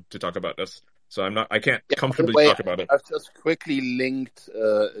on to talk about this. So I can't comfortably talk about it. I've just quickly linked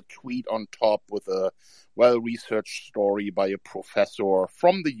a tweet on top with a well-researched story by a professor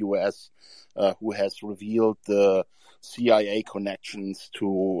from the U.S. Who has revealed the CIA connections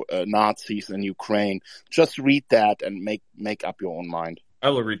to Nazis in Ukraine. Just read that and make up your own mind. I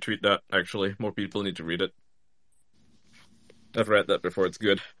will retweet that, actually. More people need to read it. I've read that before. It's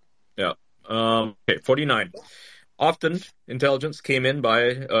good. Yeah. Okay, 49. Often, intelligence came in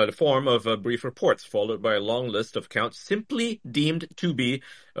by the form of brief reports, followed by a long list of accounts simply deemed to be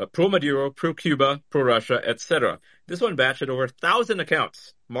pro-Maduro, pro-Cuba, pro-Russia, etc. This one batch had over 1,000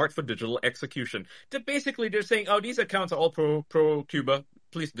 accounts marked for digital execution. Basically, they're saying, oh, these accounts are all pro-Cuba.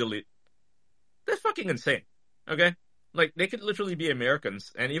 Please delete. That's fucking insane. Okay? Like, they could literally be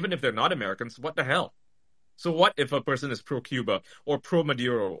Americans, and even if they're not Americans, what the hell? So what if a person is pro-Cuba, or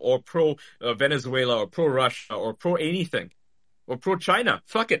pro-Maduro, or pro-Venezuela, or pro-Russia, or pro-anything? Or pro-China?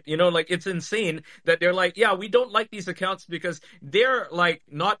 Fuck it. It's insane that they're like, yeah, we don't like these accounts because they're, like,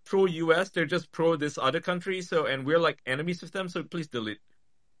 not pro-US, they're just pro this other country, and we're, like, enemies of them, so please delete.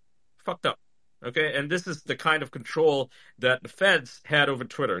 Fucked up. Okay, and this is the kind of control that the feds had over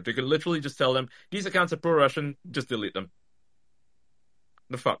Twitter. They could literally just tell them, these accounts are pro-Russian, just delete them.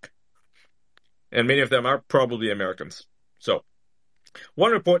 The fuck? And many of them are probably Americans. So,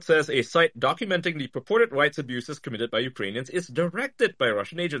 one report says a site documenting the purported rights abuses committed by Ukrainians is directed by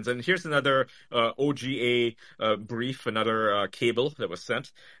Russian agents. And here's another OGA brief, another cable that was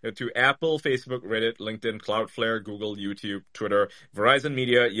sent to Apple, Facebook, Reddit, LinkedIn, Cloudflare, Google, YouTube, Twitter, Verizon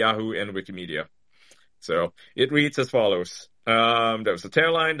Media, Yahoo, and Wikimedia. So, it reads as follows. There was a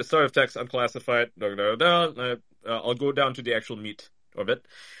tagline, the start of text unclassified, I'll go down to the actual meat of it,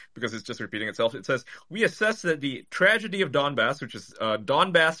 because it's just repeating itself. It says, we assess that the tragedy of Donbass, which is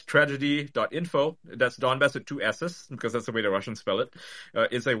donbasstragedy.info, that's Donbass with two S's, because that's the way the Russians spell it,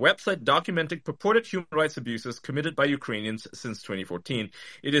 is a website documenting purported human rights abuses committed by Ukrainians since 2014.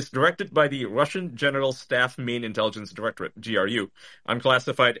 It is directed by the Russian General Staff Main Intelligence Directorate, GRU,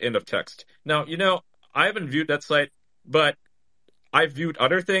 unclassified, end of text. Now, I haven't viewed that site, but I've viewed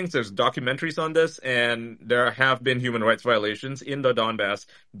other things. There's documentaries on this, and there have been human rights violations in the Donbass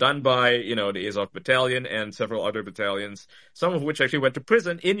done by, the Azov Battalion and several other battalions, some of which actually went to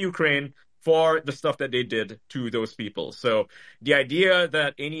prison in Ukraine for the stuff that they did to those people. So the idea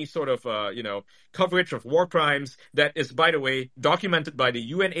that any sort of, coverage of war crimes that is, by the way, documented by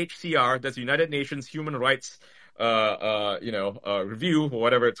the UNHCR, that's the United Nations Human Rights review or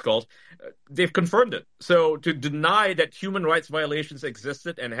whatever it's called, they've confirmed it. So to deny that human rights violations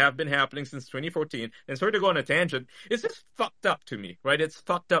existed and have been happening since 2014, and sorry to go on a tangent, it's just fucked up to me, right? It's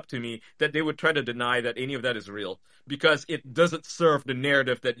fucked up to me that they would try to deny that any of that is real, because it doesn't serve the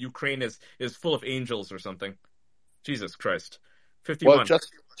narrative that Ukraine is full of angels or something. Jesus Christ. 51. Well,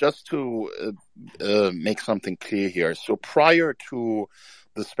 just to make something clear here. So prior to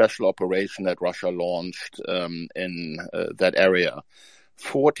the special operation that Russia launched in that area,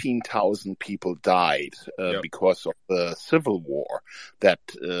 14,000 people died because of the civil war that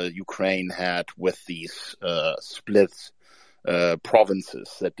Ukraine had with these split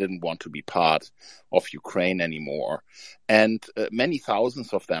provinces that didn't want to be part of Ukraine anymore. And many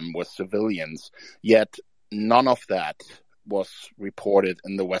thousands of them were civilians, yet none of that was reported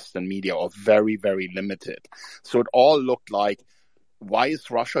in the Western media, or very, very limited. So it all looked like, why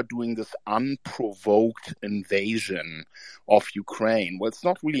is Russia doing this unprovoked invasion of Ukraine? Well, it's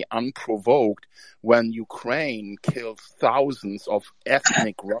not really unprovoked when Ukraine kills thousands of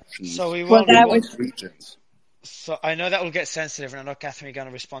ethnic Russians in those regions. So I know that will get sensitive, and I know, Catherine, you're going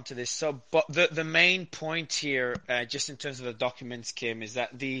to respond to this. So, but the main point here, just in terms of the documents, Kim, is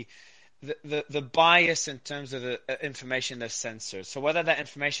that the bias in terms of the information that's censored. So whether that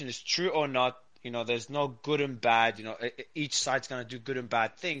information is true or not, there's no good and bad. Each side's going to do good and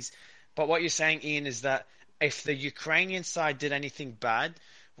bad things. But what you're saying, Ian, is that if the Ukrainian side did anything bad,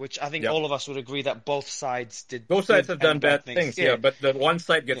 which I think all of us would agree that both sides did. Both sides have done bad things, but the one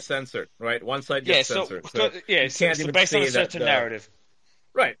side gets censored, right? One side gets censored. So based on a certain narrative.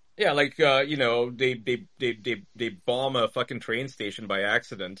 Right. Yeah, like they bomb a fucking train station by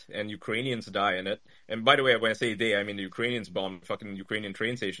accident, and Ukrainians die in it. And by the way, when I say they, I mean the Ukrainians bomb a fucking Ukrainian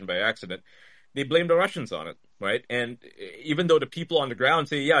train station by accident. They blame the Russians on it, right? And even though the people on the ground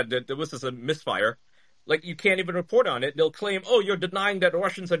say, yeah, there was a misfire, like you can't even report on it. They'll claim, oh, you're denying that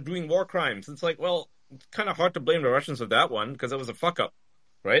Russians are doing war crimes. It's like, well, it's kind of hard to blame the Russians for that one because it was a fuck up,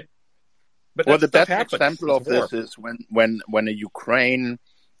 right? But the best example of this is when a Ukraine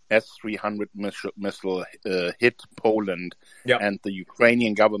S-300 missile hit Poland, and the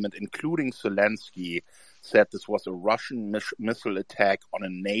Ukrainian government, including Zelensky, said this was a Russian missile attack on a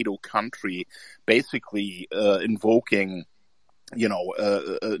NATO country, basically invoking,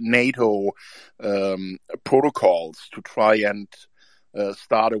 NATO protocols to try and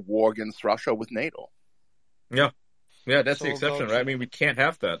start a war against Russia with NATO. Yeah, that's the exception, right? I mean, we can't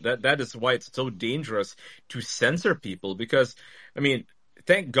have that. That is why it's so dangerous to censor people, because, I mean,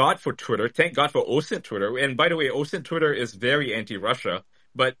 thank God for Twitter. Thank God for OSINT Twitter. And by the way, OSINT Twitter is very anti-Russia,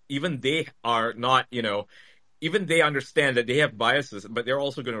 but even they are not, even they understand that they have biases, but they're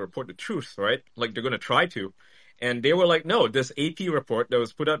also going to report the truth, right? Like they're going to try to. And they were like, no, this AP report that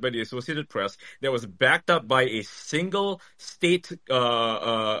was put out by the Associated Press that was backed up by a single State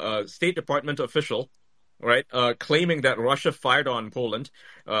Department official, right, claiming that Russia fired on Poland,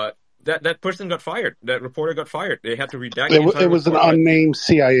 that person got fired. That reporter got fired. They had to redact it was an unnamed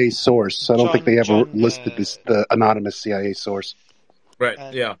CIA source. I don't think they ever listed the anonymous CIA source.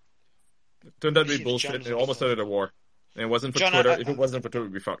 Right, yeah. Turned out to be bullshit. It almost started a war. And it wasn't for Twitter. If it wasn't for Twitter,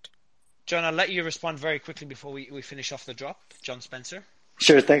 we'd be fucked. John, I'll let you respond very quickly before we finish off the drop. John Spencer.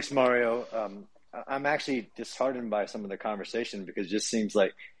 Sure. Thanks, Mario. I'm actually disheartened by some of the conversation because it just seems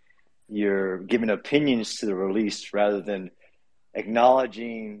like you're giving opinions to the release rather than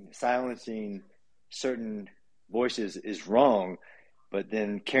acknowledging, silencing certain voices is wrong, but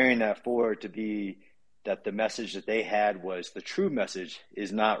then carrying that forward to be that the message that they had was the true message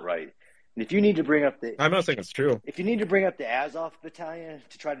is not right. And if you need to bring up I'm not saying it's true. If you need to bring up the Azov battalion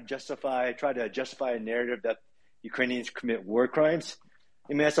to try to justify a narrative that Ukrainians commit war crimes,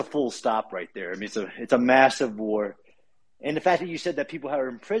 I mean, that's a full stop right there. I mean, it's a massive war. And the fact that you said that people are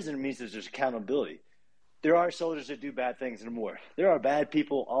in prison means there's accountability. There are soldiers that do bad things in war. There are bad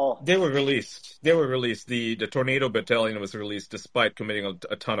people They were released. The Tornado Battalion was released despite committing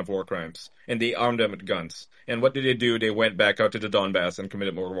a ton of war crimes. And they armed them with guns. And what did they do? They went back out to the Donbass and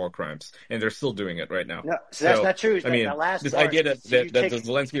committed more war crimes. And they're still doing it right now. No, so that's not true. I mean, this idea that the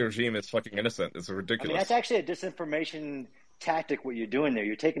Zelensky regime is fucking innocent is ridiculous. I mean, that's actually a disinformation tactic, what you're doing there.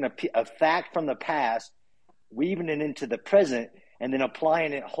 You're taking a fact from the past, weaving it into the present, and then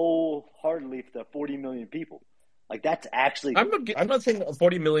applying it wholeheartedly to 40 million people. Like, that's actually... I'm not saying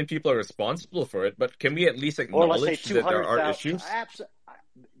 40 million people are responsible for it, but can we at least acknowledge that there are issues?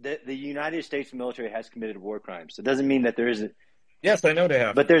 The United States military has committed war crimes. It doesn't mean that there isn't... Yes, I know they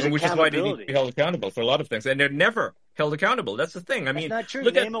have. But there's which is why they need to be held accountable for a lot of things. And they're never held accountable. That's the thing. I mean, not true.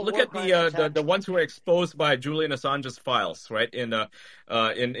 look Name at the ones who were exposed by Julian Assange's files, right? In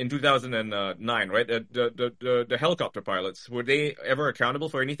 2009, right? The helicopter pilots, were they ever accountable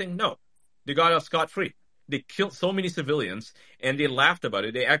for anything? No, they got off scot-free. They killed so many civilians, and they laughed about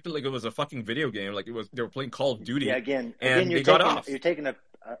it. They acted like it was a fucking video game, like they were playing Call of Duty. Yeah, again, they got off. You're taking a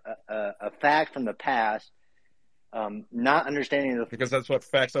fact from the past, not understanding because that's what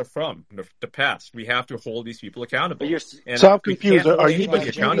facts are from, the past. We have to hold these people accountable. So I'm confused. Are you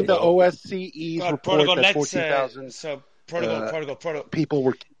disputing the OSCE's report that 14,000 protocol people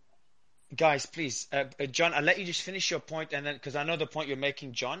were? Guys, please, John, I'll let you just finish your point, and then because I know the point you're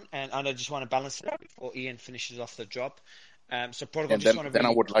making, John, and I just want to balance it out before Ian finishes off the job. So protocol. And then I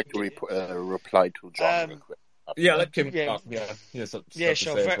would like to reply to John real quick. Yeah, let Kim. Sure.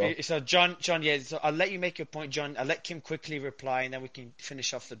 So John, yeah. So I'll let you make your point, John. I'll let Kim quickly reply, and then we can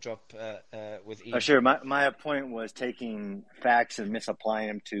finish off the drop with Ian. Sure. My point was taking facts and misapplying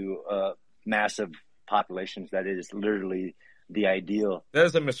them to massive populations. That is literally the ideal. That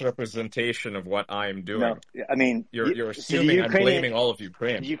is a misrepresentation of what I'm doing. No, I mean, you're assuming I'm blaming all of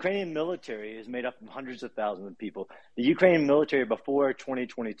Ukraine. The Ukrainian military is made up of hundreds of thousands of people. The Ukrainian military before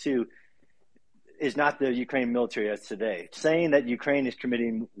 2022 is not the Ukrainian military as today. Saying that Ukraine is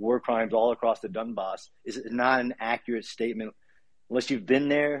committing war crimes all across the Donbass is not an accurate statement unless you've been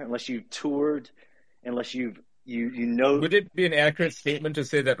there, unless you've toured, unless you know. Would it be an accurate statement to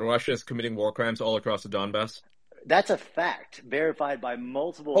say that Russia is committing war crimes all across the Donbass? That's a fact, verified by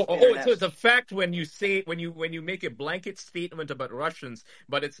multiple. So it's a fact when you say when you make a blanket statement about Russians,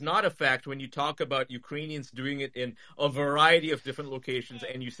 but it's not a fact when you talk about Ukrainians doing it in a variety of different locations,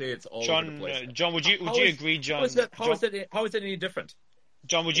 and you say it's all over the place. John, would you agree, John? How is it any different?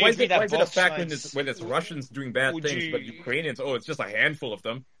 John, would you agree that why is it a fact when it's Russians doing bad things, but Ukrainians? Oh, it's just a handful of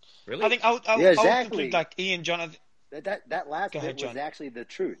them. Really? I think I would conclude like Ian, John. That last bit was actually the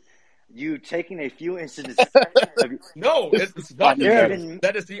truth. You taking a few instances. No, it's not.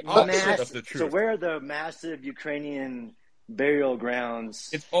 That is the opposite of the truth. So where are the massive Ukrainian burial grounds?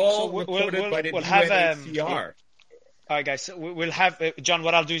 It's all reported by the UNHCR. All right, guys. So we'll have John.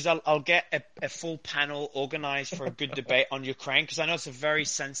 What I'll do is I'll get a full panel organized for a good debate on Ukraine because I know it's a very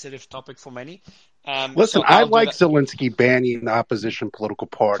sensitive topic for many. Listen, I like Zelensky banning opposition political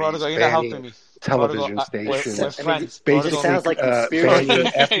parties, banning television stations. We're friends. Basically, sounds like conspiracy.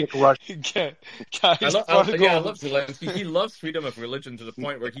 Ethnic Russia. I love Zelensky. He loves freedom of religion to the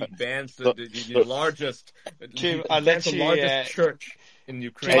point where he bans the largest, church in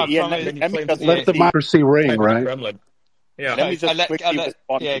Ukraine. Let democracy ring, right? Kremlin. Yeah. Let me just quickly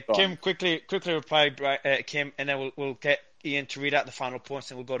respond to Kim, quickly reply, Kim, and then we'll get Ian to read out the final points,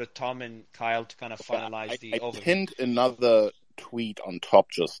 and we'll go to Tom and Kyle to kind of finalize the overview. I pinned another tweet on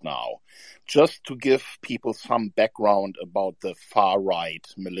top just now, just to give people some background about the far-right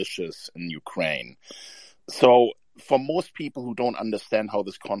militias in Ukraine. So for most people who don't understand how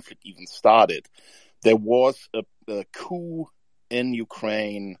this conflict even started, there was a coup in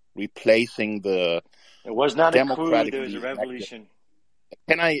Ukraine replacing the It was not a coup, there was a revolution.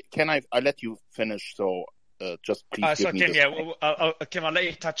 Can I let you finish? So just please give me Kim, this. Kim, I'll let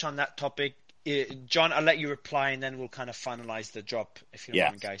you touch on that topic. John, I'll let you reply, and then we'll kind of finalize the drop, if you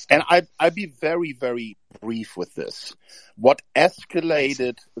don't mind, guys. And I'd be very, very brief with this. What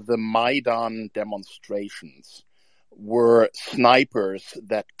escalated the Maidan demonstrations were snipers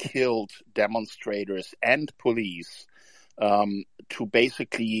that killed demonstrators and police to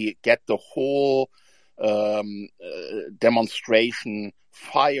basically get the whole demonstration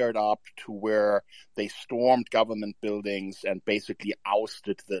fired up to where they stormed government buildings and basically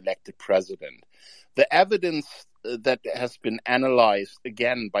ousted the elected president. The evidence that has been analyzed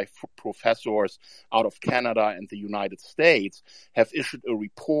again by professors out of Canada and the United States have issued a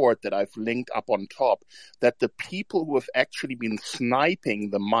report that I've linked up on top, that the people who have actually been sniping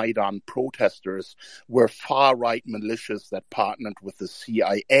the Maidan protesters were far-right militias that partnered with the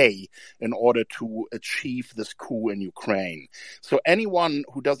CIA in order to achieve this coup in Ukraine. So anyone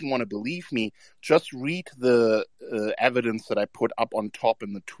who doesn't want to believe me, just read the evidence that I put up on top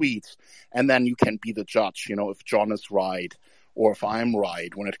in the tweets, and then you can be the judge, if John is right or if I'm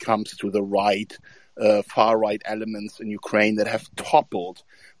right when it comes to the far-right elements in Ukraine that have toppled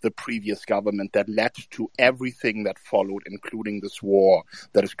the previous government that led to everything that followed, including this war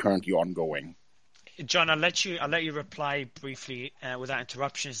that is currently ongoing. John, I'll let you reply briefly without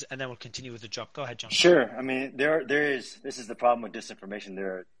interruptions, and then we'll continue with the job. Go ahead, John. Sure. I mean, this is the problem with disinformation.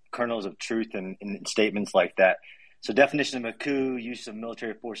 There are kernels of truth in statements like that. So definition of a coup, use of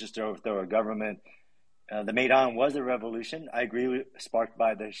military forces to overthrow a government. The Maidan was a revolution. I agree with, sparked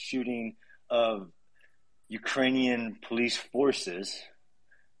by the shooting of Ukrainian police forces.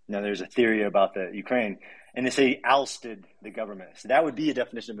 Now, there's a theory about the Ukraine, and they say he ousted the government. So that would be a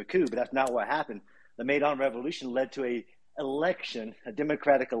definition of a coup, but that's not what happened. The Maidan Revolution led to a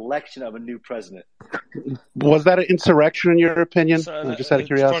democratic election of a new president. Was that an insurrection in your opinion? Just out of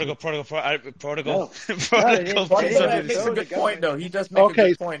curiosity. Protocol. He makes a good point, though. He does make a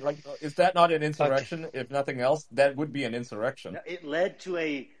good point. Like, is that not an insurrection? Okay. If nothing else, that would be an insurrection. No, it led to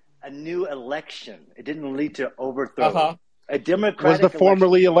a new election. It didn't lead to overthrow. A democratic. Was the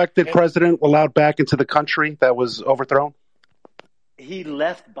formerly elected president allowed back into the country that was overthrown? He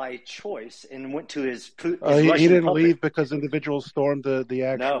left by choice and went to his he didn't puppet. Leave because individuals stormed the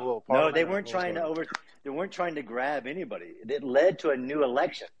actual parliament. No, they weren't trying to They weren't trying to grab anybody. It led to a new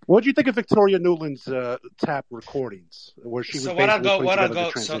election. What do you think of Victoria Nuland's tap recordings, where she was basically putting together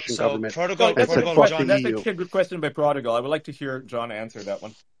the transition government? That's a good question by Prodigal. I would like to hear John answer that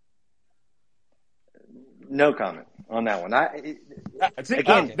one. No comment on that one.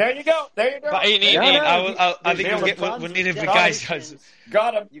 Again, there you go. But I think we'll need a guys.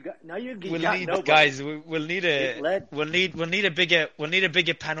 Got him. We'll need a bigger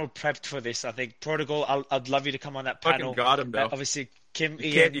panel prepped for this. I think Prodigal. I'd love you to come on that panel. Got him though. Obviously, Kim.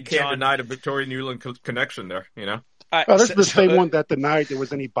 You can't deny the Victoria Nuland connection there. You know. This is the same one that denied there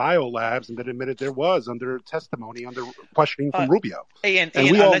was any biolabs and that admitted there was under testimony, under questioning from Rubio. Ian,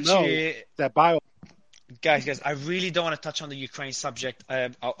 we all know that bio. Guys, I really don't want to touch on the Ukraine subject.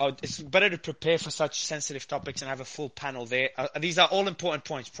 It's better to prepare for such sensitive topics and have a full panel there. These are all important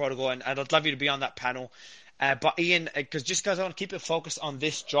points, Prodigal, and I'd love you to be on that panel. But Ian, because I want to keep it focused on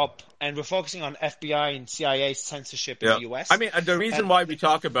this job, and we're focusing on FBI and CIA censorship in the US. I mean, the reason why we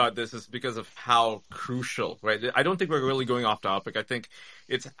talk about this is because of how crucial, right? I don't think we're really going off topic. I think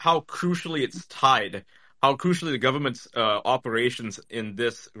it's how crucially it's tied. How crucially the government's operations in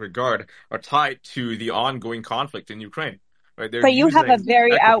this regard are tied to the ongoing conflict in Ukraine. Right? But you have a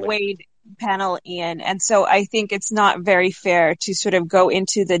very outweighed panel, Ian, and so I think it's not very fair to sort of go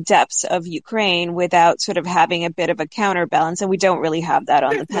into the depths of Ukraine without sort of having a bit of a counterbalance, and we don't really have that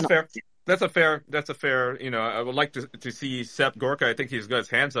on the panel. That's a fair. You know, I would like to see Sepp Gorka. I think he's got his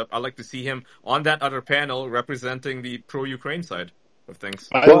hands up. I'd like to see him on that other panel representing the pro-Ukraine side of things.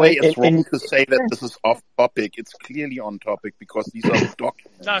 By the way, it's wrong to say that this is off topic. It's clearly on topic because these are the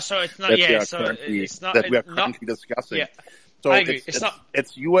documents. No, so it's not. That we are currently discussing. Yeah. So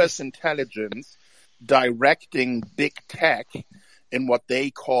it's U.S. intelligence directing big tech in what they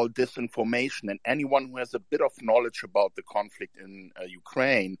call disinformation. And anyone who has a bit of knowledge about the conflict in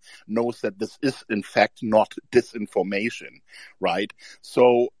Ukraine knows that this is, in fact, not disinformation, right?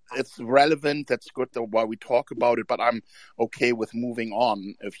 So it's relevant. That's good while we talk about it, but I'm okay with moving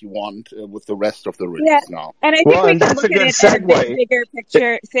on if you want with the rest of the release now. And I think we can look at it as a bigger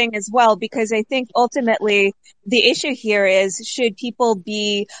picture thing as well, because I think ultimately the issue here is, should people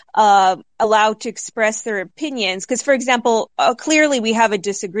be allowed to express their opinions? Because, for example, clearly we have a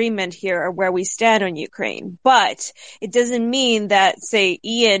disagreement here where we stand on Ukraine, but it doesn't mean that, say,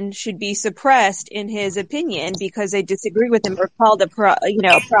 Ian should be suppressed in his opinion because they disagree with him or called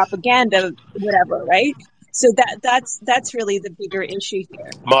propaganda, whatever, right? So that's really the bigger issue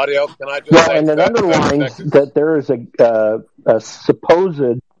here. Mario, can I just say and it underlines that there is a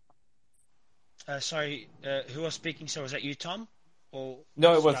supposed. Sorry, who was speaking? So was that you, Tom? Or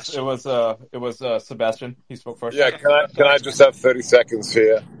no, it was Sebastian. He spoke first. Yeah, can I just have 30 seconds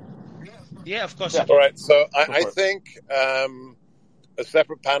here? Yeah, of course. Yeah. All right. So I think a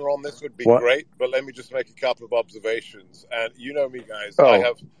separate panel on this would be great, but let me just make a couple of observations. And you know me, guys. I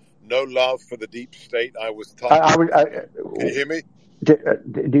have no love for the deep state. I was taught. Can you hear me?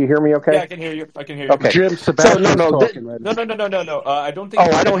 Do you hear me okay? Yeah, I can hear you. Okay. Jim, Sebastian No. I don't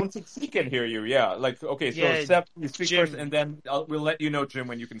think he can hear you. Yeah. Like, okay, so Seb, you speak Jim, first, and then we'll let you know, Jim,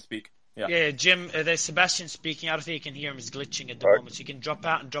 when you can speak. Yeah, Jim, there's Sebastian speaking. I don't think you can hear him. He's glitching at the moment. So you can drop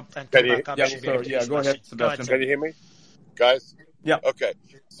out and come back up. Go ahead, Sebastian. Can you hear me? Guys? Yeah. Okay.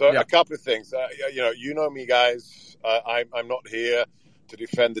 So a couple of things. You know me, guys. I'm not here to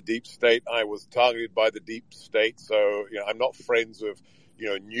defend the deep state. I was targeted by the deep state, so I'm not friends with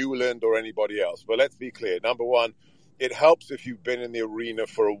Newland or anybody else. But let's be clear. Number one, it helps if you've been in the arena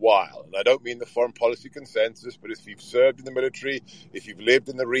for a while, and I don't mean the foreign policy consensus, but if you've served in the military, if you've lived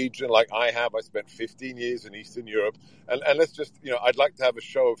in the region like I have. I spent 15 years in Eastern Europe, and let's just I'd like to have a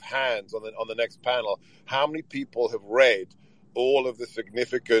show of hands on the next panel. How many people have read all of the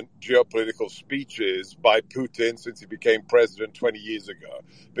significant geopolitical speeches by Putin since he became president 20 years ago?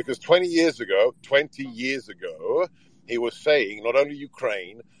 Because 20 years ago, he was saying not only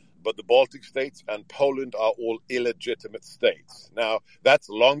Ukraine, but the Baltic states and Poland are all illegitimate states. Now, that's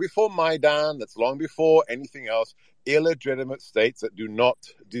long before Maidan, that's long before anything else, illegitimate states that do not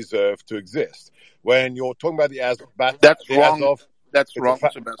deserve to exist. When you're talking about the Azov, that's wrong. That's wrong,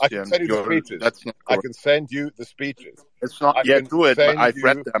 Sebastian. I can send you the speeches. That's not I can send you the speeches. It's not yet do it, but I've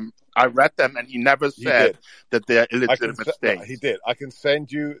read them. I read them, and he never said that they're illegitimate states. No, he did. I can send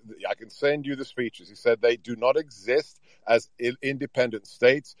you the speeches. He said they do not exist as independent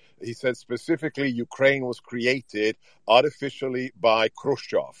states. He said specifically Ukraine was created artificially by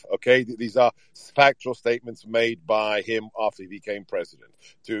Khrushchev. Okay, these are factual statements made by him after he became president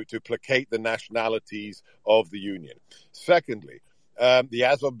to placate the nationalities of the Union. Secondly, the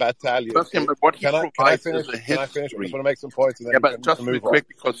Azov battalion. Can I finish? I just want to make some points, and then but just move quick on.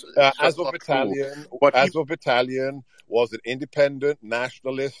 because Azov battalion was an independent,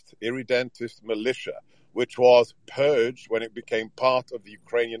 nationalist, irredentist militia, which was purged when it became part of the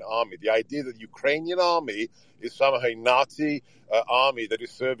Ukrainian army. The idea that the Ukrainian army is somehow a Nazi army that is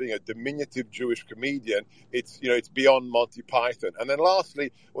serving a diminutive Jewish comedian, it's beyond Monty Python. And then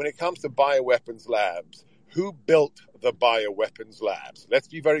lastly, when it comes to bioweapons labs, who built the bioweapons labs? Let's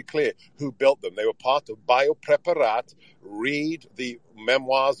be very clear. Who built them? They were part of Biopreparat. Read the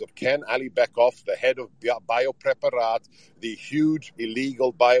memoirs of Ken Alibekov, the head of Biopreparat, the huge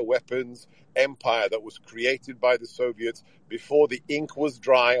illegal bioweapons empire that was created by the Soviets before the ink was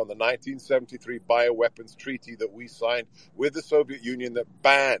dry on the 1973 bioweapons treaty that we signed with the Soviet Union that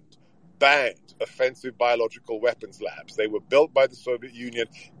banned offensive biological weapons labs. They were built by the Soviet Union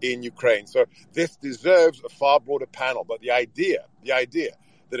in Ukraine. So this deserves a far broader panel. But the idea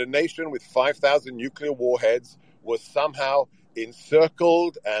that a nation with 5,000 nuclear warheads was somehow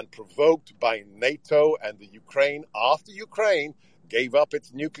encircled and provoked by NATO and the Ukraine after Ukraine gave up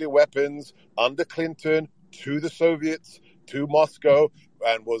its nuclear weapons under Clinton to the Soviets, to Moscow,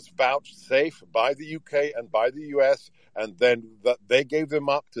 and was vouchsafed by the UK and by the US, and then they gave them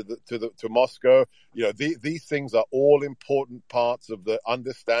up to Moscow. These things are all important parts of the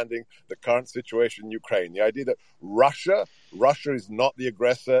understanding the current situation in Ukraine. The idea that Russia is not the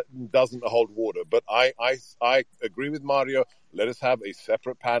aggressor doesn't hold water. But I agree with Mario. Let us have a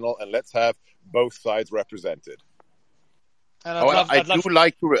separate panel and let's have both sides represented. And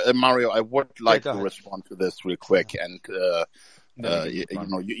Mario, I would like to respond to this real quick. And,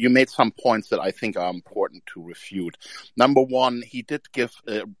 you made some points that I think are important to refute. Number one,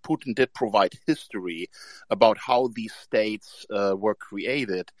 Putin did provide history about how these states were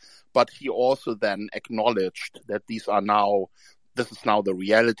created, but he also then acknowledged that this is now the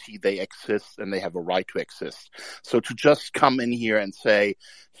reality. They exist and they have a right to exist. So to just come in here and say,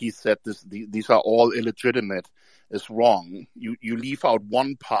 he said these are all illegitimate, is wrong. You leave out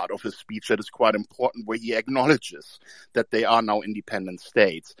one part of his speech that is quite important, where he acknowledges that they are now independent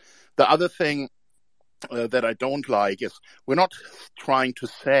states. The other thing that I don't like is we're not trying to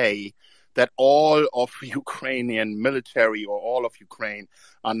say that all of Ukrainian military or all of Ukraine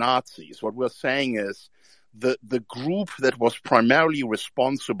are Nazis. What we're saying is the group that was primarily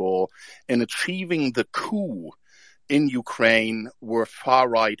responsible in achieving the coup in Ukraine were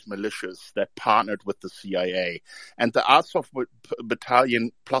far-right militias that partnered with the CIA. And the Azov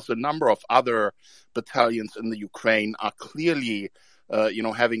battalion, plus a number of other battalions in the Ukraine, are clearly,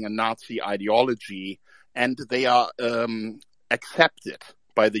 having a Nazi ideology, and they are accepted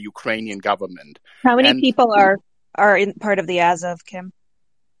by the Ukrainian government. How many people are in part of the Azov, Kim?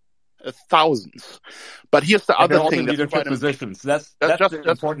 Thousands. But here's the other thing. Leadership positions. That's the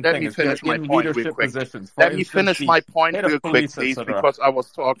important thing. Let me finish my point real quick. Let me finish my point real quick, please, because I was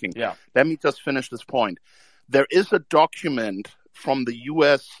talking. Yeah. Let me just finish this point. There is a document from the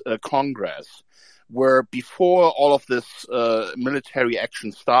U.S. Congress where before all of this military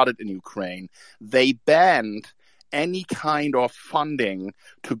action started in Ukraine, they banned any kind of funding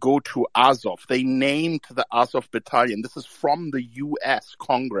to go to Azov. They named the Azov battalion. This is from the U.S.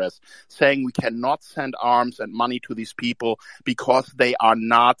 Congress saying we cannot send arms and money to these people because they are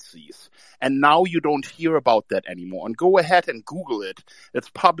Nazis. And now you don't hear about that anymore. And go ahead and Google it. It's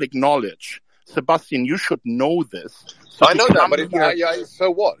public knowledge. Sebastian, you should know this. So I know that, but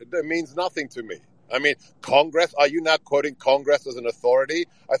so what? It means nothing to me. I mean, Congress, are you now quoting Congress as an authority?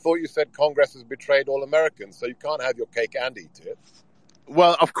 I thought you said Congress has betrayed all Americans, so you can't have your cake and eat it.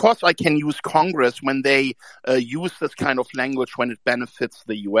 Well, of course I can use Congress when they use this kind of language when it benefits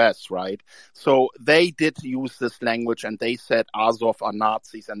the U.S., right? So they did use this language and they said Azov are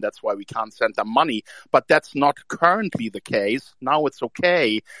Nazis and that's why we can't send them money. But that's not currently the case. Now it's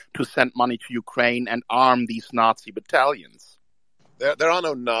okay to send money to Ukraine and arm these Nazi battalions. There are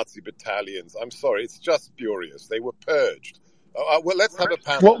no Nazi battalions. I'm sorry. It's just spurious. They were purged. Well, let's have a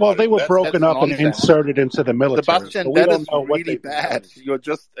panel. Well, they were broken up and nonsense. inserted into the military. Sebastian, so we that don't is know what really they've been bad. doing. You're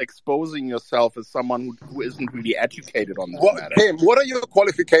just exposing yourself as someone who isn't really educated on this matter. Kim, what are your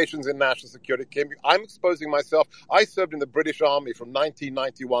qualifications in national security, Kim? I'm exposing myself. I served in the British Army from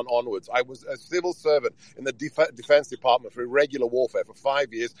 1991 onwards. I was a civil servant in the Defense Department for irregular warfare for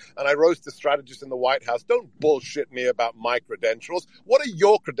 5 years, and I rose to strategist in the White House. Don't bullshit me about my credentials. What are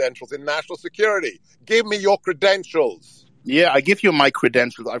your credentials in national security? Give me your credentials. Yeah, I give you my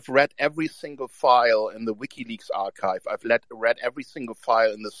credentials. I've read every single file in the WikiLeaks archive. I've read every single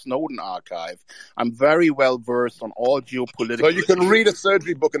file in the Snowden archive. I'm very well versed on all geopolitical. So you can read a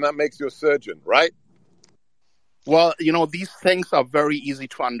surgery book and that makes you a surgeon, right? Well, these things are very easy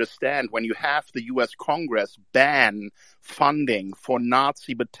to understand. When you have the U.S. Congress ban funding for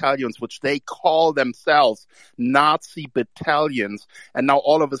Nazi battalions, which they call themselves Nazi battalions, and now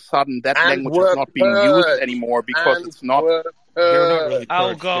all of a sudden that language is not being used anymore because it's not. They were not really purged.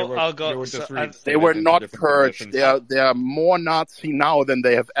 I'll go. They were just they were not purged. Positions. They are more Nazi now than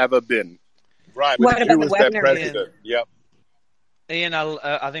they have ever been. Right, but What who about was the their Wagner president? Yep. Ian,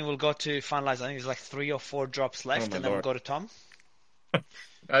 I think we'll go to finalize. I think there's like 3 or 4 drops left, and then we'll go to Tom.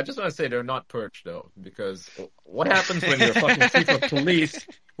 I just want to say they're not purged though, because what happens when you're fucking chief of police?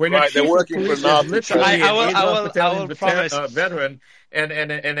 When right, you're they're working for Nazi. Literally I will promise. Veteran and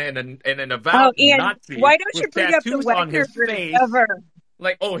an avowed Ian, Nazi. Why don't you bring up the on Wagner his group face. ever?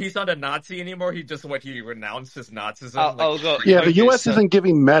 Like, he's not a Nazi anymore. He renounced his Nazism. I'll go. Yeah, the U.S. isn't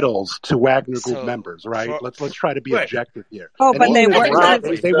giving medals to Wagner Group members, right? Let's try to be objective here. Oh, but they weren't.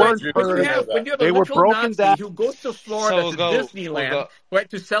 They weren't. When you have they a were literal broken Nazi down. who goes to Florida to Disneyland, right,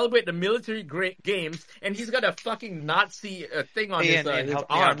 to celebrate the military games, and he's got a fucking Nazi thing on his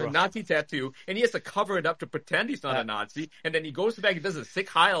arm, a Nazi tattoo, and he has to cover it up to pretend he's not a Nazi, and then he goes back and does a sick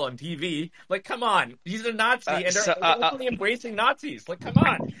Heil on TV. Like, come on, he's a Nazi, and they're openly embracing Nazis. Like, come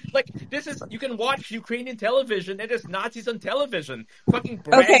on, like. This is, you can watch Ukrainian television and there's Nazis on television fucking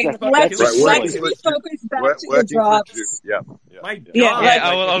bragging about let's refocus back to the drops. Yeah. My God.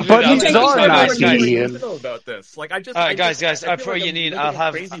 I'll but he's our Nazi, Ian. About this. Like, guys, for you, Ian, I'll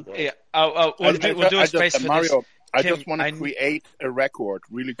have, we'll do a space for Mario, this. I just want to create a record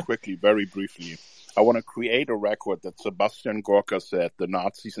really quickly, very briefly. I want to create a record that Sebastian Gorka said the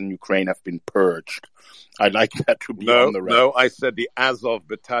Nazis in Ukraine have been purged. I'd like that to be on the record. No, I said the Azov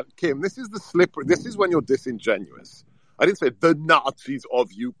battalion. Kim, this is the slippery. This is when you're disingenuous. I didn't say the Nazis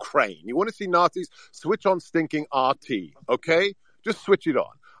of Ukraine. You want to see Nazis? Switch on stinking RT, okay? Just switch it on.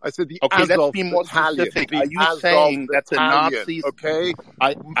 I said the Azov let's be more specific. Are you saying that the Nazis? Okay.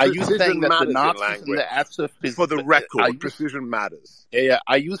 Are you saying that the Nazis in the Azov? For the record, precision matters. Yeah.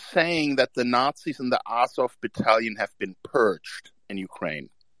 Are you saying that the Nazis in the Azov battalion have been purged in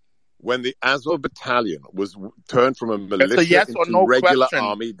Ukraine? When the Azov battalion was turned from a militia into regular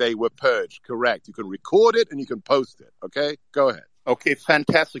army, they were purged. Correct. You can record it and you can post it. Okay, go ahead. Okay,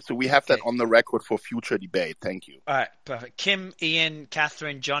 fantastic. So we have that on the record for future debate. Thank you. All right, perfect. Kim, Ian,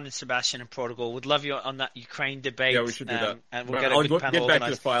 Catherine, John, and Sebastian in Portugal would love you on that Ukraine debate. Yeah, we should do that. And we'll get a good panel get back organized.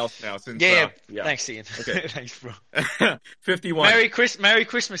 to the files now. Since, yeah. Thanks, Ian. Okay. Thanks, bro. 51. Merry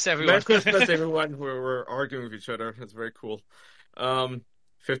Christmas, everyone. Merry Christmas, everyone. We're arguing with each other. It's very cool.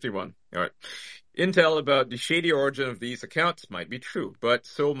 51. All right. Intel about the shady origin of these accounts might be true, but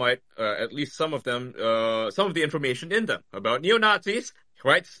so might at least some of them, some of the information in them about neo-Nazis,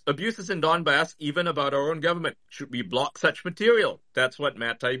 rights abuses in Donbass, even about our own government. Should we block such material? That's what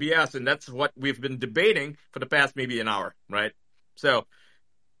Matt Taibbi asked, and that's what we've been debating for the past maybe an hour, right? So,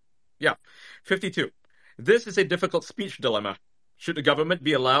 yeah. 52. This is a difficult speech dilemma. Should the government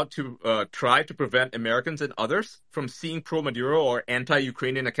be allowed to try to prevent Americans and others from seeing pro-Maduro or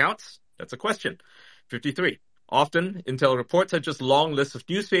anti-Ukrainian accounts? That's a question. 53. Often, Intel reports are just long lists of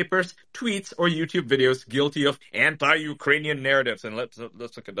newspapers, tweets, or YouTube videos guilty of anti-Ukrainian narratives. And let's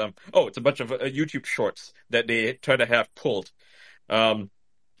look at them. Oh, it's a bunch of YouTube shorts that they try to have pulled.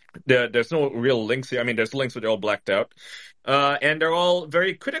 There's no real links here. I mean, there's links, but they're all blacked out. And they're all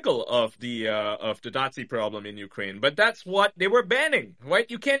very critical of the Nazi problem in Ukraine. But that's what they were banning, right?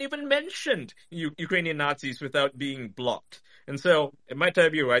 You can't even mention Ukrainian Nazis without being blocked. And so, Mike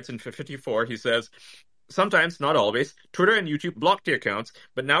Taibbi writes in 54, he says, sometimes, not always, Twitter and YouTube blocked the accounts,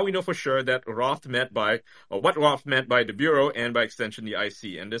 but now we know for sure that what Roth meant by the Bureau and by extension the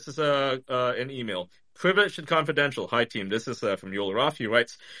IC. And this is an email. Privileged and confidential. Hi, team. This is from Yoel Roth. He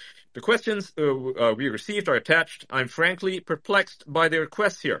writes, the questions we received are attached. I'm frankly perplexed by the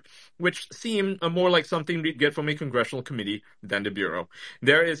requests here, which seem more like something we'd get from a congressional committee than the Bureau.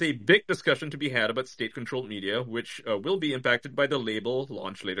 There is a big discussion to be had about state-controlled media, which will be impacted by the label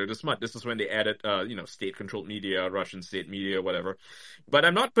launch later this month. This is when they added, state-controlled media, Russian state media, whatever. But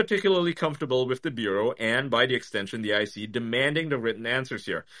I'm not particularly comfortable with the Bureau and, by the extension, the IC demanding the written answers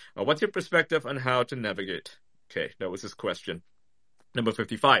here. What's your perspective on how to navigate? Okay, that was his question. Number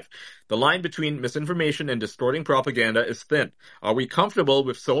 55. The line between misinformation and distorting propaganda is thin. Are we comfortable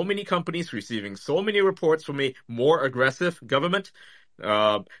with so many companies receiving so many reports from a more aggressive government?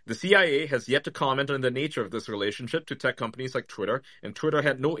 The CIA has yet to comment on the nature of this relationship to tech companies like Twitter, and Twitter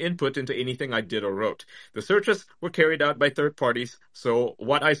had no input into anything I did or wrote. The searches were carried out by third parties, so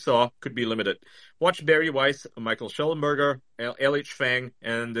what I saw could be limited. Watch Barry Weiss, Michael Schellenberger, L.H. Fang,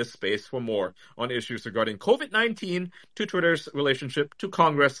 and this space for more on issues regarding COVID-19, to Twitter's relationship to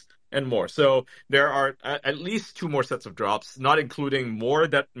Congress, and more. So there are at least 2 more sets of drops, not including more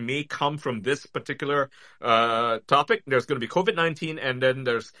that may come from this particular topic. There's going to be COVID-19, and then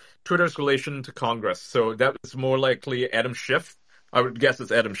there's Twitter's relation to Congress. So that is more likely Adam Schiff. I would guess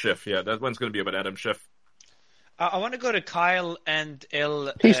it's Adam Schiff. Yeah, that one's going to be about Adam Schiff. I want to go to Kyle and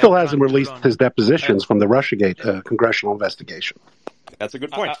Il. He still hasn't released his depositions from the Russiagate congressional investigation. That's a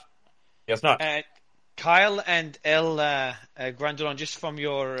good point. Yes, not. Kyle and El Grandulon, just from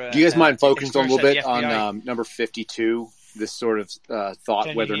your... do you guys mind focusing a little bit on number 52, this sort of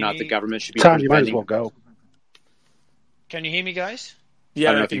thought whether or not the government should be... Tom, you might as well go. Can you hear me, guys?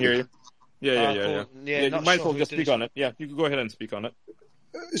 Yeah, I can hear you. Yeah. Cool. You might as well just speak on it. Yeah, you can go ahead and speak on it.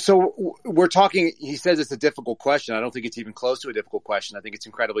 So we're talking, he says it's a difficult question. I don't think it's even close to a difficult question. I think it's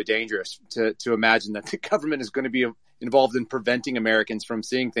incredibly dangerous to imagine that the government is going to be involved in preventing Americans from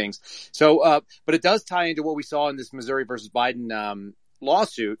seeing things. So, but it does tie into what we saw in this Missouri versus Biden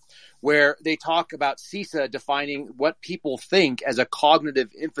lawsuit, where they talk about CISA defining what people think as a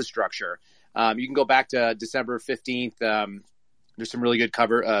cognitive infrastructure. You can go back to December 15th. There's some really good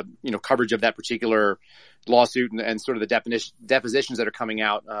coverage of that particular lawsuit and sort of the depositions that are coming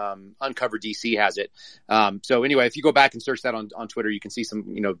out. Uncover DC has it. So anyway, if you go back and search that on Twitter, you can see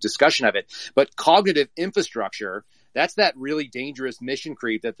some, discussion of it. But cognitive infrastructure, that's that really dangerous mission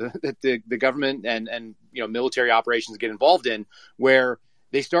creep that the government and military operations get involved in, where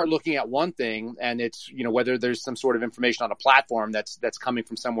they start looking at one thing and it's, whether there's some sort of information on a platform that's coming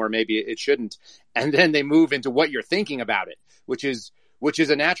from somewhere maybe it shouldn't. And then they move into what you're thinking about it, which is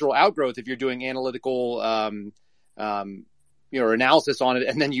a natural outgrowth if you're doing analytical, analysis on it.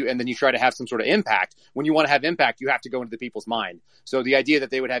 And then you try to have some sort of impact. When you want to have impact, you have to go into the people's mind. So the idea that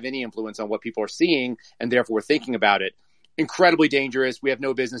they would have any influence on what people are seeing and therefore thinking about it, incredibly dangerous. We have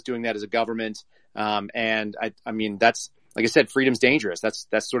no business doing that as a government. And I mean, that's, like I said, freedom's dangerous. That's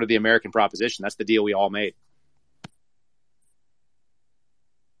sort of the American proposition. That's the deal we all made.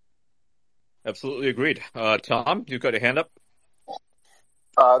 Absolutely agreed. Tom, you've got a hand up.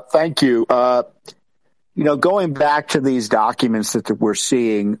 Thank you. Going back to these documents that we're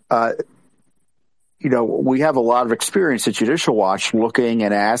seeing, we have a lot of experience at Judicial Watch looking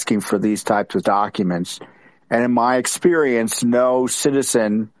and asking for these types of documents. And in my experience, no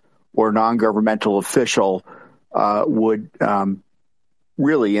citizen or non-governmental official would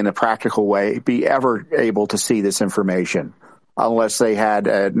really, in a practical way, be ever able to see this information unless they had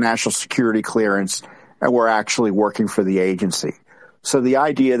a national security clearance and were actually working for the agency. So the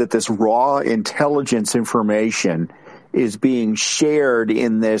idea that this raw intelligence information is being shared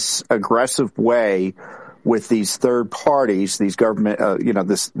in this aggressive way with these third parties, these government,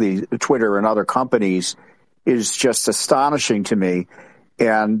 the Twitter and other companies, is just astonishing to me.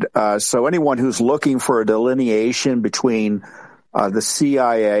 And so anyone who's looking for a delineation between the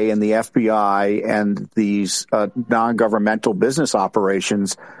CIA and the FBI and these non-governmental business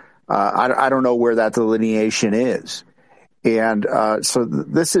operations, I don't know where that delineation is. And so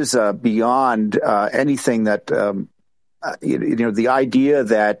this is beyond anything that, the idea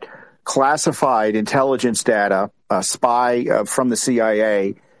that classified intelligence data, spy from the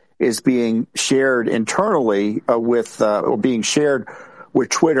CIA, is being shared internally or being shared with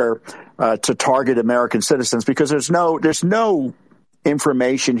Twitter to target American citizens, because there's no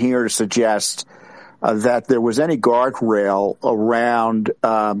information here to suggest that there was any guardrail around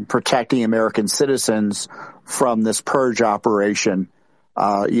protecting American citizens from this purge operation,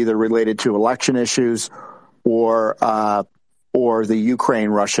 either related to election issues or the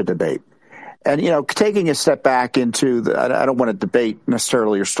Ukraine-Russia debate. And, taking a step back into I don't want to debate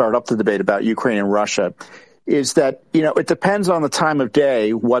necessarily or start up the debate about Ukraine and Russia. is that, it depends on the time of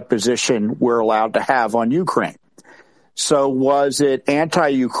day what position we're allowed to have on Ukraine. So was it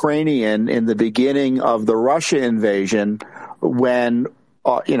anti-Ukrainian in the beginning of the Russia invasion when,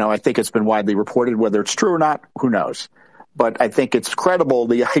 I think it's been widely reported, whether it's true or not, who knows? But I think it's credible,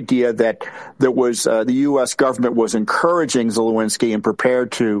 the idea that there was the U.S. government was encouraging Zelensky and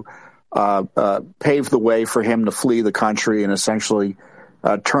prepared to pave the way for him to flee the country and essentially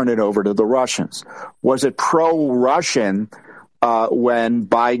turn it over to the Russians. Was it pro-Russian when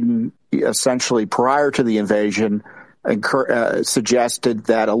Biden essentially prior to the invasion suggested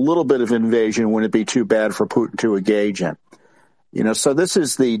that a little bit of invasion wouldn't be too bad for Putin to engage in? So this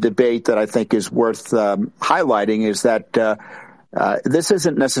is the debate that I think is worth highlighting, is that this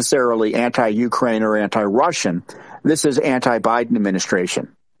isn't necessarily anti-Ukraine or anti-Russian. This is anti-Biden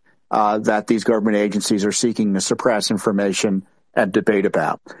administration that these government agencies are seeking to suppress information and debate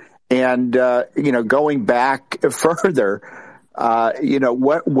about. And, going back further,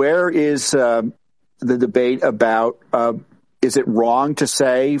 where is the debate about, is it wrong to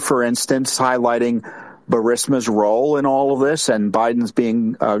say, for instance, highlighting Burisma's role in all of this and Biden's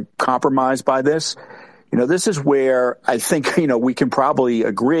being compromised by this? This is where I think, we can probably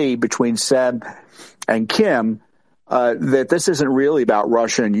agree between Seb and Kim that this isn't really about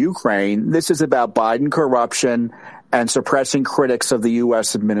Russia and Ukraine. This is about Biden corruption and suppressing critics of the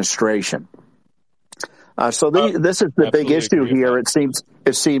U.S. administration. This is the big issue here. It seems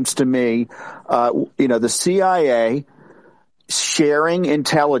to me, the CIA sharing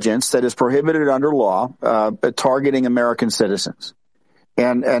intelligence that is prohibited under law, targeting American citizens.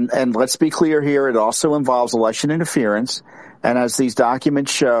 And let's be clear here, it also involves election interference. And as these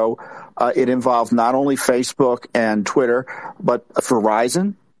documents show, it involves not only Facebook and Twitter, but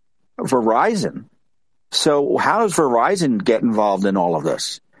Verizon. So how does Verizon get involved in all of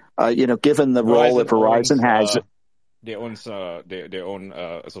this? Given the role that Verizon has. They own their own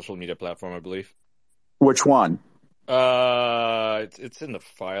social media platform, I believe. Which one? It's in the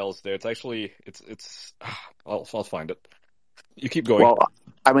files there. It's actually I'll find it. You keep going. Well,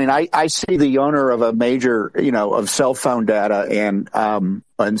 I mean, I see the owner of a major, of cell phone data and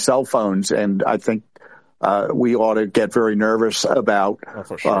cell phones, and I think we ought to get very nervous about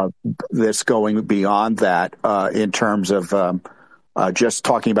this going beyond that in terms of just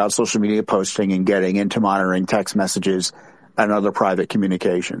talking about social media posting and getting into monitoring text messages and other private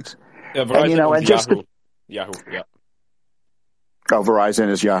communications. Yeah, Verizon and Yahoo. Yahoo, yeah. Oh, Verizon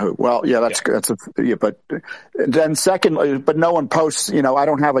is Yahoo. Well, yeah, but then secondly, but no one posts, I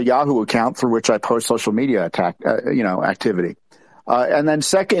don't have a Yahoo account through which I post social media activity. And then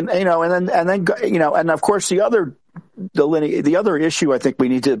second, and of course the other issue I think we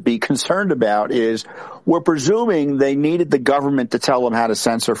need to be concerned about is we're presuming they needed the government to tell them how to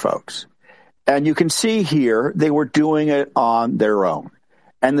censor folks. And you can see here they were doing it on their own.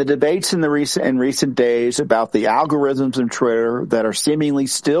 And the debates in recent days about the algorithms in Twitter that are seemingly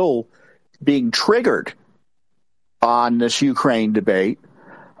still being triggered on this Ukraine debate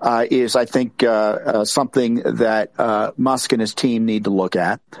is, I think, something that Musk and his team need to look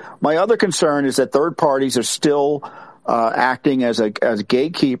at. My other concern is that third parties are still acting as a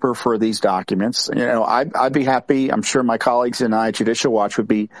gatekeeper for these documents. I'd be happy. I'm sure my colleagues and I at Judicial Watch would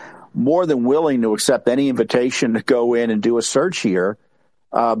be more than willing to accept any invitation to go in and do a search here.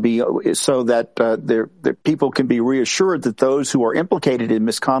 So that people can be reassured that those who are implicated in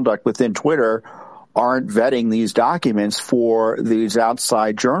misconduct within Twitter aren't vetting these documents for these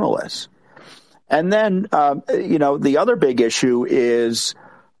outside journalists. And then, the other big issue is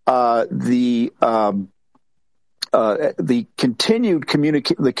the continued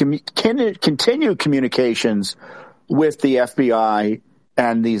communications with the FBI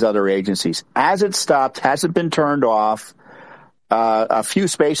and these other agencies. Has it stopped? Has it been turned off? A few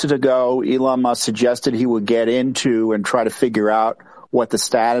spaces ago, Elon Musk suggested he would get into and try to figure out what the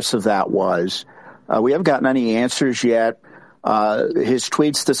status of that was. We haven't gotten any answers yet. His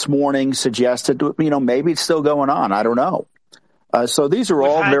tweets this morning suggested, maybe it's still going on. I don't know. So these are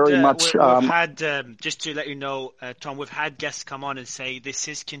all very much. We've had, just to let you know, Tom, we've had guests come on and say this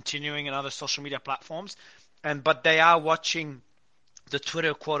is continuing in other social media platforms, but they are watching the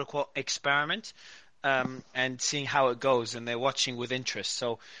Twitter quote unquote experiment. And seeing how it goes, and they're watching with interest.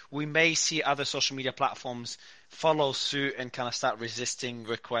 So we may see other social media platforms follow suit and kind of start resisting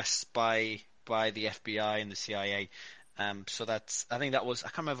requests by the FBI and the CIA. So I think that was, I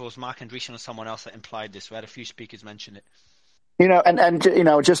can't remember if it was Mark Andreessen or someone else that implied this. We had a few speakers mention it. And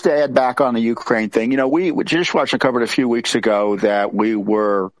just to add back on the Ukraine thing, we just covered a few weeks ago that we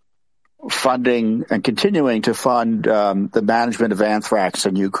were funding and continuing to fund the management of anthrax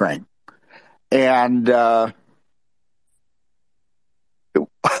in Ukraine. And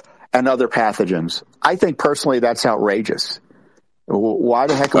and other pathogens. I think personally that's outrageous. Why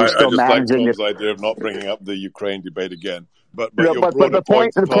the heck are we still managing Tom's idea of not bringing up the Ukraine debate again. But no, your broader the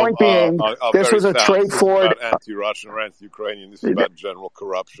point Tom, being, are this very was a sound. straightforward. This is about anti-Russian or anti-Ukrainian. This is about general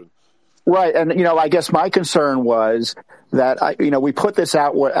corruption. Right, and I guess my concern was that we put this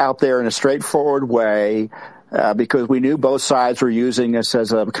out there in a straightforward way because we knew both sides were using this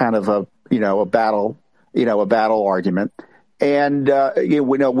as a kind of a battle argument. And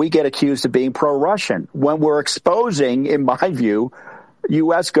we get accused of being pro-Russian when we're exposing, in my view,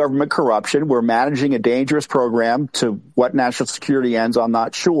 U.S. government corruption. We're managing a dangerous program to what national security ends, I'm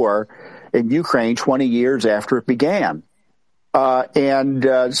not sure, in Ukraine 20 years after it began.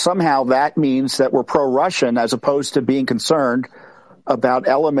 And somehow that means that we're pro-Russian as opposed to being concerned about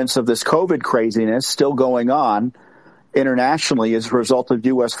elements of this COVID craziness still going on internationally as a result of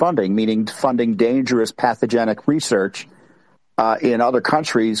U.S. funding, meaning funding dangerous pathogenic research in other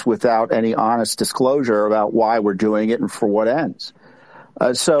countries without any honest disclosure about why we're doing it and for what ends.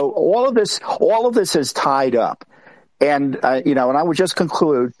 So all of this is tied up. And, and I would just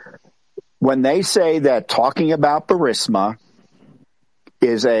conclude, when they say that talking about Burisma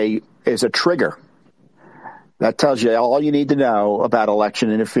is a trigger, that tells you all you need to know about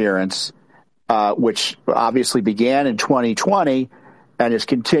election interference, which obviously began in 2020 and is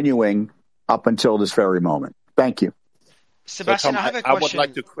continuing up until this very moment. Thank you. Sebastian, so, Tom, I have a question. I would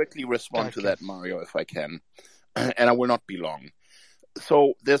like to quickly respond to that, Mario, if I can, and I will not be long.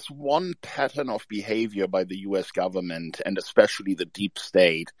 So there's one pattern of behavior by the U.S. government, and especially the deep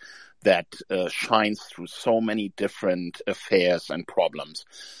state, that shines through so many different affairs and problems.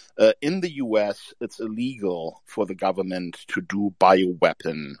 In the U.S., it's illegal for the government to do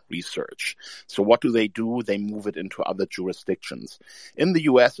bioweapon research. So what do? They move it into other jurisdictions. In the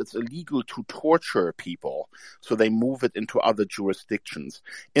U.S., it's illegal to torture people, so they move it into other jurisdictions.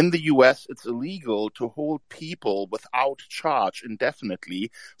 In the U.S., it's illegal to hold people without charge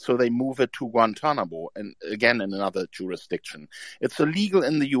indefinitely, so they move it to Guantanamo, and again in another jurisdiction. It's illegal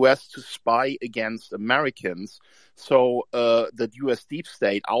in the U.S. to spy against Americans, so the U.S. deep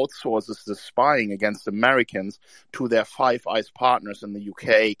state outsources the spying against Americans to their Five Eyes partners in the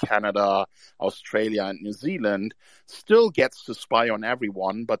UK, Canada, Australia, and New Zealand. Still gets to spy on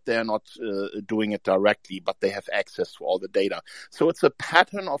everyone, but they're not doing it directly, but they have access to all the data. So it's a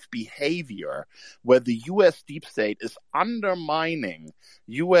pattern of behavior where the U.S. deep state is undermining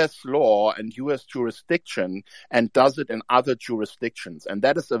U.S. law and U.S. jurisdiction and does it in other jurisdictions. And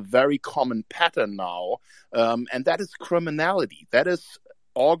that is a very common pattern now, and that is criminality. That is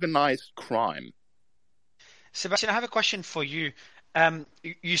organized crime. Sebastian, I have a question for you.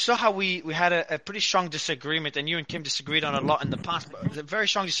 You saw how we had a pretty strong disagreement, and you and Kim disagreed on a lot in the past, but there's a very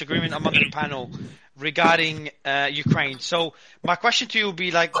strong disagreement among the panel regarding Ukraine. So my question to you will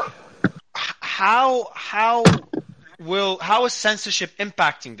be like, how is censorship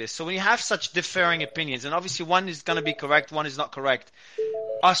impacting this? So when you have such differing opinions, and obviously one is going to be correct, one is not correct,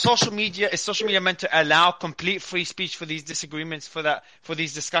 is social media meant to allow complete free speech for these disagreements, for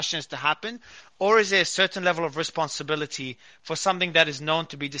these discussions to happen? Or is there a certain level of responsibility for something that is known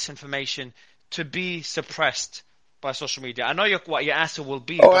to be disinformation to be suppressed by social media? I know what your answer will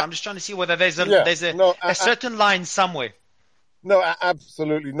be, but I'm just trying to see whether there's a certain line somewhere. No,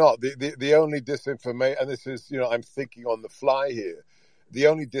 absolutely not. The only disinformation, and this is, I'm thinking on the fly here, the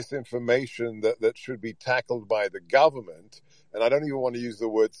only disinformation that should be tackled by the government, and I don't even want to use the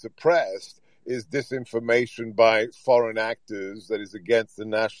word suppressed, is disinformation by foreign actors that is against the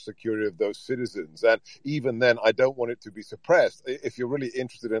national security of those citizens. And even then, I don't want it to be suppressed. If you're really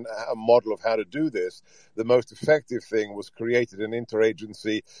interested in a model of how to do this, the most effective thing was created an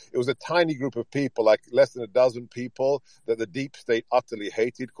interagency. It was a tiny group of people, like less than a dozen people, that the deep state utterly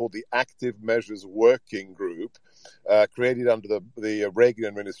hated, called the Active Measures Working Group, created under the Reagan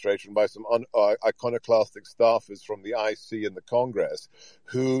administration by some iconoclastic staffers from the IC and the Congress,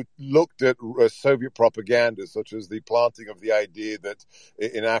 who looked at Soviet propaganda, such as the planting of the idea that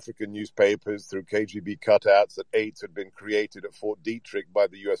in African newspapers through KGB cutouts that AIDS had been created at Fort Detrick by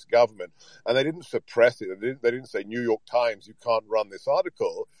the U.S. government. And they didn't suppress it. They didn't say, New York Times, you can't run this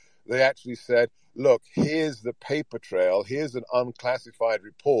article. They actually said, look, here's the paper trail, here's an unclassified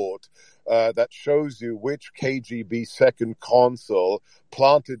report that shows you which KGB second consul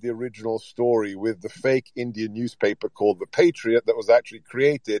planted the original story with the fake Indian newspaper called The Patriot that was actually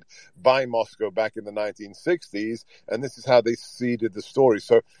created by Moscow back in the 1960s, and this is how they seeded the story.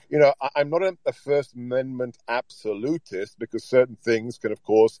 So, I'm not a First Amendment absolutist, because certain things can, of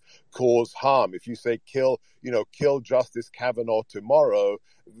course, cause harm. If you say kill Justice Kavanaugh tomorrow,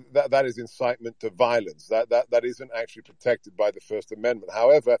 that is incitement to violence. That isn't actually protected by the First Amendment.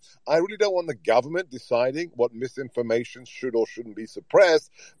 However, I really don't want the government deciding what misinformation should or shouldn't be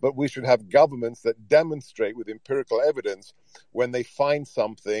suppressed, but we should have governments that demonstrate with empirical evidence when they find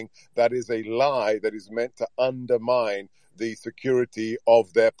something that is a lie that is meant to undermine the security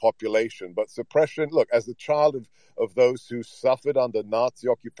of their population. But suppression, look, as a child of those who suffered under Nazi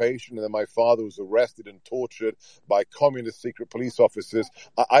occupation, and then my father was arrested and tortured by communist secret police officers,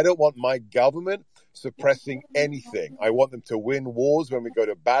 I don't want my government suppressing anything. I want them to win wars when we go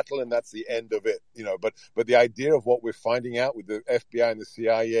to battle, and that's the end of it. But the idea of what we're finding out with the FBI and the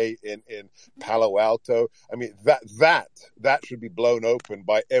CIA in Palo Alto, I mean, that should be blown open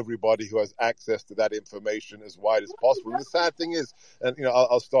by everybody who has access to that information as wide as possible. And the sad thing is, and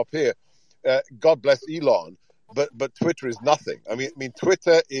I'll stop here. God bless Elon. But Twitter is nothing. I mean,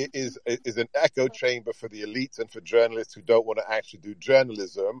 Twitter is an echo chamber for the elites and for journalists who don't want to actually do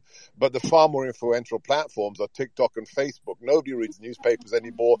journalism. But the far more influential platforms are TikTok and Facebook. Nobody reads newspapers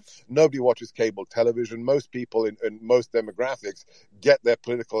anymore. Nobody watches cable television. Most people in most demographics get their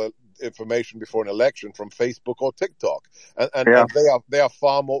political information before an election from Facebook or TikTok, and they are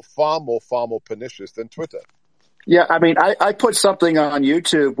far more pernicious than Twitter. Yeah, I mean, I put something on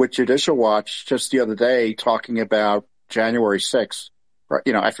YouTube with Judicial Watch just the other day talking about January 6th.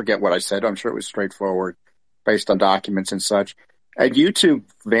 I forget what I said. I'm sure it was straightforward based on documents and such. And YouTube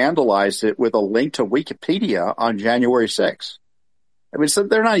vandalized it with a link to Wikipedia on January 6th. I mean, so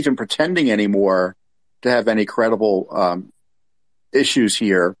they're not even pretending anymore to have any credible issues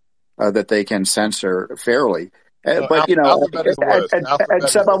here that they can censor fairly. But, and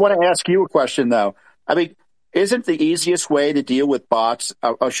Seb, I want to ask you a question, though. I mean, isn't the easiest way to deal with bots,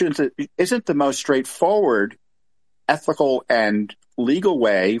 isn't the most straightforward, ethical, and legal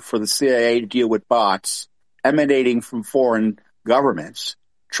way for the CIA to deal with bots emanating from foreign governments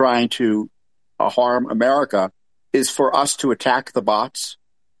trying to harm America is for us to attack the bots,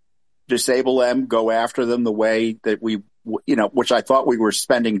 disable them, go after them the way that we, which I thought we were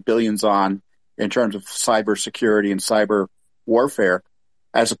spending billions on in terms of cybersecurity and cyber warfare,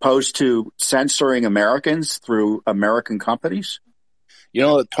 as opposed to censoring Americans through American companies?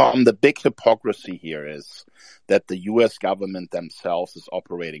 Tom, the big hypocrisy here is that the U.S. government themselves is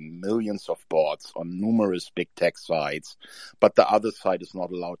operating millions of bots on numerous big tech sites, but the other side is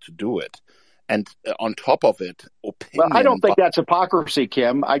not allowed to do it. And on top of it, Well, I don't think that's hypocrisy,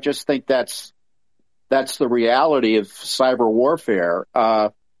 Kim. I just think that's the reality of cyber warfare.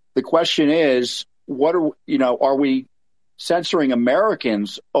 The question is, are we censoring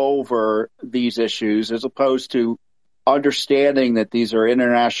Americans over these issues as opposed to understanding that these are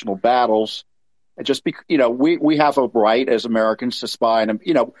international battles? And just we have a right as Americans to spy, and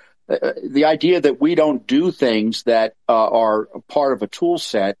the idea that we don't do things that are part of a tool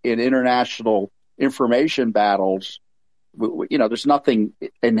set in international information battles, there's nothing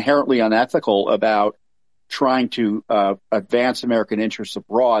inherently unethical about trying to advance American interests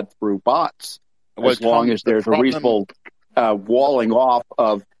abroad through bots, as long as there's a reasonable walling off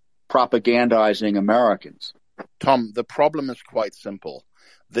of propagandizing Americans. Tom, the problem is quite simple.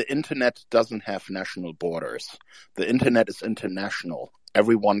 The internet doesn't have national borders. The internet is international.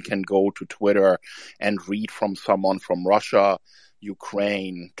 Everyone can go to Twitter and read from someone from Russia,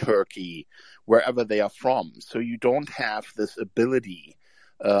 Ukraine, Turkey, wherever they are from. So you don't have this ability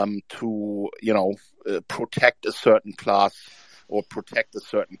to protect a certain class or protect a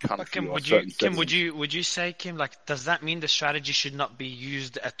certain country. Kim, would you say, Kim, does that mean the strategy should not be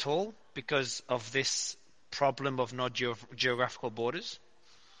used at all because of this problem of no geographical borders?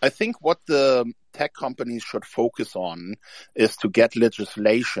 I think what the tech companies should focus on is to get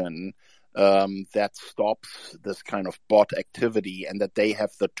legislation that stops this kind of bot activity, and that they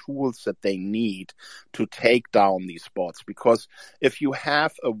have the tools that they need to take down these bots. Because if you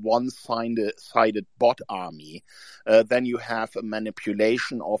have a one-sided bot army, then you have a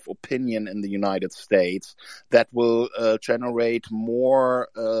manipulation of opinion in the United States that will generate more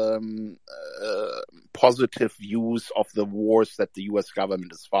positive views of the wars that the U.S.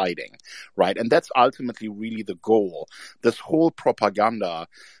 government is fighting, right? And that's ultimately really the goal. This whole propaganda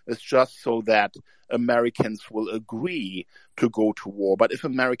is just so that Americans will agree to go to war. But if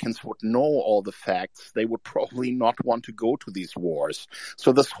Americans would know all the facts, they would probably not want to go to these wars.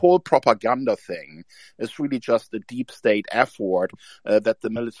 So this whole propaganda thing is really just a deep state effort that the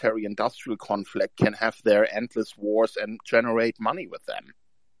military-industrial conflict can have their endless wars and generate money with them.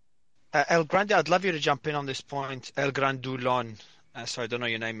 El Grande, I'd love you to jump in on this point. El Grandulon. Sorry, I don't know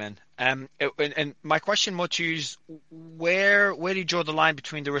your name, man. And my question more to you is, where do you draw the line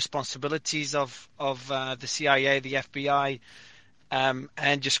between the responsibilities of the CIA, the FBI,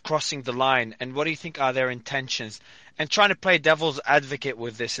 and just crossing the line? And what do you think are their intentions? And trying to play devil's advocate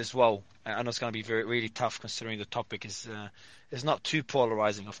with this as well. I know it's going to be really tough considering the topic is not too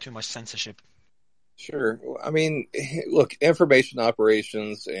polarizing of too much censorship. Sure. I mean, look, information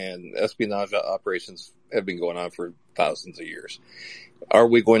operations and espionage operations have been going on for thousands of years. Are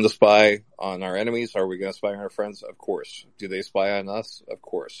we going to spy on our enemies? Are we going to spy on our friends? Of course. Do they spy on us? Of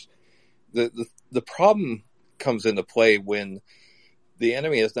course. The problem comes into play when the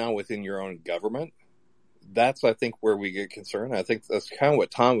enemy is now within your own government. That's, I think, where we get concerned. I think that's kind of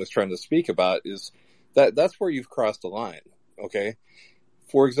what Tom was trying to speak about, is that's where you've crossed the line. Okay.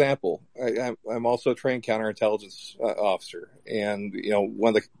 For example, I'm also a trained counterintelligence officer, and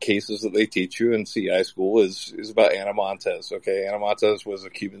one of the cases that they teach you in CI school is about Ana Montes. Okay, Ana Montes was a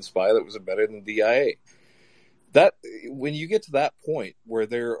Cuban spy that was embedded in the DIA. That when you get to that point where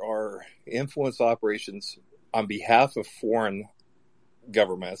there are influence operations on behalf of foreign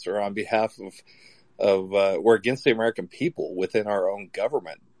governments or on behalf of or against the American people within our own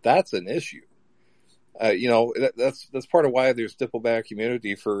government, that's an issue. That's part of why there's diplomatic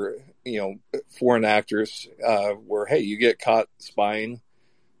immunity for, foreign actors, where, hey, you get caught spying,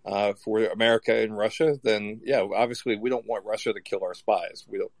 for America and Russia, then yeah, obviously we don't want Russia to kill our spies.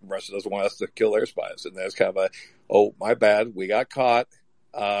 Russia doesn't want us to kill their spies. And that's kind of oh, my bad. We got caught.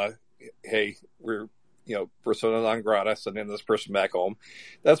 Hey, we're, persona non grata, sending this person back home.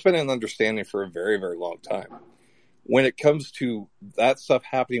 That's been an understanding for a very, very long time. When it comes to that stuff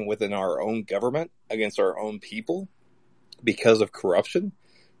happening within our own government against our own people because of corruption,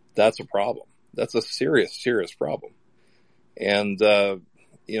 that's a problem. That's a serious, serious problem. And,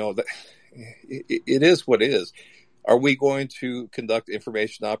 it is what it is. Are we going to conduct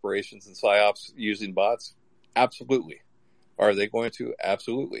information operations and PSYOPs using bots? Absolutely. Are they going to?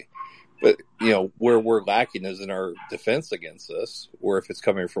 Absolutely. But, where we're lacking is in our defense against this, or if it's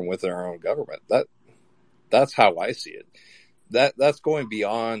coming from within our own government. That's how I see it. That's going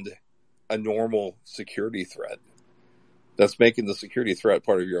beyond a normal security threat. That's making the security threat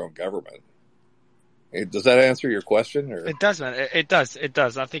part of your own government. Does that answer your question? Or? It does, man. It does. It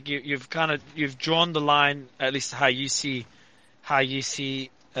does. I think you've drawn the line, at least how you see,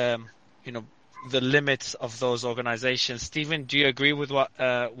 the limits of those organizations. Stephen, do you agree with what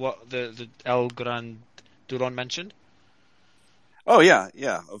the El Gran Duron mentioned? Oh yeah,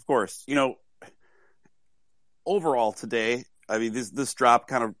 of course. Overall today, I mean, this drop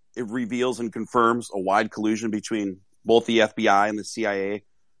kind of, it reveals and confirms a wide collusion between both the FBI and the CIA,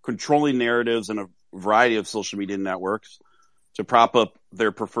 controlling narratives in a variety of social media networks to prop up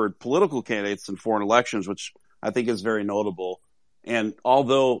their preferred political candidates in foreign elections, which I think is very notable. And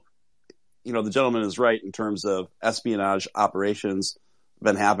although, the gentleman is right in terms of espionage operations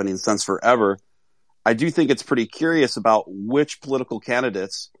been happening since forever, I do think it's pretty curious about which political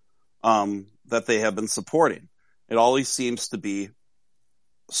candidates that they have been supporting. It always seems to be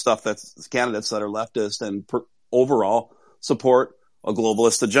stuff that's candidates that are leftist and overall support a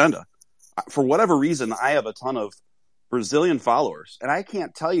globalist agenda. For whatever reason, I have a ton of Brazilian followers, and I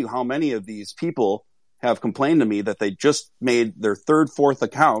can't tell you how many of these people have complained to me that they just made their third, fourth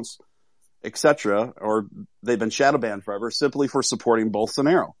accounts, etc., or they've been shadow banned forever simply for supporting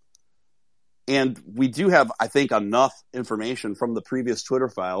Bolsonaro. And we do have, I think, enough information from the previous Twitter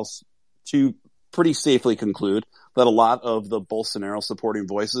files to pretty safely conclude that a lot of the Bolsonaro supporting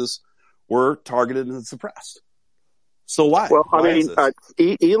voices were targeted and suppressed. So why? Well,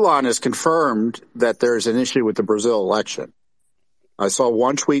 Elon has confirmed that there's an issue with the Brazil election. I saw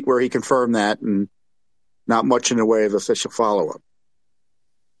one tweet where he confirmed that, and not much in the way of official follow-up.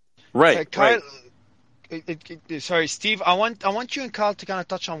 Right. Kyle, sorry, Steve. I want you and Kyle to kind of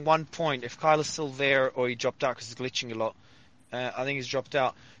touch on one point. If Kyle is still there or he dropped out because he's glitching a lot. I think he's dropped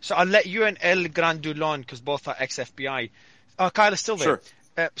out. So I'll let you and El Grandulon, because both are ex-FBI. Kyle is still there.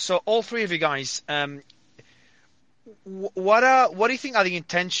 Sure. So all three of you guys, what do you think are the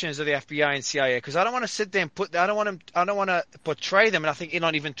intentions of the FBI and CIA? Because I don't want to sit there and I don't want to portray them. And I think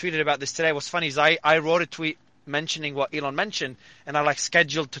Elon even tweeted about this today. What's funny is I wrote a tweet mentioning what Elon mentioned, and I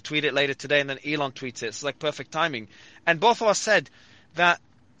scheduled to tweet it later today, and then Elon tweets it. It's perfect timing. And both of us said that,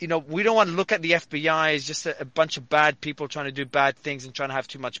 we don't want to look at the FBI as just a bunch of bad people trying to do bad things and trying to have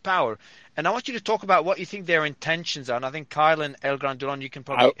too much power. And I want you to talk about what you think their intentions are. And I think Kyle and El Grandulon, you can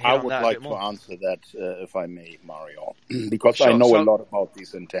probably hit on that a bit more. I would like to answer that, if I may, Mario, because sure, I know a lot about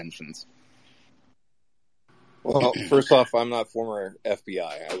these intentions. Well, first off, I'm not former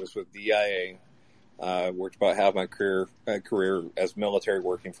FBI. I was with DIA. Worked about half my career as military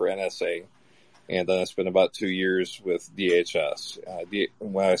working for NSA. And then I spent about 2 years with DHS.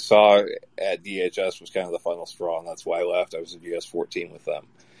 When I saw at DHS was kind of the final straw, and that's why I left. I was in GS-14 with them.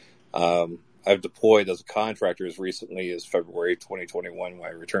 I've deployed as a contractor as recently as February 2021 when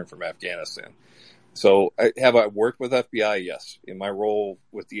I returned from Afghanistan. So have I worked with FBI? Yes. In my role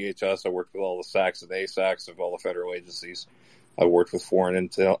with DHS, I worked with all the SACs and ASACs of all the federal agencies. I worked with foreign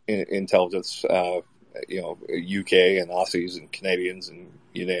intelligence, UK and Aussies and Canadians and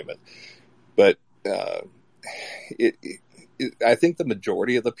you name it. But I think the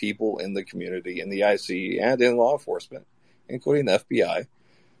majority of the people in the community, in the IC, and in law enforcement, including the FBI,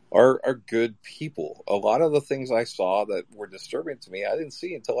 are good people. A lot of the things I saw that were disturbing to me, I didn't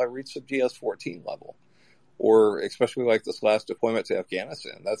see until I reached the GS-14 level, or especially like this last deployment to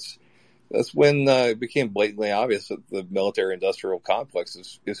Afghanistan. That's when it became blatantly obvious that the military-industrial complex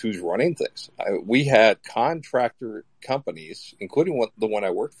is who's running things. We had contractor companies, including the one I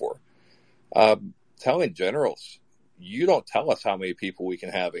worked for, telling generals, you don't tell us how many people we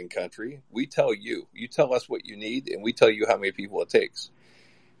can have in country. We tell you. You tell us what you need, and we tell you how many people it takes.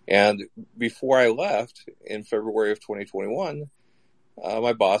 And before I left in February of 2021,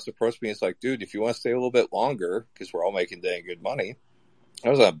 my boss approached me and was like, dude, if you want to stay a little bit longer, because we're all making dang good money, I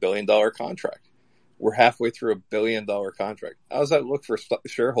was on $1 billion contract. We're halfway through $1 billion contract. How does that look for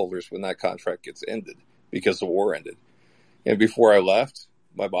shareholders when that contract gets ended because the war ended? And before I left,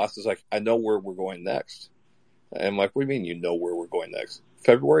 my boss is like, I know where we're going next. And I'm like, what do you mean you know where we're going next?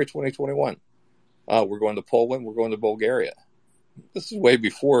 February 2021. We're going to Poland. We're going to Bulgaria. This is way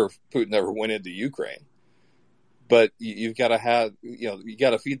before Putin ever went into Ukraine. But you've got to have, you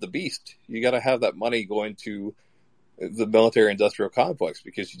got to feed the beast. You got to have that money going to the military-industrial complex,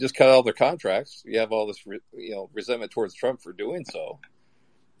 because you just cut all their contracts. You have all this, resentment towards Trump for doing so.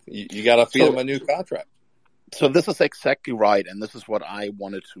 You got to feed them a new contract. So this is exactly right, and this is what I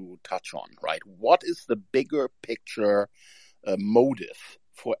wanted to touch on, right? What is the bigger picture motive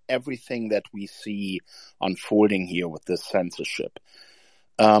for everything that we see unfolding here with this censorship?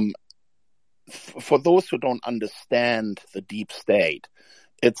 For those who don't understand the deep state,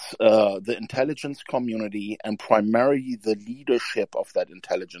 it's the intelligence community, and primarily the leadership of that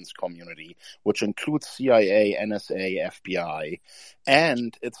intelligence community, which includes CIA, NSA, FBI,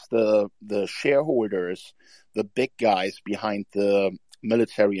 and it's the shareholders, the big guys behind the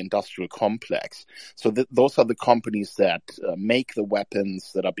military-industrial complex. So those are the companies that make the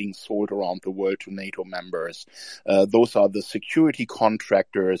weapons that are being sold around the world to NATO members. Those are the security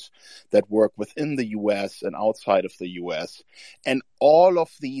contractors that work within the U.S. and outside of the U.S. And all of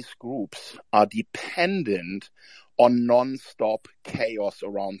these groups are dependent on non-stop chaos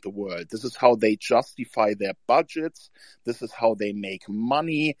around the world. This is how they justify their budgets. This is how they make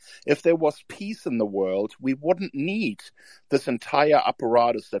money. If there was peace in the world, we wouldn't need this entire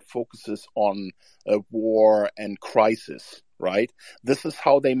apparatus that focuses on war and crisis, right? This is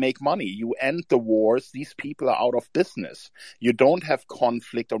how they make money. You end the wars, these people are out of business. You don't have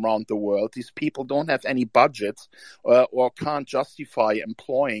conflict around the world. These people don't have any budgets or can't justify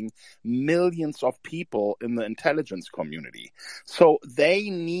employing millions of people in the intelligence community. So they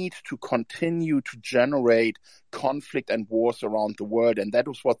need to continue to generate conflict and wars around the world, and that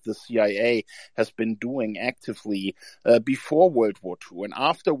was what the CIA has been doing actively before World War II. And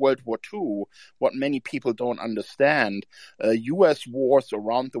after World War II, what many people don't understand, U.S. wars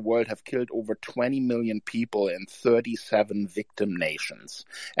around the world have killed over 20 million people in 37 victim nations.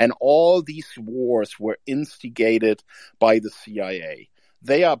 And all these wars were instigated by the CIA.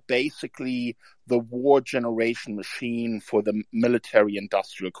 They are basically the war generation machine for the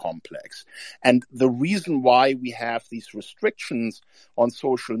military-industrial complex. And the reason why we have these restrictions on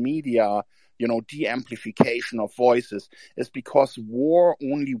social media, de-amplification of voices, is because war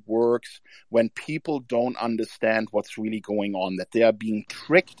only works when people don't understand what's really going on, that they are being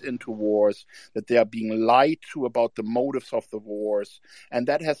tricked into wars, that they are being lied to about the motives of the wars. And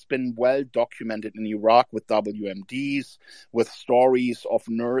that has been well documented in Iraq with WMDs, with stories of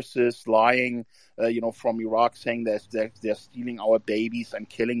nurses lying from Iraq, saying they're stealing our babies and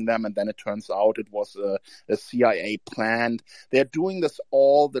killing them, and then it turns out it was a CIA plan. They're doing this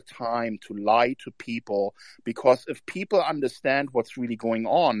all the time to lie to people, because if people understand what's really going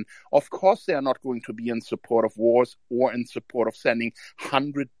on, of course they are not going to be in support of wars or in support of sending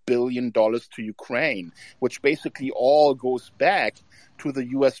 $100 billion to Ukraine, which basically all goes back to the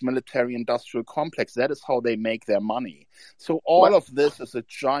U.S. military-industrial complex. That is how they make their money. So all of this is a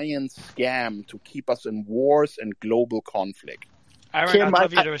giant scam to keep us in wars and global conflict. Aaron, Kim, I'd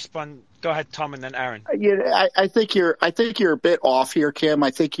love you to respond. Go ahead, Tom, and then Aaron. I think you're a bit off here, Kim. I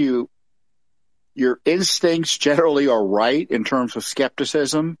think your instincts generally are right in terms of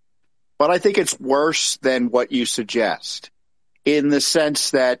skepticism, But I think it's worse than what you suggest, in the sense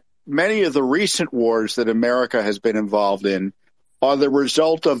that many of the recent wars that America has been involved in are the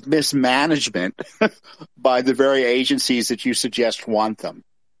result of mismanagement by the very agencies that you suggest want them.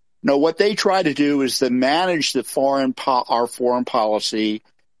 No, what they try to do is to manage our foreign policy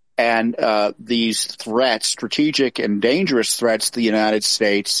and these threats, strategic and dangerous threats to the United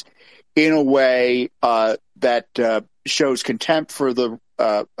States, in a way that shows contempt for the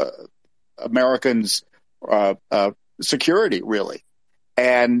Americans' security, really.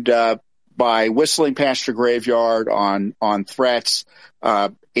 And by whistling past your graveyard on threats,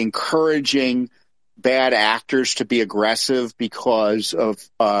 encouraging bad actors to be aggressive because of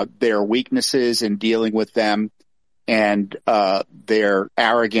their weaknesses in dealing with them, and their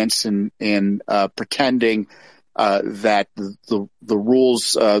arrogance in pretending that the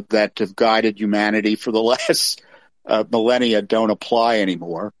rules that have guided humanity for the last millennia don't apply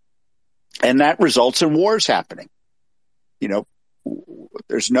anymore. And that results in wars happening. You know,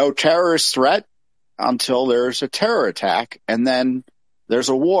 there's no terrorist threat until there's a terror attack, and then there's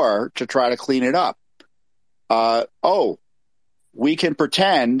a war to try to clean it up. We can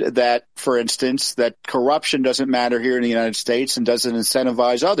pretend that, for instance, that corruption doesn't matter here in the United States and doesn't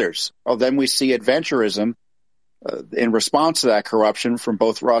incentivize others. Well, then we see adventurism in response to that corruption from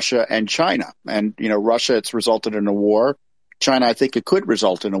both Russia and China. And, you know, Russia, it's resulted in a war. China, I think it could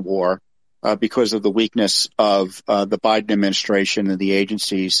result in a war because of the weakness of the Biden administration and the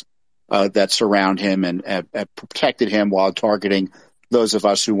agencies that surround him and have protected him while targeting those of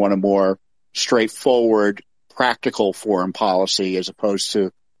us who want a more straightforward, practical foreign policy as opposed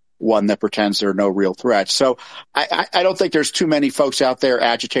to one that pretends there are no real threats. So I don't think there's too many folks out there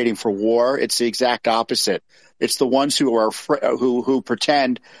agitating for war. It's the exact opposite. It's the ones who are who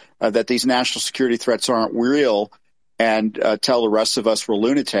pretend that these national security threats aren't real and tell the rest of us we're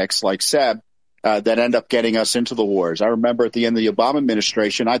lunatics like Seb that end up getting us into the wars. I remember at the end of the Obama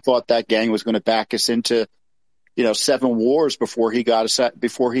administration, I thought that gang was going to back us into 7 wars before he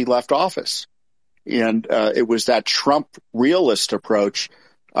left office. And it was that Trump realist approach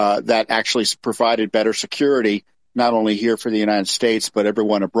that actually provided better security, not only here for the United States, but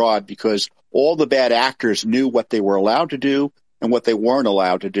everyone abroad, because all the bad actors knew what they were allowed to do and what they weren't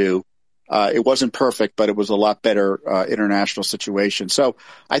allowed to do. It wasn't perfect, but it was a lot better international situation. So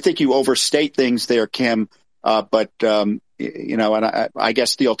I think you overstate things there, Kim. But and I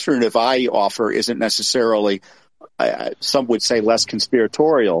guess the alternative I offer isn't necessarily, some would say, less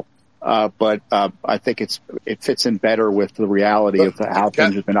conspiratorial. But I think it fits in better with the reality of how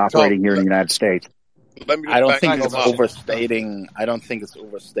things have been operating here in the United States. I don't think it's overstating. I don't think it's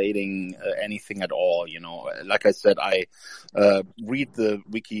overstating anything at all. Like I said, I read the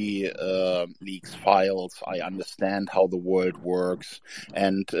WikiLeaks files. I understand how the world works,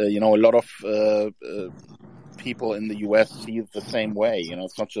 and a lot of people in the U.S. see it the same way.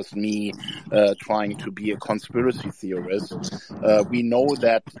 It's not just me trying to be a conspiracy theorist. We know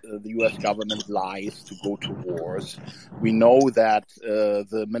that the U.S. government lies to go to wars. We know that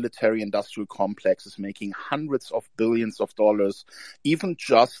the military-industrial complex is making hundreds of billions of dollars, even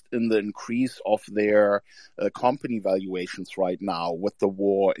just in the increase of their company valuations right now with the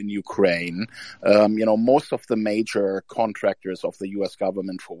war in Ukraine. Most of the major contractors of the U.S.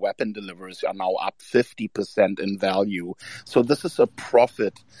 government for weapon deliveries are now up 50% in value. So this is a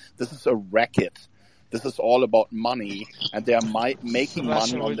profit. This is a racket. This is all about money, and they are making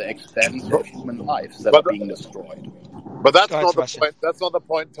money on the expense of human lives that are being destroyed. But that's not the point. That's not the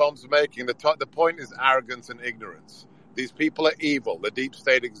point Tom's making. The point is arrogance and ignorance. These people are evil. The deep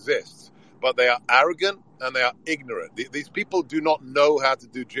state exists, but they are arrogant and they are ignorant. These people do not know how to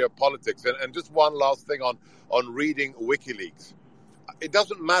do geopolitics. And just one last thing on reading WikiLeaks. It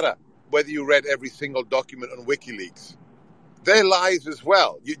doesn't matter whether you read every single document on WikiLeaks. They're lies as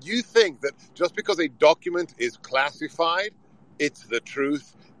well. You think that just because a document is classified, it's the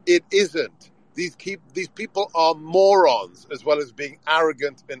truth. It isn't. These people are morons as well as being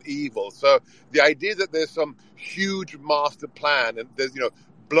arrogant and evil. So the idea that there's some huge master plan and there's,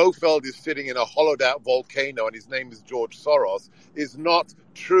 Blofeld is sitting in a hollowed out volcano and his name is George Soros is not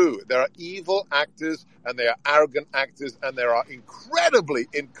true. There are evil actors and there are arrogant actors and there are incredibly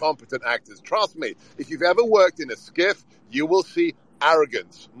incompetent actors. Trust me, if you've ever worked in a skiff, you will see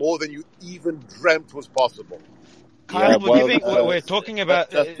arrogance more than you even dreamt was possible. Kyle, we're talking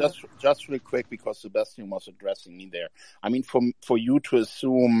about just real quick, because Sebastian was addressing me there. I mean, for you to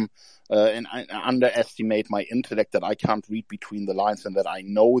assume and I underestimate my intellect that I can't read between the lines and that I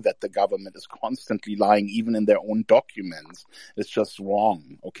know that the government is constantly lying even in their own documents. It's just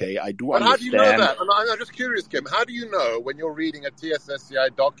wrong, okay? I do but understand. How do you know that? I'm just curious, Kim. How do you know when you're reading a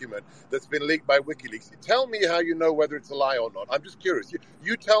TSSCI document that's been leaked by WikiLeaks? Tell me how you know whether it's a lie or not. I'm just curious.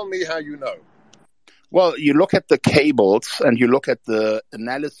 You tell me how you know. Well, you look at the cables and you look at the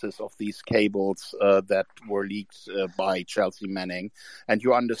analysis of these cables that were leaked by Chelsea Manning, and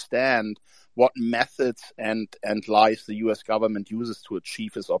you understand what methods and lies the U.S. government uses to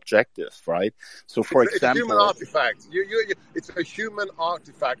achieve its objectives, right? So, for example... It's a human artifact. It's a human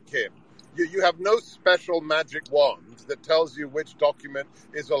artifact, Kim. You have no special magic wand that tells you which document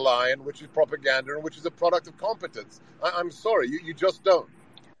is a lie and which is propaganda and which is a product of competence. I'm sorry, you just don't.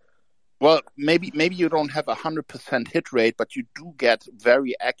 Well, maybe you don't have 100% hit rate, but you do get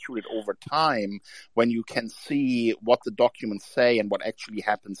very accurate over time when you can see what the documents say and what actually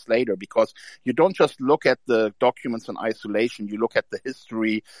happens later, because you don't just look at the documents in isolation. You look at the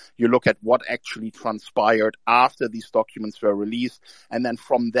history, you look at what actually transpired after these documents were released, and then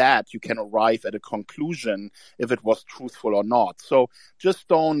from that you can arrive at a conclusion if it was truthful or not. So just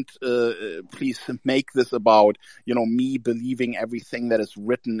don't please make this about, me believing everything that is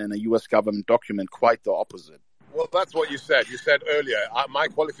written in a U.S. government document. Quite the opposite. Well, that's what you said. You said earlier, my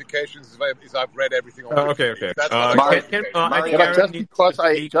qualifications is I've read everything on Okay. That's I think Aaron needs to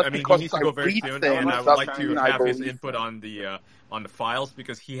speak. He needs to go very soon, and I would like to have his input on the files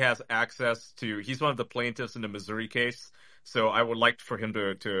because he has access to. He's one of the plaintiffs in the Missouri case, so I would like for him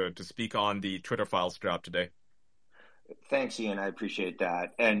to speak on the Twitter files drop today. Thanks, Ian. I appreciate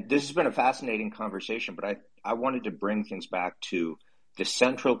that. And this has been a fascinating conversation, but I wanted to bring things back to the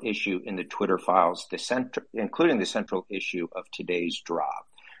central issue in the Twitter files, including the central issue of today's drop.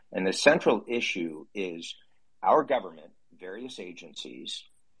 And the central issue is our government, various agencies,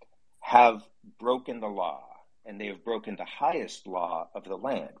 have broken the law, and they have broken the highest law of the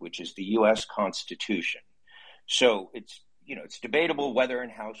land, which is the U.S. Constitution. So it's debatable whether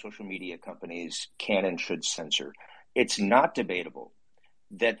and how social media companies can and should censor. It's not debatable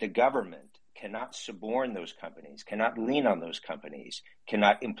that the government cannot suborn those companies, cannot lean on those companies,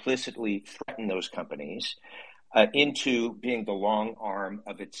 cannot implicitly threaten those companies into being the long arm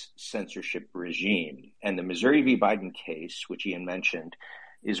of its censorship regime. And the Missouri v. Biden case, which Ian mentioned,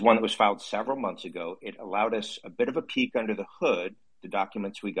 is one that was filed several months ago. It allowed us a bit of a peek under the hood, the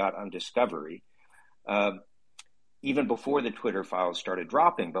documents we got on discovery, even before the Twitter files started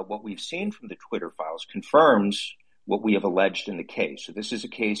dropping. But what we've seen from the Twitter files confirms what we have alleged in the case. So this is a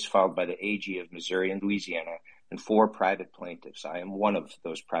case filed by the AG of Missouri and Louisiana and 4 private plaintiffs. I am one of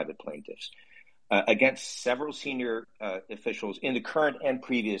those private plaintiffs against several senior officials in the current and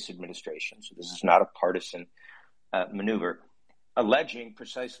previous administration. So this is not a partisan maneuver, alleging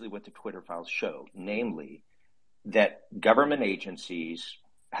precisely what the Twitter files show, namely that government agencies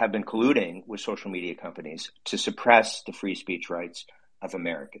have been colluding with social media companies to suppress the free speech rights of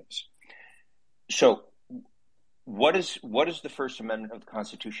Americans. So what does the First Amendment of the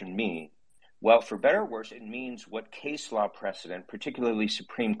Constitution mean? Well, for better or worse, it means what case law precedent, particularly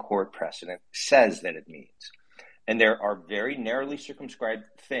Supreme Court precedent, says that it means. And there are very narrowly circumscribed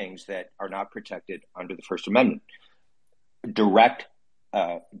things that are not protected under the First Amendment. Direct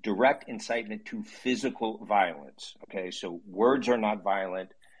incitement to physical violence. Okay, so words are not violent,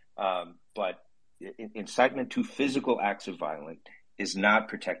 but incitement to physical acts of violence is not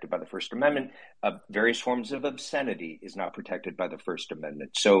protected by the First Amendment. Various forms of obscenity is not protected by the First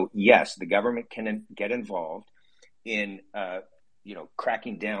Amendment. So yes, the government can get involved in,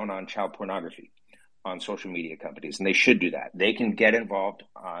 cracking down on child pornography on social media companies, and they should do that. They can get involved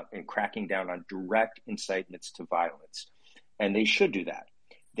in cracking down on direct incitements to violence, and they should do that.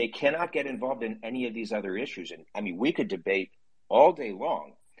 They cannot get involved in any of these other issues. And I mean, we could debate all day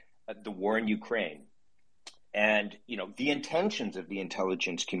long the war in Ukraine, and, the intentions of the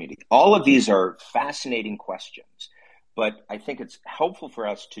intelligence community. All of these are fascinating questions, but I think it's helpful for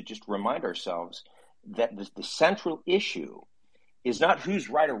us to just remind ourselves that the central issue is not who's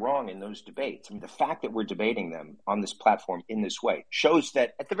right or wrong in those debates. I mean, the fact that we're debating them on this platform in this way shows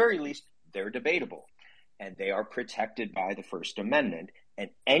that, at the very least, they're debatable, and they are protected by the First Amendment. And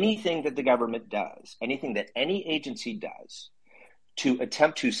anything that the government does, anything that any agency does to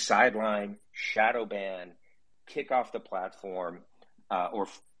attempt to sideline, shadow ban, kick off the platform, or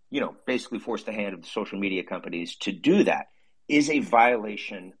basically force the hand of the social media companies to do that, is a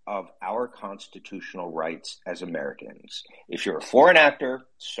violation of our constitutional rights as Americans. If you're a foreign actor,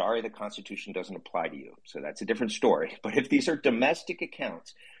 sorry, the Constitution doesn't apply to you. So that's a different story. But if these are domestic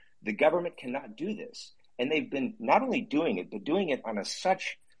accounts, the government cannot do this. And they've been not only doing it, but doing it on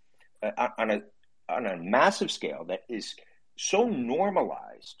such on a massive scale that is so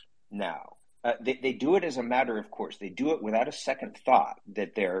normalized now. They do it as a matter of course. They do it without a second thought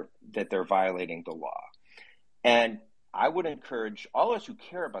that they're violating the law. And I would encourage all of us who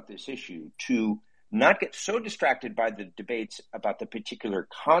care about this issue to not get so distracted by the debates about the particular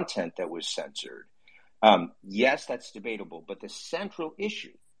content that was censored. Yes, that's debatable, but the central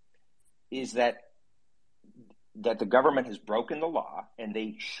issue is that the government has broken the law and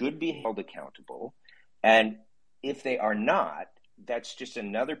they should be held accountable. And if they are not, that's just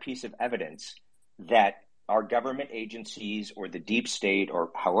another piece of evidence that our government agencies or the deep state, or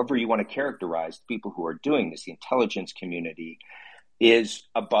however you want to characterize people who are doing this, the intelligence community, is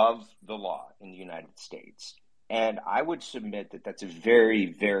above the law in the United States. And I would submit that that's a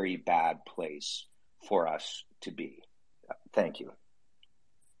very, very bad place for us to be. Thank you.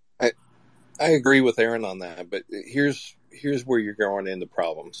 I agree with Aaron on that, but here's where you're going into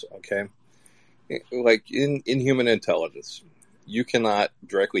problems, okay? Like in human intelligence, you cannot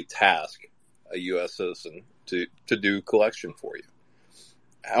directly task a U.S. citizen to do collection for you.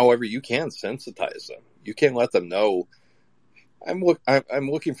 However, you can sensitize them. You can let them know, I'm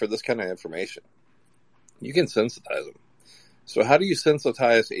looking for this kind of information. You can sensitize them. So how do you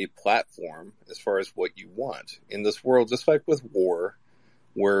sensitize a platform as far as what you want in this world? Just like with war,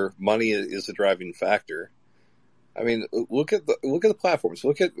 where money is a driving factor. I mean, look at the platforms.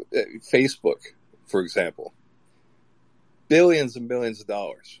 Look at Facebook, for example. Billions and billions of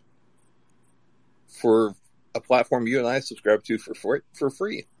dollars for a platform you and I subscribe to for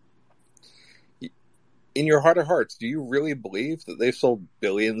free. In your heart of hearts, do you really believe that they've sold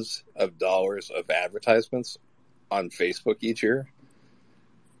billions of dollars of advertisements on Facebook each year?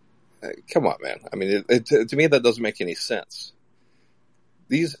 Come on, man. I mean, to me, that doesn't make any sense.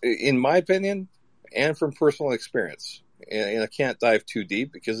 These, in my opinion, and from personal experience, and I can't dive too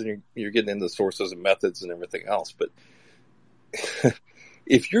deep because you're getting into sources and methods and everything else, but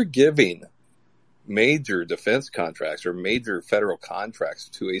if you're giving major defense contracts or major federal contracts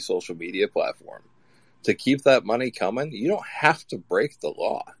to a social media platform to keep that money coming, you don't have to break the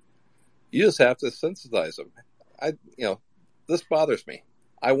law. You just have to sensitize them. This bothers me.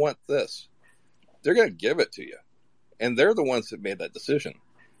 I want this. They're going to give it to you. And they're the ones that made that decision.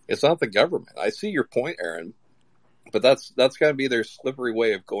 It's not the government. I see your point, Aaron, but that's got to be their slippery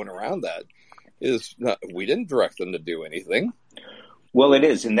way of going around that. We didn't direct them to do anything. Well, it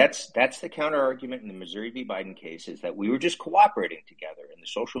is, and that's the counter argument in the Missouri v. Biden case, is that we were just cooperating together, and the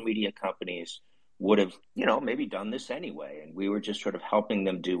social media companies would have, maybe done this anyway, and we were just sort of helping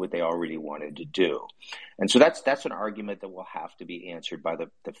them do what they already wanted to do. And so that's an argument that will have to be answered by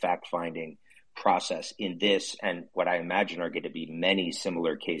the fact-finding process in this, and what I imagine are going to be many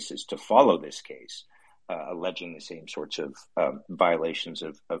similar cases to follow this case, alleging the same sorts of violations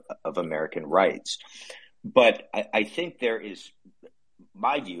of American rights. But I think there is,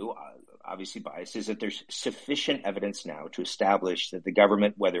 my view, obviously biased, is that there's sufficient evidence now to establish that the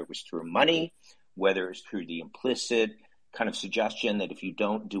government, whether it was through money, whether it's through the implicit kind of suggestion that if you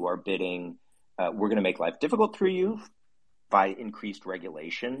don't do our bidding, we're going to make life difficult for you by increased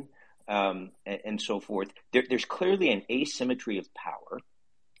regulation, and so forth. There's clearly an asymmetry of power,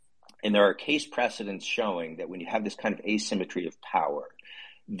 and there are case precedents showing that when you have this kind of asymmetry of power,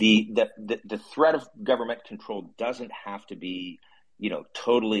 the threat of government control doesn't have to be,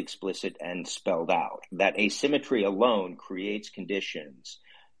 totally explicit and spelled out. That asymmetry alone creates conditions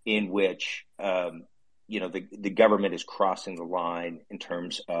in which, the government is crossing the line in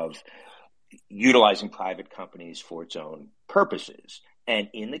terms of utilizing private companies for its own purposes. And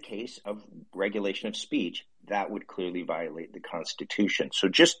in the case of regulation of speech, that would clearly violate the Constitution. So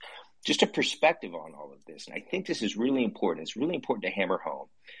just a perspective on all of this. And I think this is really important. It's really important to hammer home.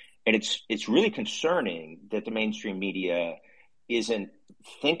 And it's really concerning that the mainstream media isn't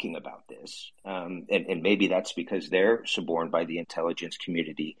thinking about this. And maybe that's because they're suborned by the intelligence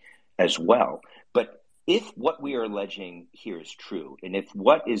community as well. But if what we are alleging here is true, and if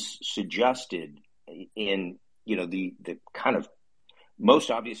what is suggested in, the kind of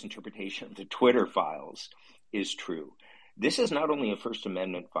most obvious interpretation of the Twitter files is true, this is not only a First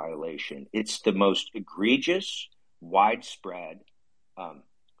Amendment violation, it's the most egregious, widespread,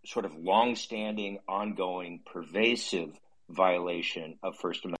 sort of long-standing, ongoing, pervasive violation of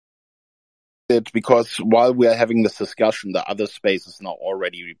First Amendment. Because while we are having this discussion, the other space is now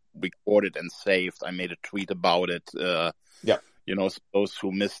already recorded and saved. I made a tweet about it. So those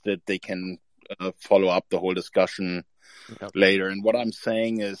who missed it, they can follow up the whole discussion later. And what I'm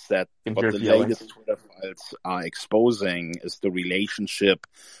saying is that what the latest Twitter files are exposing is the relationship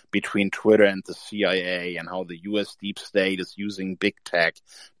between Twitter and the CIA, and how the U.S. deep state is using big tech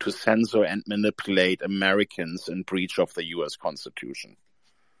to censor and manipulate Americans in breach of the U.S. Constitution.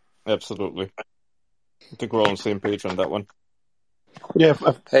 Absolutely. I think we're all on the same page on that one. Yeah.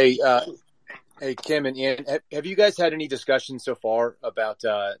 Hey, Kim and Ian, have you guys had any discussions so far about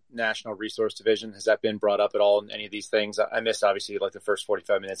National Resource Division? Has that been brought up at all in any of these things? I missed, obviously, like the first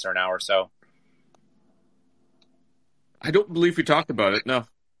 45 minutes or an hour or so. I don't believe we talked about it, no.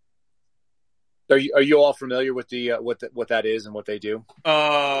 Are you all familiar with what that is and what they do?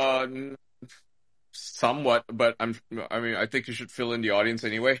 Somewhat, but I think you should fill in the audience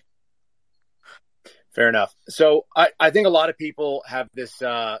anyway. Fair enough. So I think a lot of people have this,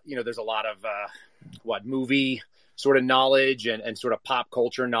 there's a lot of, movie sort of knowledge and sort of pop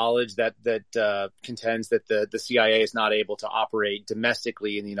culture knowledge that contends that the CIA is not able to operate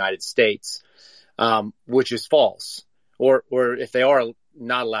domestically in the United States, which is false. Or if they are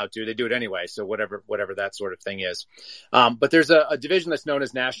not allowed to, they do it anyway. So whatever that sort of thing is. But there's a division that's known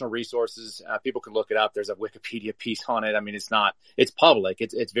as National Resources. People can look it up. There's a Wikipedia piece on it. I mean, it's public.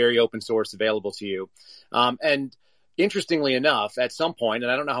 It's very open source, available to you. And interestingly enough, at some point,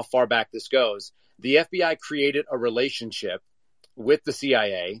 and I don't know how far back this goes, the FBI created a relationship with the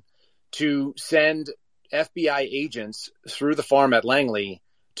CIA to send FBI agents through the farm at Langley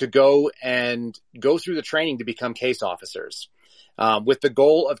to go through the training to become case officers. With the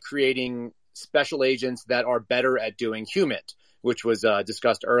goal of creating special agents that are better at doing HUMINT, which was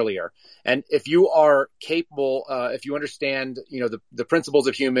discussed earlier. And if you are capable, if you understand, the principles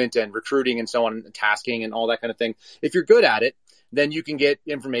of HUMINT and recruiting and so on, and tasking and all that kind of thing, if you're good at it, then you can get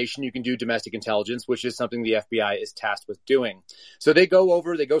information. You can do domestic intelligence, which is something the FBI is tasked with doing. So they go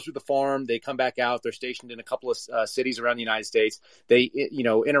through the farm, they come back out. They're stationed in a couple of cities around the United States. They,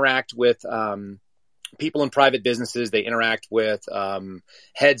 interact with people in private businesses. They interact with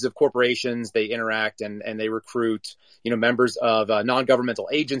heads of corporations. They interact and they recruit, members of non-governmental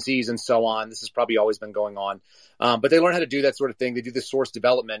agencies and so on. This has probably always been going on. But they learn how to do that sort of thing. They do the source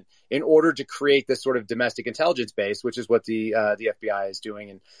development in order to create this sort of domestic intelligence base, which is what the FBI is doing.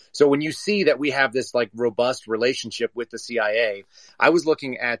 And so when you see that we have this like robust relationship with the CIA, I was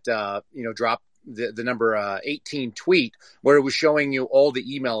looking at, drop the number 18 tweet where it was showing you all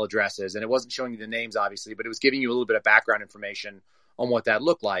the email addresses, and it wasn't showing you the names, obviously, but it was giving you a little bit of background information on what that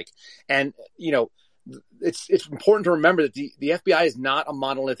looked like. And, it's important to remember that the FBI is not a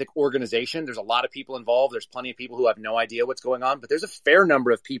monolithic organization. There's a lot of people involved. There's plenty of people who have no idea what's going on, but there's a fair number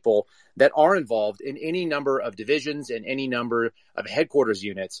of people that are involved in any number of divisions and any number of headquarters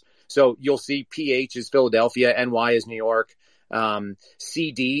units. So you'll see PH is Philadelphia, NY is New York.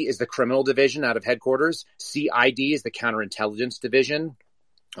 CD is the criminal division out of headquarters. CID is the counterintelligence division.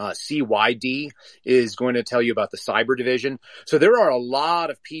 CYD is going to tell you about the cyber division. So there are a lot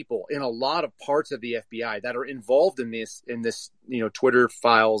of people in a lot of parts of the FBI that are involved in this, Twitter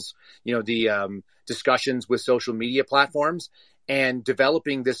files, the discussions with social media platforms and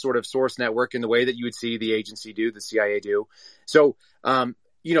developing this sort of source network in the way that you would see the agency do, the CIA do. So,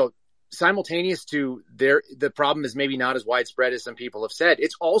 simultaneous to the problem is maybe not as widespread as some people have said.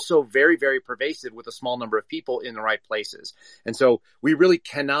 It's also very, very pervasive with a small number of people in the right places. And so we really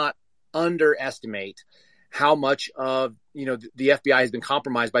cannot underestimate how much of, the FBI has been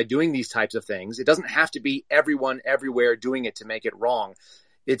compromised by doing these types of things. It doesn't have to be everyone everywhere doing it to make it wrong.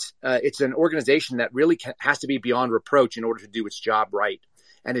 It's an organization that really has to be beyond reproach in order to do its job right.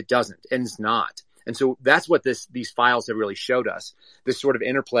 And it doesn't, and it's not. And so that's what these files have really showed us, this sort of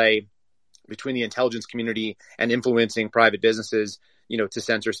interplay between the intelligence community and influencing private businesses, to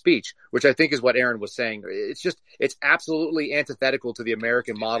censor speech, which I think is what Aaron was saying. It's absolutely antithetical to the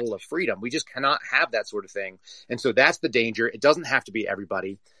American model of freedom. We just cannot have that sort of thing. And so that's the danger. It doesn't have to be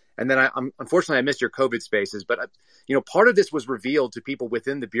everybody. And then unfortunately I missed your COVID spaces, but part of this was revealed to people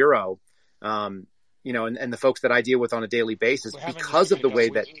within the Bureau, and the folks that I deal with on a daily basis because of the way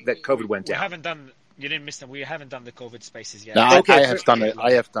that COVID went down. You didn't miss them. We haven't done the COVID spaces yet. No, I have done it.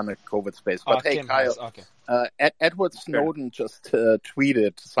 I have done a COVID space. But hey, Kim Kyle, okay. Edward Snowden just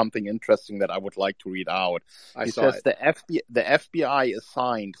tweeted something interesting that I would like to read out. He says the FBI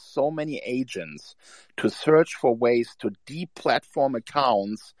assigned so many agents to search for ways to deplatform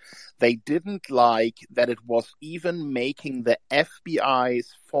accounts they didn't like that it was even making the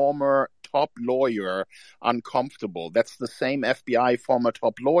FBI's former top lawyer uncomfortable. That's the same FBI former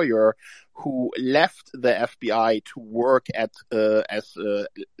top lawyer who left the FBI to work at as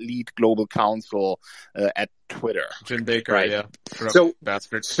lead global counsel at Twitter. Jim Baker, right. yeah. So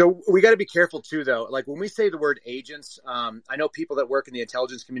bastard. So we got to be careful too, though. Like when we say the word agents, I know people that work in the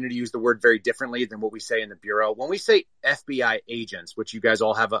intelligence community use the word very differently than what we say in the Bureau. When we say FBI agents, which you guys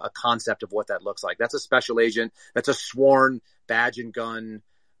all have a concept of what that looks like, that's a special agent. That's a sworn badge and gun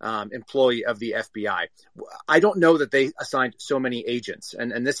employee of the FBI. I don't know that they assigned so many agents,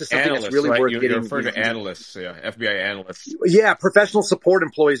 and this is something Analysts, that's really right? worth You're getting. referring to analysts, yeah, FBI analysts. Yeah, professional support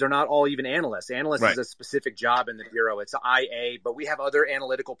employees are not all even analysts. Analysts Right. is a specific job in the Bureau. It's IA, but we have other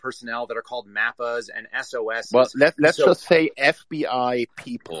analytical personnel that are called MAPAs and SOS. Well, let's just say FBI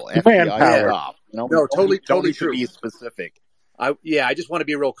people, FBI Manpower. staff. No, totally need true. to be specific. I just want to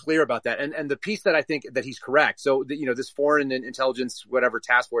be real clear about that. And the piece that I think that he's correct. So, this foreign intelligence, whatever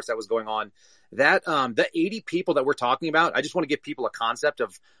task force that was going on, that, the 80 people that we're talking about, I just want to give people a concept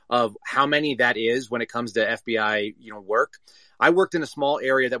of how many that is when it comes to FBI, work. I worked in a small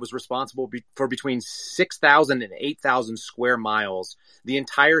area that was responsible for between 6,000 and 8,000 square miles, the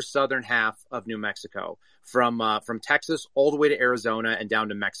entire southern half of New Mexico. From Texas all the way to Arizona and down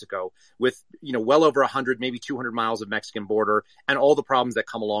to Mexico with, well over 100, maybe 200 miles of Mexican border and all the problems that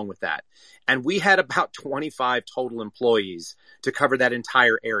come along with that. And we had about 25 total employees to cover that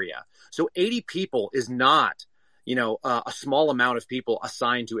entire area. So 80 people is not, a small amount of people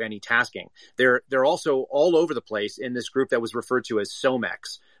assigned to any tasking. They're also all over the place in this group that was referred to as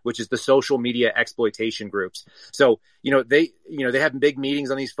SOMEX, which is the social media exploitation groups. So, they have big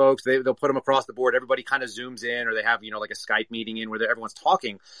meetings on these folks. They'll put them across the board. Everybody kind of zooms in, or they have, like a Skype meeting in where everyone's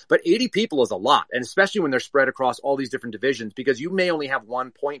talking. But 80 people is a lot. And especially when they're spread across all these different divisions, because you may only have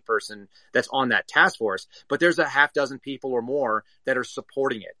one point person that's on that task force, but there's a half dozen people or more that are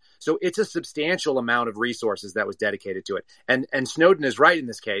supporting it. So it's a substantial amount of resources that was dedicated to it. And Snowden is right in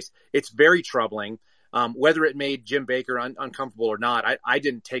this case. It's very troubling. Whether it made Jim Baker uncomfortable or not, I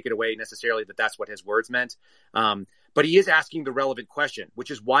didn't take it away necessarily that that's what his words meant. But he is asking the relevant question, which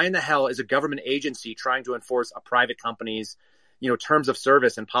is why in the hell is a government agency trying to enforce a private company's, terms of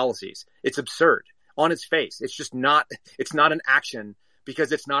service and policies? It's absurd on its face. It's just not, it's not an action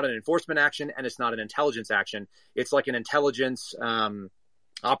because it's not an enforcement action and it's not an intelligence action. It's like an intelligence,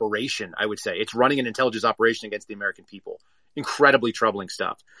 operation, I would say. It's running an intelligence operation against the American people. Incredibly troubling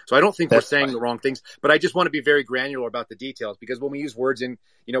stuff. So I don't think we're saying the wrong things, but I just want to be very granular about the details because when we use words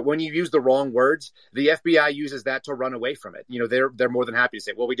when you use the wrong words, the FBI uses that to run away from it. They're more than happy to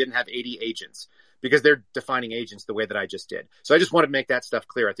say, well, we didn't have 80 agents because they're defining agents the way that I just did. So I just want to make that stuff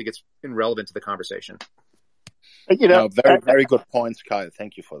clear. I think it's irrelevant to the conversation. Very, very good points, Kyle.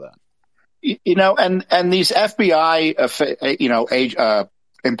 Thank you for that. And these FBI,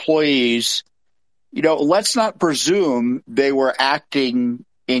 employees, let's not presume they were acting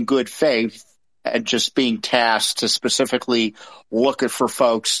in good faith and just being tasked to specifically look for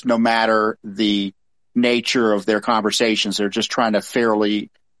folks no matter the nature of their conversations. They're just trying to fairly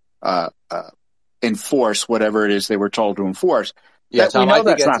enforce whatever it is they were told to enforce. Yeah, Tom, we know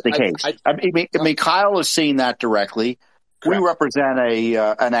that's not the case. I mean, Kyle has seen that directly. Correct. We represent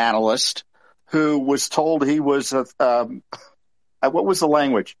an analyst who was told he was what was the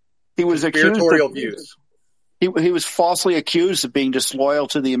language? He was accused of views. He was falsely accused of being disloyal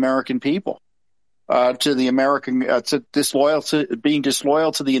to the American people, being disloyal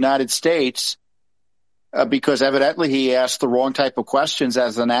to the United States, because evidently he asked the wrong type of questions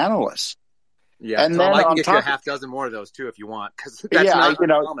as an analyst. Yeah, and Tom, then I can get you a half dozen more of those too if you want, because that's not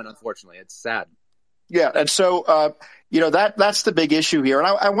common. Unfortunately, it's sad. Yeah, and so that's the big issue here, and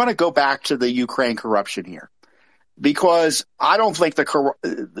I want to go back to the Ukraine corruption here. Because I don't think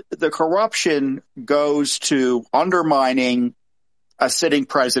the corruption goes to undermining a sitting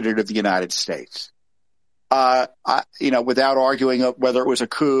president of the United States. Without arguing whether it was a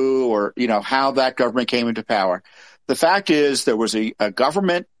coup or, how that government came into power. The fact is there was a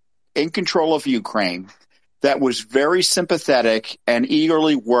government in control of Ukraine that was very sympathetic and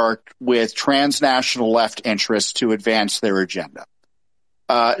eagerly worked with transnational left interests to advance their agenda.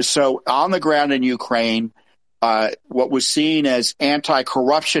 So on the ground in Ukraine, what was seen as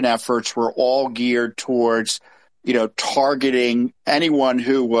anti-corruption efforts were all geared towards, targeting anyone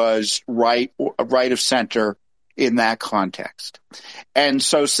who was right of center in that context. And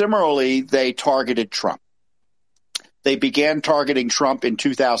so similarly, they targeted Trump. They began targeting Trump in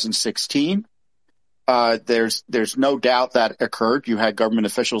 2016. There's no doubt that occurred. You had government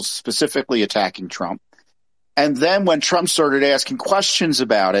officials specifically attacking Trump. And then when Trump started asking questions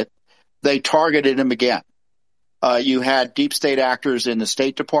about it, they targeted him again. You had deep state actors in the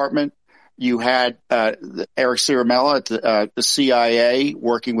State Department You had Eric Ciaramella at the CIA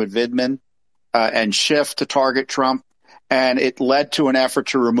working with Vidman and Schiff to target Trump, and it led to an effort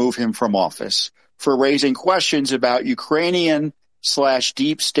to remove him from office for raising questions about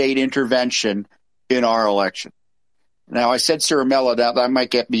Ukrainian/deep state intervention in our election. Now, I said Ciaramella. That might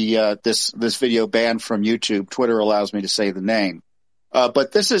get me this video banned from YouTube. Twitter allows me to say the name,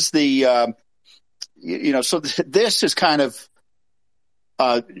 but this is the so this is kind of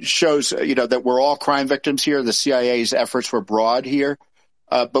shows that we're all crime victims here. The CIA's efforts were broad here,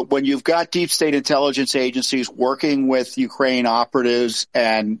 but when you've got deep state intelligence agencies working with Ukraine operatives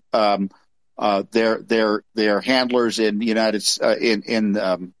and their handlers in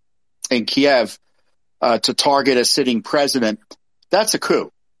the in Kiev to target a sitting president, that's a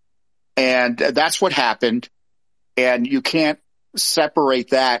coup, and that's what happened. And you can't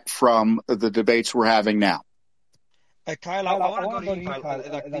separate that from the debates we're having now. Kyle, I want to go to you, Kyle.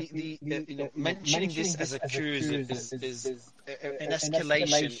 Mentioning this as a coup is an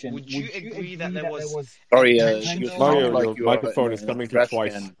escalation. Would you agree that there was... Sorry, Mario, your microphone is coming through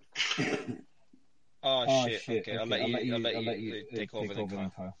twice. Oh, shit. Okay, I'll let you take over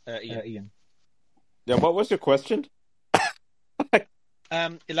then, Kyle. Ian. Yeah, what was your question?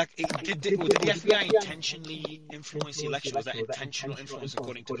 Did the FBI intentionally influence the election? Was that intentional influence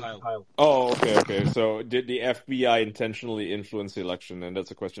according to Kyle? Oh, okay. So did the FBI intentionally influence the election? And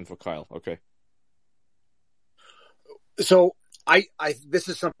that's a question for Kyle. Okay. So this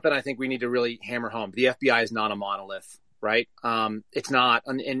is something I think we need to really hammer home. The FBI is not a monolith, right? It's not,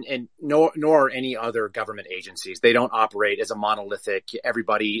 and nor are any other government agencies. They don't operate as a monolithic.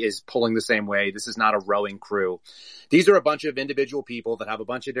 Everybody is pulling the same way. This is not a rowing crew. These are a bunch of individual people that have a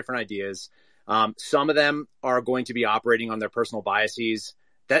bunch of different ideas. Some of them are going to be operating on their personal biases.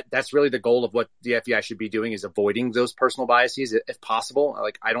 That's really the goal of what the FBI should be doing, is avoiding those personal biases if possible.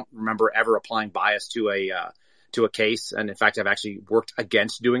 Like, I don't remember ever applying bias to a case. And in fact, I've actually worked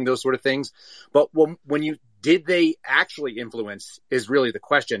against doing those sort of things. But did they actually influence is really the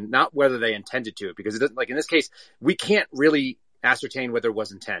question, not whether they intended to, because it doesn't, like in this case, we can't really ascertain whether it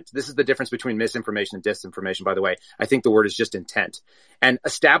was intent. This is the difference between misinformation and disinformation, by the way. I think the word is just intent. And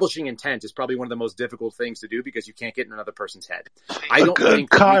establishing intent is probably one of the most difficult things to do because you can't get in another person's head. I don't think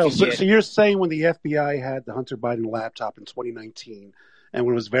Kyle, so you're saying when the FBI had the Hunter Biden laptop in 2019 and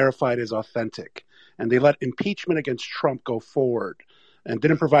when it was verified as authentic, and they let impeachment against Trump go forward and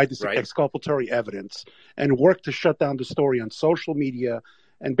didn't provide this exculpatory evidence and worked to shut down the story on social media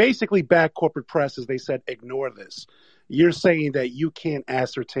and basically back corporate press as they said, ignore this. You're saying that you can't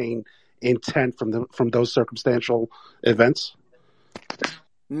ascertain intent from those circumstantial events?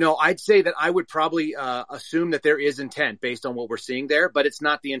 No, I'd say that I would probably assume that there is intent based on what we're seeing there, but it's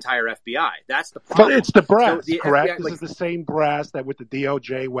not the entire FBI. That's the problem. But it's the brass, so correct? FBI, this is the same brass that with the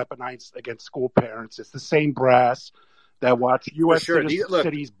DOJ weaponized against school parents. It's the same brass that watched U.S.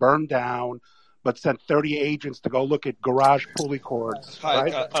 cities burn down, but sent 30 agents to go look at garage pulley cords.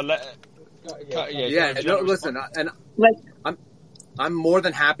 Listen, I'm more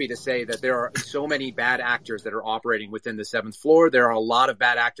than happy to say that there are so many bad actors that are operating within the 7th floor. There are a lot of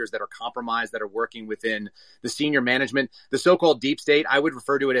bad actors that are compromised, that are working within the senior management. The so-called deep state, I would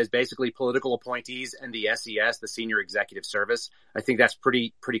refer to it as basically political appointees and the SES, the Senior Executive Service. I think that's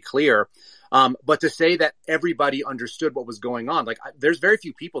pretty clear. But to say that everybody understood what was going on, like there's very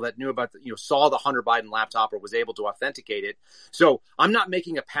few people that knew about, saw the Hunter Biden laptop or was able to authenticate it. So I'm not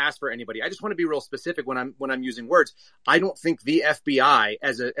making a pass for anybody. I just want to be real specific when I'm using words. I don't think the FBI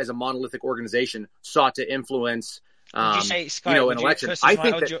as a monolithic organization sought to influence, an election. I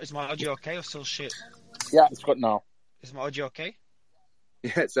think is my audio okay or still shit? Yeah, it's good now. Is my audio okay?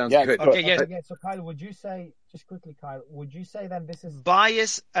 Yeah, it sounds good. Okay, yeah. So Kyle, would you say, just quickly, Kyle, would you say then this is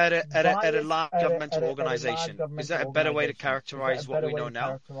bias at a large governmental organization? Is that a better way to characterize what we know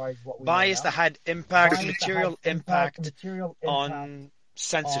now? Bias that had material impact on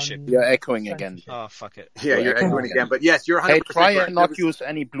censorship. You're echoing again. Oh, fuck it. Yeah, you're echoing again. But yes, you're 100% Hey, try correct. and not use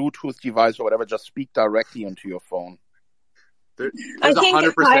any Bluetooth device or whatever. Just speak directly into your phone. There's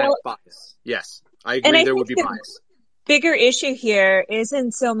 100% bias. Yes, I agree. There would be bias. Bigger issue here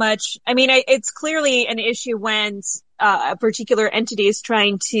isn't so much, it's clearly an issue when a particular entity is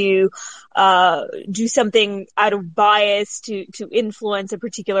trying to do something out of bias to influence a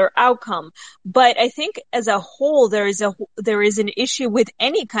particular outcome. But I think as a whole, there is an issue with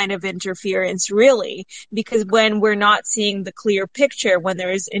any kind of interference, really, because when we're not seeing the clear picture, when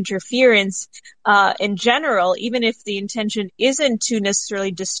there is interference in general, even if the intention isn't to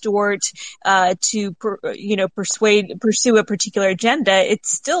necessarily distort, pursue a particular agenda,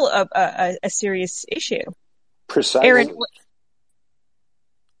 it's still a serious issue. Precisely. Aaron,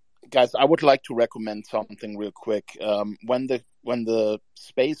 Guys, I would like to recommend something real quick. When the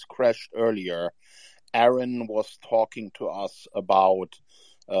space crashed earlier, Aaron was talking to us about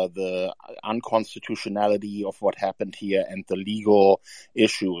the unconstitutionality of what happened here and the legal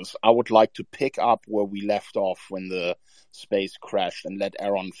issues. I would like to pick up where we left off when the space crashed and let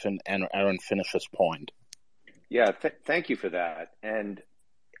Aaron finish his point. Yeah, thank you for that. And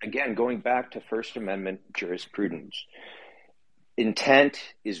again, going back to First Amendment jurisprudence, intent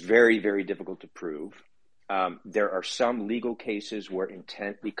is very, very difficult to prove. There are some legal cases where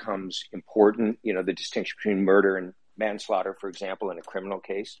intent becomes important. You know, the distinction between murder and manslaughter, for example, in a criminal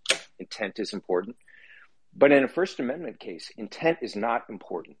case, intent is important. But in a First Amendment case, intent is not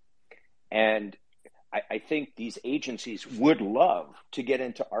important. And I think these agencies would love to get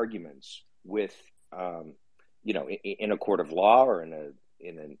into arguments with, in a court of law or in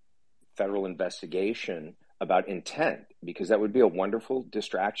a federal investigation about intent, because that would be a wonderful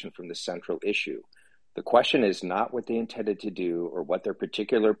distraction from the central issue. The question is not what they intended to do or what their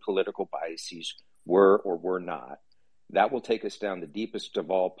particular political biases were or were not. That will take us down the deepest of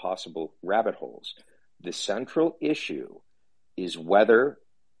all possible rabbit holes. The central issue is whether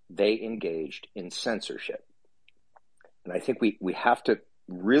they engaged in censorship. And I think we have to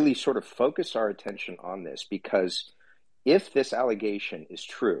really sort of focus our attention on this, because if this allegation is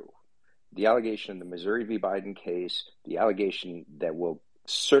true, the allegation in the Missouri v. Biden case, the allegation that will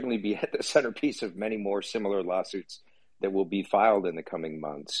certainly be at the centerpiece of many more similar lawsuits that will be filed in the coming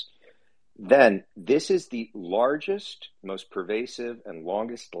months, then this is the largest, most pervasive, and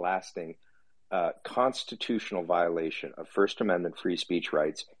longest lasting constitutional violation of First Amendment free speech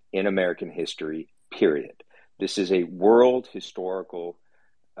rights in American history, period. This is a world historical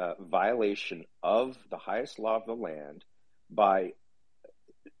violation of the highest law of the land by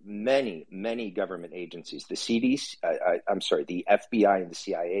many, many government agencies, the FBI and the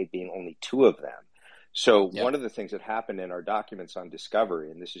CIA being only two of them. So one of the things that happened in our documents on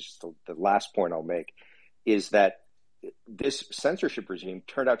discovery, and this is just the last point I'll make, is that this censorship regime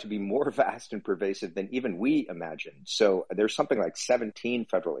turned out to be more vast and pervasive than even we imagined. So there's something like 17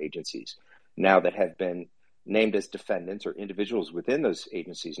 federal agencies now that have been named as defendants, or individuals within those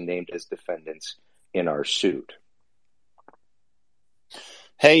agencies named as defendants in our suit.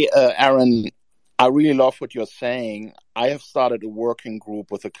 Hey, Aaron, I really love what you're saying. I have started a working group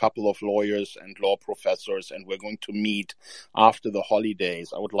with a couple of lawyers and law professors, and we're going to meet after the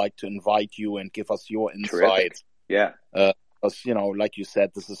holidays. I would like to invite you and give us your insights. Yeah. Because, like you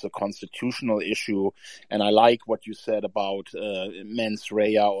said, this is a constitutional issue, and I like what you said about mens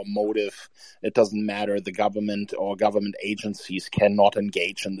rea or motive. It doesn't matter. The government or government agencies cannot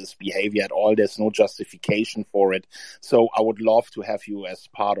engage in this behavior at all. There's no justification for it. So I would love to have you as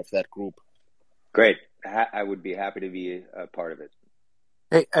part of that group. Great. I would be happy to be a part of it.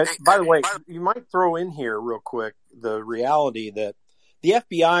 Hey, by the way, you might throw in here real quick the reality that the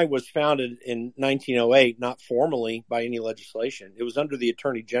FBI was founded in 1908, not formally by any legislation. It was under the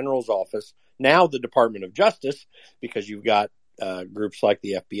Attorney General's office, now the Department of Justice, because you've got groups like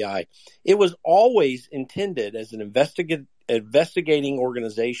the FBI. It was always intended as an investigating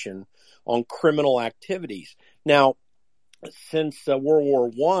organization on criminal activities. Now, since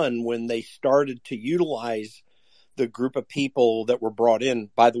World War I, when they started to utilize the group of people that were brought in,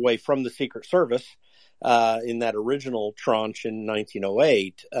 by the way, from the Secret Service, in that original tranche in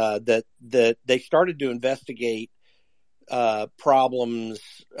 1908, that they started to investigate problems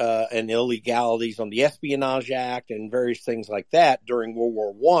and illegalities on the Espionage Act and various things like that during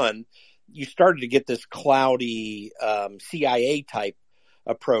World War I. You started to get this cloudy CIA type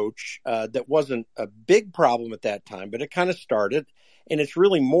approach that wasn't a big problem at that time, but it kind of started, and it's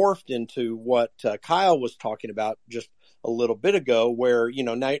really morphed into what Kyle was talking about just a little bit ago, where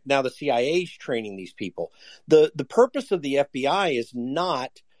now the CIA is training these people. The purpose of the FBI is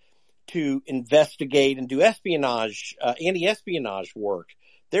not to investigate and do espionage, anti-espionage work.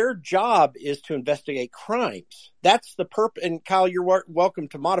 Their job is to investigate crimes. That's the purpose. And Kyle, you're welcome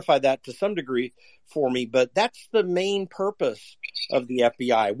to modify that to some degree for me, but that's the main purpose of the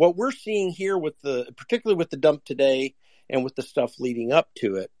FBI. What we're seeing here particularly with the dump today and with the stuff leading up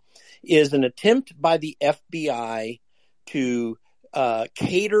to it, is an attempt by the FBI to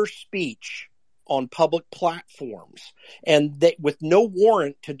cater speech on public platforms, and with no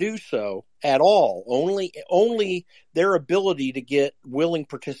warrant to do so at all. Only their ability to get willing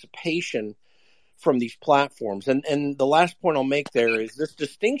participation from these platforms. And the last point I'll make there is this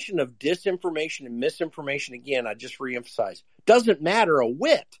distinction of disinformation and misinformation. Again, I just reemphasize, doesn't matter a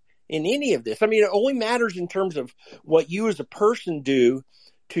whit in any of this. I mean, it only matters in terms of what you as a person do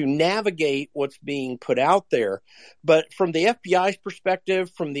to navigate what's being put out there. But from the FBI's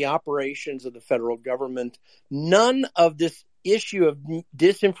perspective, from the operations of the federal government, none of this issue of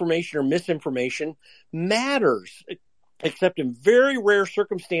disinformation or misinformation matters, except in very rare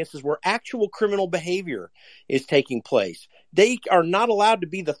circumstances where actual criminal behavior is taking place. They are not allowed to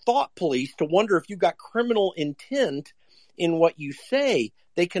be the thought police to wonder if you've got criminal intent in what you say.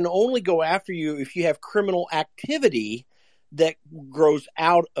 They can only go after you if you have criminal activity that grows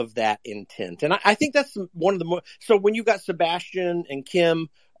out of that intent. And I think that's one of the most, so when you got Sebastian and Kim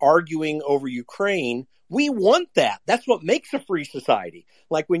arguing over Ukraine, we want that. That's what makes a free society.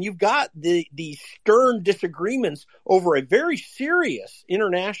 Like when you've got these stern disagreements over a very serious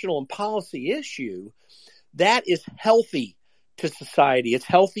international and policy issue, that is healthy to society. It's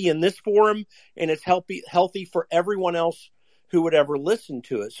healthy in this forum, and it's healthy for everyone else who would ever listen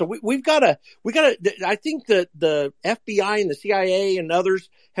to it. So we've got to, I think that the FBI and the CIA and others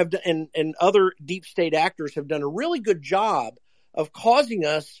have done, and other deep state actors have done a really good job of causing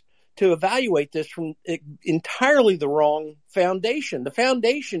us to evaluate this from entirely the wrong foundation. The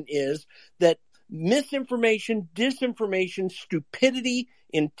foundation is that misinformation, disinformation, stupidity,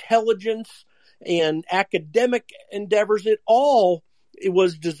 intelligence, and academic endeavors, it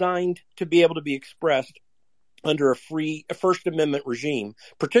was designed to be able to be expressed under a free First Amendment regime,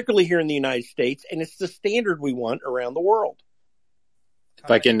 particularly here in the United States, and it's the standard we want around the world. If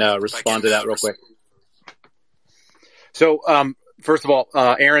I can respond to that real quick. So, first of all,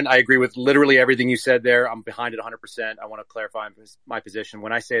 Aaron, I agree with literally everything you said there. I'm behind it 100%. I want to clarify my position.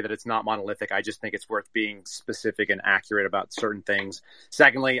 When I say that it's not monolithic, I just think it's worth being specific and accurate about certain things.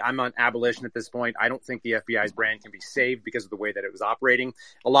 Secondly, I'm on abolition at this point. I don't think the FBI's brand can be saved because of the way that it was operating.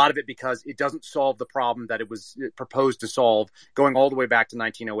 A lot of it because it doesn't solve the problem that it was proposed to solve, going all the way back to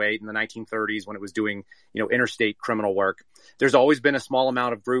 1908 and the 1930s when it was doing, interstate criminal work. There's always been a small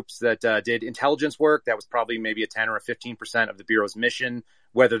amount of groups that did intelligence work. That was probably maybe a 10 or a 15% of the Bureau's mission.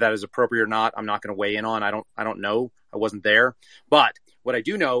 Whether that is appropriate or not, I'm not going to weigh in on. I don't know. I wasn't there. But what I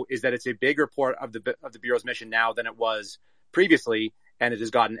do know is that it's a bigger part of the Bureau's mission now than it was previously, and it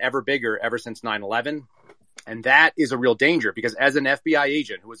has gotten ever bigger ever since 9/11. And that is a real danger because as an FBI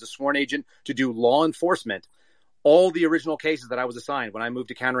agent who was a sworn agent to do law enforcement, all the original cases that I was assigned when I moved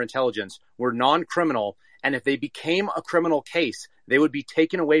to counterintelligence were non-criminal. And if they became a criminal case, they would be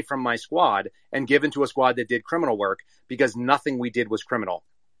taken away from my squad and given to a squad that did criminal work because nothing we did was criminal.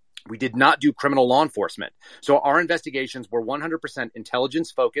 We did not do criminal law enforcement. So our investigations were 100%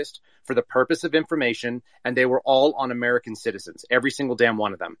 intelligence focused for the purpose of information, and they were all on American citizens, every single damn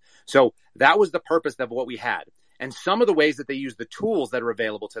one of them. So that was the purpose of what we had. And some of the ways that they use the tools that are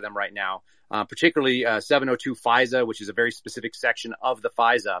available to them right now, particularly 702 FISA, which is a very specific section of the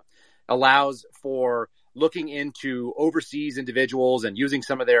FISA, allows for looking into overseas individuals and using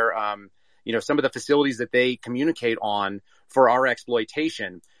some of their, some of the facilities that they communicate on for our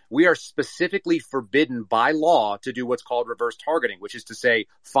exploitation. We are specifically forbidden by law to do what's called reverse targeting, which is to say,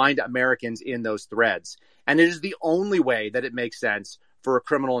 find Americans in those threads. And it is the only way that it makes sense for a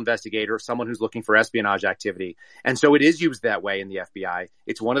criminal investigator, someone who's looking for espionage activity. And so it is used that way in the FBI.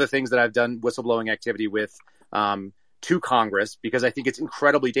 It's one of the things that I've done whistleblowing activity with, to Congress, because I think it's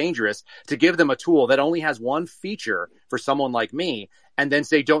incredibly dangerous to give them a tool that only has one feature for someone like me and then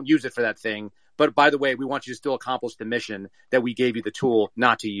say, don't use it for that thing. But by the way, we want you to still accomplish the mission that we gave you the tool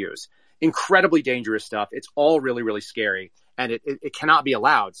not to use. Incredibly dangerous stuff. It's all really, really scary, and it cannot be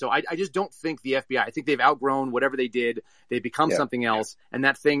allowed. So I just don't think the FBI, I think they've outgrown whatever they did. They've become something else. And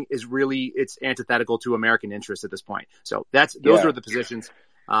that thing is really, it's antithetical to American interests at this point. So those are the positions.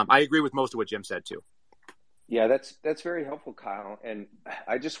 I agree with most of what Jim said too. Yeah, that's very helpful, Kyle. And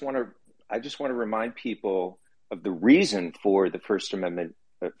I just want to remind people of the reason for the First Amendment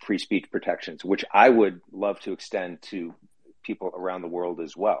free speech protections, which I would love to extend to people around the world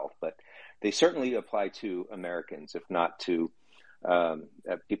as well. But they certainly apply to Americans, if not to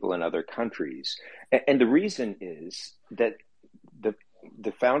people in other countries. And the reason is that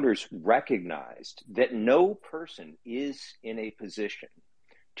the founders recognized that no person is in a position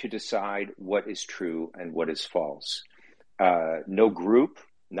to decide what is true and what is false. No group,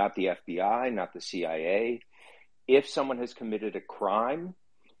 not the FBI, not the CIA. If someone has committed a crime,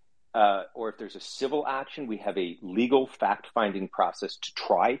 or if there's a civil action, we have a legal fact-finding process to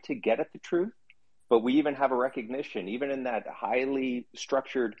try to get at the truth. But we even have a recognition, even in that highly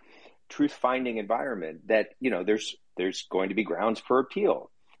structured truth-finding environment, that there's going to be grounds for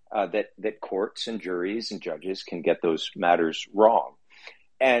appeal, that courts and juries and judges can get those matters wrong.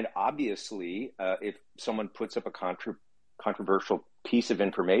 And obviously, if someone puts up a controversial piece of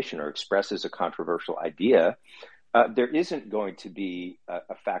information or expresses a controversial idea, there isn't going to be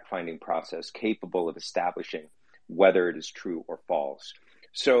a fact-finding process capable of establishing whether it is true or false.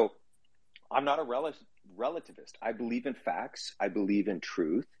 So I'm not a relativist. I believe in facts. I believe in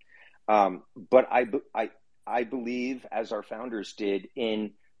truth. But I believe, as our founders did,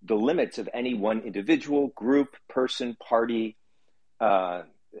 in the limits of any one individual, group, person, party, or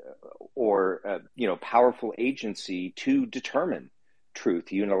powerful agency to determine truth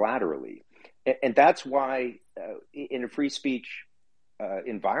unilaterally. And that's why in a free speech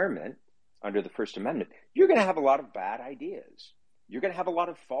environment under the First Amendment, you're going to have a lot of bad ideas. You're going to have a lot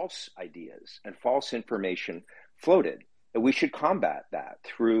of false ideas and false information floated. And we should combat that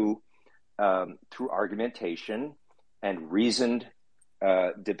through argumentation and reasoned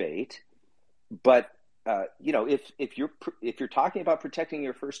debate. But if you're talking about protecting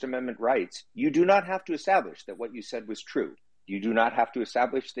your First Amendment rights, you do not have to establish that what you said was true. You do not have to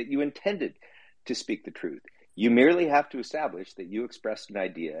establish that you intended to speak the truth. You merely have to establish that you expressed an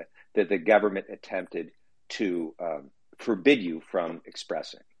idea that the government attempted to forbid you from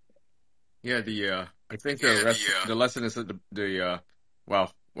expressing. Yeah, I think the lesson is that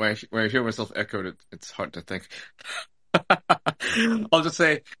when I hear myself echoed, it's hard to think. I'll just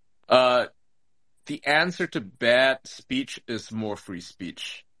say, the answer to bad speech is more free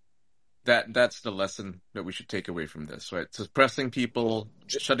speech. That's the lesson that we should take away from this, right? Suppressing people,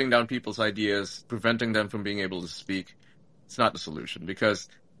 shutting down people's ideas, preventing them from being able to speak. It's not the solution, because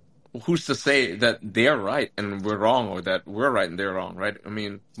who's to say that they're right and we're wrong, or that we're right and they're wrong, right? I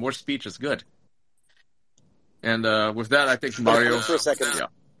mean, more speech is good. And with that, I think Mario... for a second.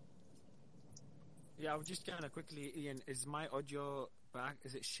 Yeah, I was just kind of quickly, Ian, is my audio back?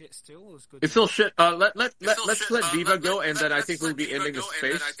 Is it shit still? Or is good? It's still shit. Let's let Viva go, and then I think we'll be ending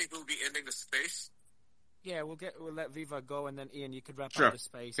the space. Yeah, we'll let Viva go, and then Ian, you could wrap up the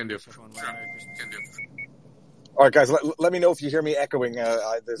space. Can do. All right, guys, let me know if you hear me echoing.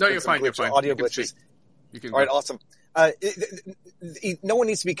 There's no, you're fine. You're fine. Audio glitches. All right, awesome. No one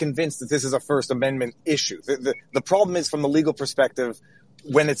needs to be convinced that this is a First Amendment issue. The problem is, from the legal perspective,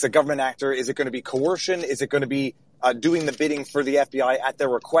 when it's a government actor, is it going to be coercion? Is it going to be doing the bidding for the FBI at their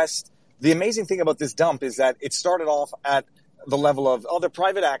request? The amazing thing about this dump is that it started off at the level of other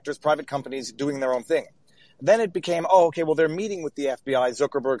private actors, private companies doing their own thing. Then it became, they're meeting with the FBI.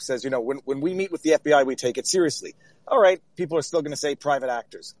 Zuckerberg says, when we meet with the FBI, we take it seriously. All right, people are still going to say private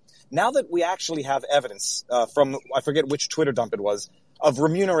actors. Now that we actually have evidence from, I forget which Twitter dump it was, of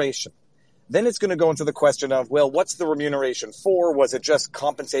remuneration, then it's going to go into the question of, what's the remuneration for? Was it just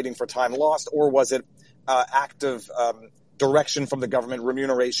compensating for time lost, or was it active direction from the government,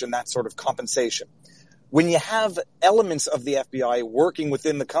 remuneration, that sort of compensation? When you have elements of the FBI working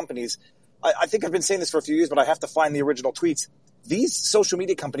within the companies, I think I've been saying this for a few years, but I have to find the original tweets. These social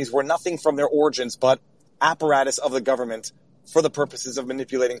media companies were nothing from their origins but apparatus of the government for the purposes of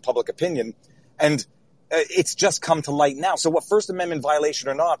manipulating public opinion. And it's just come to light now. So what First Amendment violation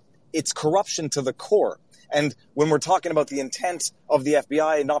or not, it's corruption to the core. And when we're talking about the intent of the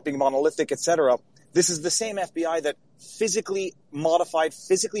FBI not being monolithic, etc., this is the same FBI that physically modified,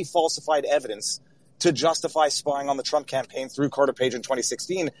 physically falsified evidence to justify spying on the Trump campaign through Carter Page in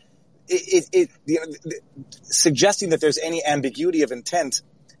 2016. Suggesting that there's any ambiguity of intent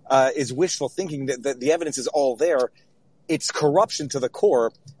is wishful thinking. That the evidence is all there. It's corruption to the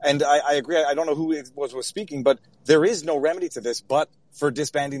core. And I agree. I don't know who was speaking, but there is no remedy to this but for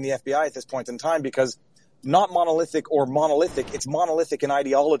disbanding the FBI at this point in time, because not monolithic or monolithic, it's monolithic in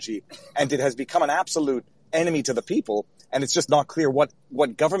ideology, and it has become an absolute enemy to the people. And it's just not clear what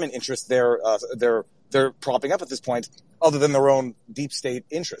government interests they're propping up at this point, other than their own deep state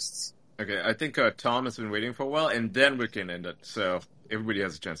interests. Okay, I think Tom has been waiting for a while, and then we can end it, so everybody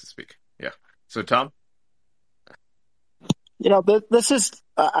has a chance to speak. Yeah. So, Tom? This is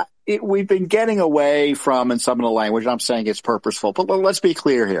we've been getting away from, in some of the language, I'm saying it's purposeful, but let's be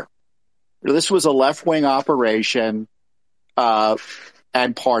clear here. This was a left-wing operation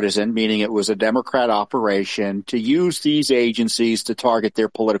and partisan, meaning it was a Democrat operation to use these agencies to target their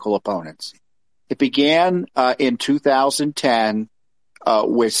political opponents. It began in 2010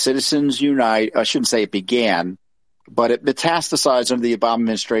 with Citizens Unite. I shouldn't say it began, but it metastasized under the Obama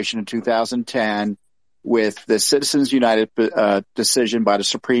administration in 2010 with the Citizens United decision by the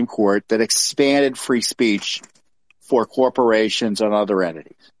Supreme Court that expanded free speech for corporations and other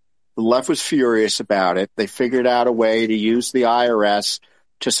entities. The left was furious about it. They figured out a way to use the IRS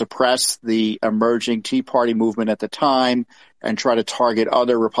to suppress the emerging Tea Party movement at the time and try to target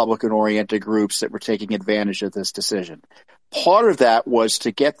other Republican-oriented groups that were taking advantage of this decision. Part of that was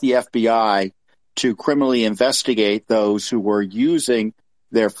to get the FBI to criminally investigate those who were using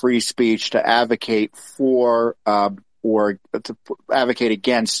their free speech to advocate for or to advocate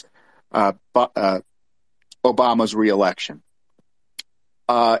against Obama's reelection.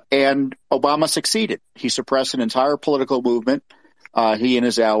 And Obama succeeded. He suppressed an entire political movement, he and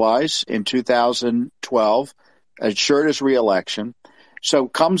his allies, in 2012, assured his reelection. So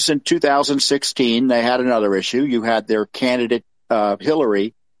comes in 2016, they had another issue. You had their candidate,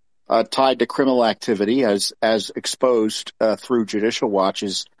 Hillary, tied to criminal activity as exposed through Judicial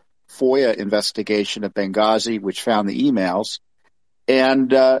Watch's FOIA investigation of Benghazi, which found the emails.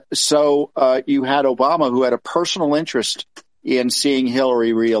 And so you had Obama, who had a personal interest in seeing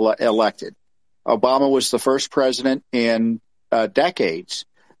Hillary reelected. Obama was the first president in decades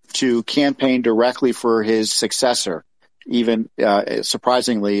to campaign directly for his successor. Even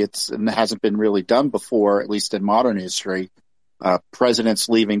surprisingly, it hasn't been really done before, at least in modern history. Presidents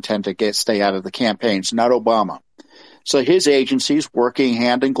leaving tend to stay out of the campaigns, not Obama. So his agencies, working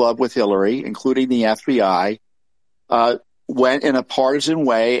hand in glove with Hillary, including the FBI, went in a partisan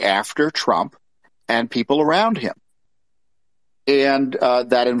way after Trump and people around him. And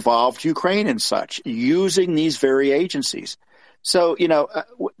that involved Ukraine and such, using these very agencies. So,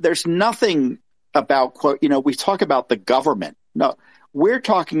 there's nothing about, we talk about the government. No, we're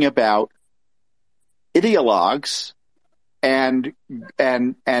talking about ideologues and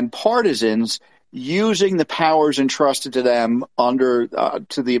partisans using the powers entrusted to them by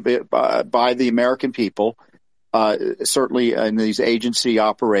the American people, certainly in these agency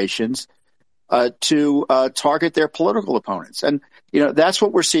operations, to target their political opponents. And, that's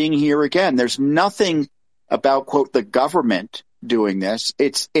what we're seeing here again. There's nothing about, quote, the government doing this.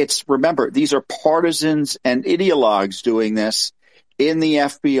 Remember, these are partisans and ideologues doing this in the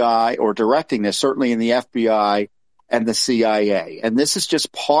FBI, or directing this, certainly in the FBI and the CIA. And this is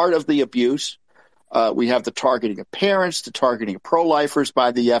just part of the abuse. We have the targeting of parents, the targeting of pro-lifers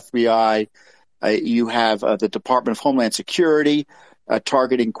by the FBI. You have the Department of Homeland Security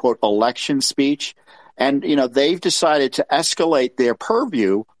targeting, quote, election speech. And, they've decided to escalate their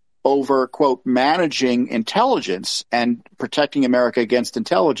purview over, quote, managing intelligence and protecting America against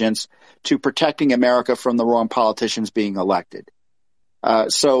intelligence to protecting America from the wrong politicians being elected.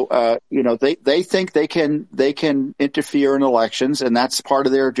 So they think they can interfere in elections, and that's part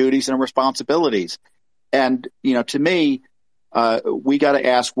of their duties and responsibilities. And, to me, we got to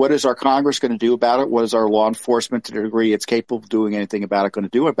ask, what is our Congress going to do about it? What is our law enforcement, to the degree it's capable of doing anything about it, going to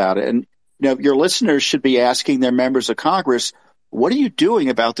do about it? And, your listeners should be asking their members of Congress, what are you doing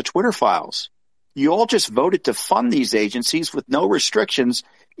about the Twitter files? You all just voted to fund these agencies with no restrictions,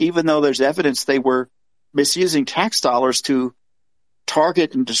 even though there's evidence they were misusing tax dollars to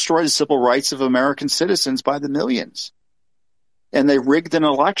target and destroy the civil rights of American citizens by the millions. And they rigged an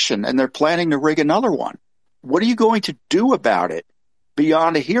election, and they're planning to rig another one. What are you going to do about it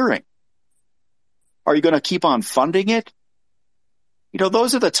beyond a hearing? Are you going to keep on funding it?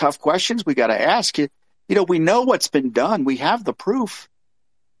 Those are the tough questions we got to ask. We know what's been done. We have the proof.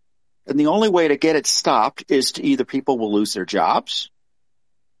 And the only way to get it stopped is to either people will lose their jobs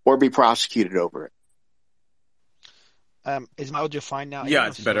or be prosecuted over it. Is my audio fine now? Yeah,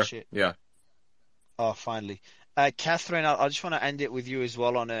 it's better. Yeah. Oh, finally. Catherine, I just want to end it with you as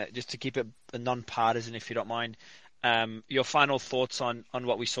well just to keep it non-partisan, if you don't mind. Your final thoughts on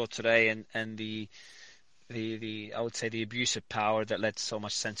what we saw today and the I would say the abuse of power that led to so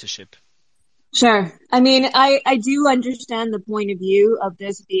much censorship. Sure. I mean, I do understand the point of view of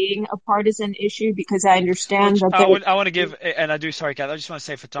this being a partisan issue, because I understand that I want to give, and I do, sorry, Kath, I just want to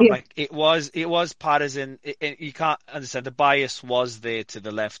say for Tom, it was partisan. You can't understand, the bias was there to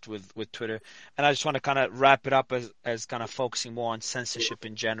the left with Twitter. And I just want to kind of wrap it up as kind of focusing more on censorship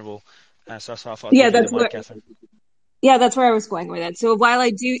in general. So that's how I thought. Yeah, that's what. Yeah, that's where I was going with it. So while I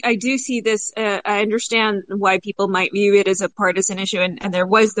do see this, I understand why people might view it as a partisan issue, and there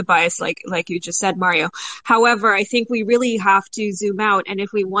was the bias, like you just said, Mario. However, I think we really have to zoom out, and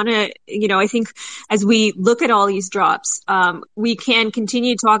if we want to, I think as we look at all these drops, we can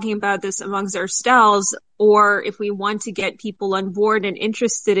continue talking about this amongst ourselves, or if we want to get people on board and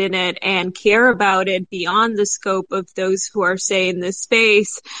interested in it and care about it beyond the scope of those who are, say, in this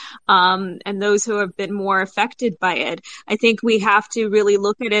space, and those who have been more affected by it, I think we have to really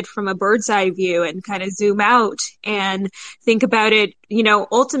look at it from a bird's eye view and kind of zoom out and think about it.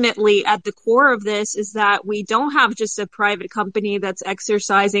 Ultimately at the core of this is that we don't have just a private company that's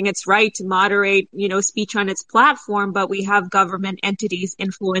exercising its right to moderate, speech on its platform, but we have government entities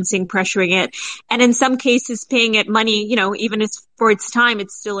influencing, pressuring it, and in some cases paying it money, even as for its time,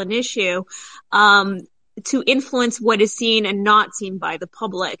 it's still an issue, to influence what is seen and not seen by the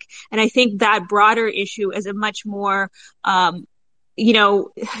public. And I think that broader issue is a much more,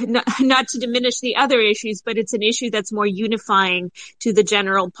 not to diminish the other issues, but it's an issue that's more unifying to the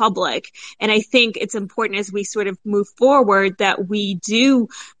general public. And I think it's important as we sort of move forward that we do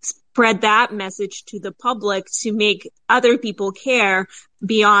spread that message to the public to make other people care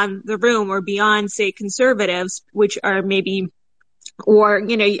beyond the room or beyond, say, conservatives, which are maybe, or,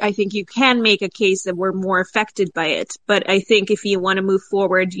 I think you can make a case that we're more affected by it. But I think if you want to move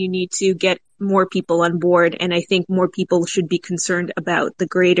forward, you need to get more people on board. And I think more people should be concerned about the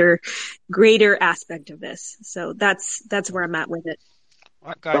greater aspect of this. So that's where I'm at with it.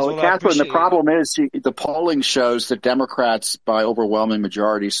 Right, guys, well, Catherine, the problem is the polling shows that Democrats, by overwhelming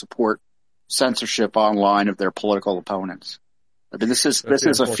majority, support censorship online of their political opponents. I mean, this is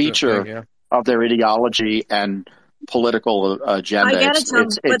a feature of their ideology and political agenda. I get it, Tom,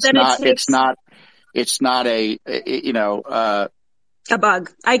 it's not a bug.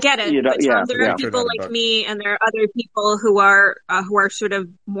 I get it. But Tom, there are people like me, and there are other people who are sort of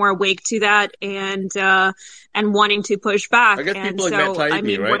more awake to that and wanting to push back. I guess and people so, like Matt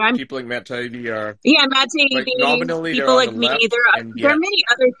Taibbi, right? People like Matt Taibbi are Matt Taibbi. Like, nominally, people like me. There are many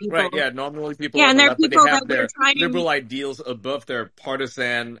other people. Right? Yeah, nominally people. Yeah, on and the there are left, but people they have that their we're trying liberal to ideals above their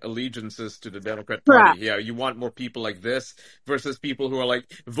partisan allegiances to the Democrat Party. Correct. Yeah, you want more people like this versus people who are like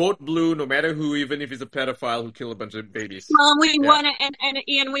vote blue no matter who, even if he's a pedophile who kill a bunch of babies. Well, we want to, and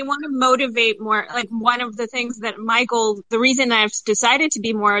Ian, we want to motivate more. Like, one of the things that the reason I've decided to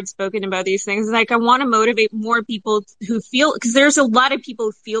be more outspoken about these things is, like, I want to motivate more people who feel, because there's a lot of people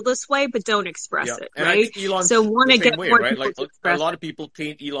who feel this way but don't express it, and right? I think Elon's so want to get way, more right? people Like to express a lot of people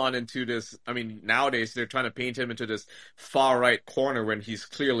paint Elon into this. I mean, nowadays they're trying to paint him into this far right corner when he's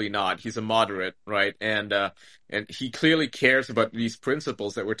clearly not. He's a moderate, right? And he clearly cares about these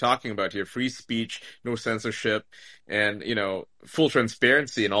principles that we're talking about here: free speech, no censorship, and full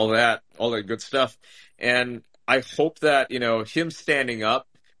transparency and all that good stuff. And I hope that him standing up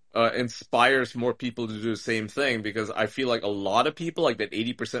inspires more people to do the same thing, because I feel like a lot of people, like that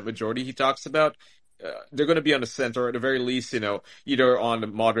 80% majority he talks about, they're going to be on the center, or at the very least, either on the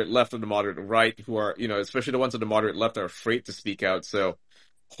moderate left or the moderate right, who are, especially the ones on the moderate left are afraid to speak out. So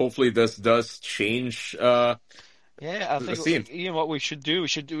hopefully this does change. I think what we should do,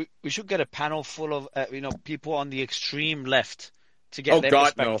 we should get a panel full of people on the extreme left to get their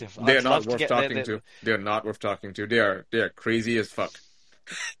perspective. No. They're not worth talking to. They're not worth talking to. They are crazy as fuck.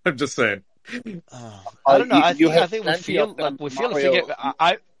 I'm just saying. I don't know. I think we feel Mario,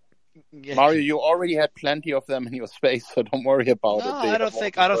 Mario, you already had plenty of them in your space, so don't worry about it.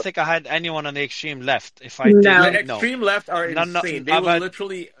 I don't think I had anyone on the extreme left. If I did, the extreme left are insane. They will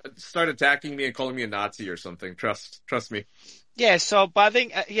literally start attacking me and calling me a Nazi or something. Trust me. Yeah, so but I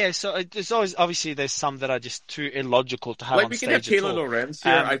think so it's always, obviously there's some that are just too illogical to have on stage. Like we can have Taylor Lorenz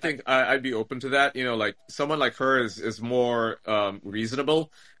here. I think I'd be open to that. Like someone like her is more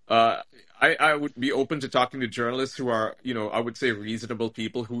reasonable. I would be open to talking to journalists who are, I would say reasonable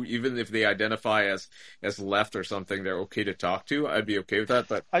people who, even if they identify as left or something, they're okay to talk to. I'd be okay with that.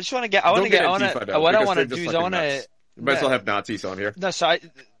 But I just want to get, what I want to do is I want to. You might as well have Nazis on here. So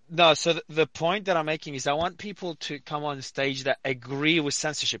the point that I'm making is I want people to come on stage that agree with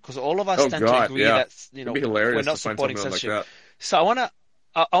censorship, because all of us tend to agree that we're not supporting censorship. Like so I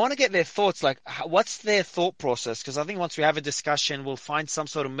want to get their thoughts, like what's their thought process, because I think once we have a discussion, we'll find some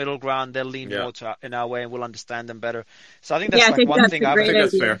sort of middle ground. They'll lean more in our way, and we'll understand them better. So I think that's one thing. I think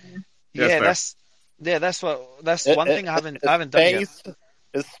that's fair. That's one thing I haven't done yet.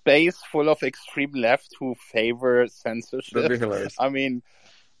 A space full of extreme left who favor censorship. I mean,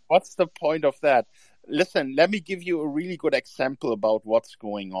 what's the point of that? Listen, let me give you a really good example about what's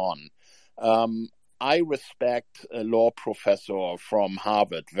going on. I respect a law professor from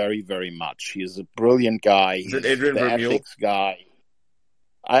Harvard very, very much. He's a brilliant guy. He's the ethics guy.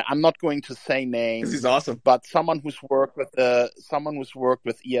 I'm not going to say names. He's awesome, but someone who's worked with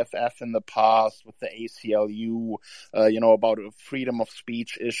EFF in the past, with the ACLU, about freedom of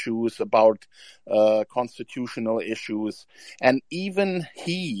speech issues, about constitutional issues, and even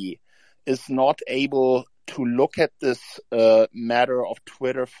he is not able to look at this matter of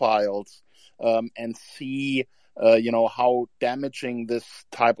Twitter files and see how damaging this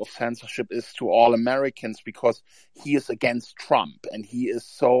type of censorship is to all Americans, because he is against Trump and he is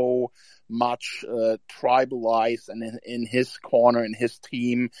so much tribalized and in his corner, in his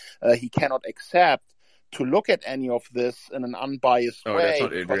team. He cannot accept to look at any of this in an unbiased way. That's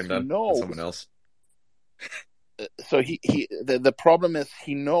not Adrian, that's someone else. So the problem is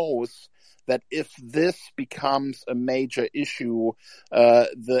he knows that if this becomes a major issue,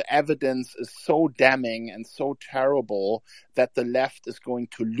 the evidence is so damning and so terrible that the left is going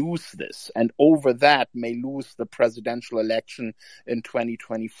to lose this, and over that may lose the presidential election in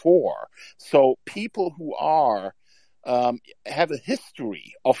 2024. So people who have a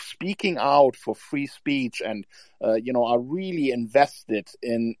history of speaking out for free speech and, are really invested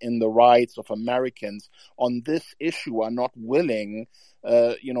in the rights of Americans on this issue are not willing,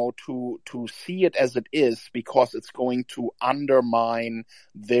 to see it as it is, because it's going to undermine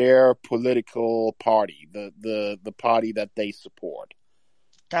their political party, the party that they support.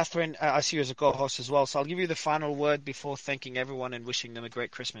 Catherine, I see you as a co-host as well, so I'll give you the final word before thanking everyone and wishing them a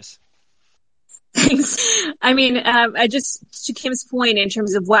great Christmas. Thanks. I mean, I just, to Kim's point in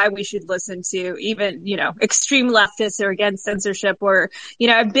terms of why we should listen to even, extreme leftists or against censorship, or,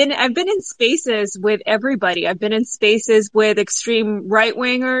 I've been in spaces with everybody. I've been in spaces with extreme right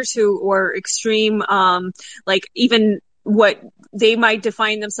wingers or extreme, even what they might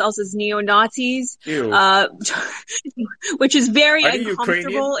define themselves as neo-Nazis, which is very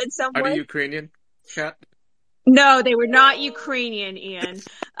uncomfortable in some way. Are they Ukrainian, chat? No, they were not Ukrainian, Ian.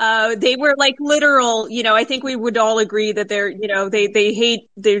 They were like literal, I think we would all agree that they hate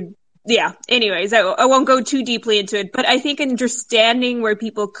anyways, I won't go too deeply into it, but I think understanding where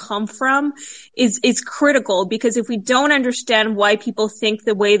people come from is critical, because if we don't understand why people think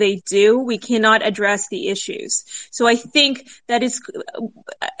the way they do, we cannot address the issues. So I think that is,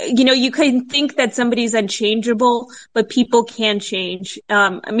 you can think that somebody's unchangeable, but people can change.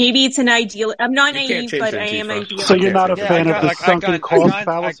 Maybe it's an ideal. I'm not naive, but I am ideal. So you're not a fan of the sunken cost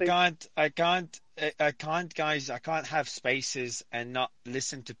fallacy? I can't, guys. I can't have spaces and not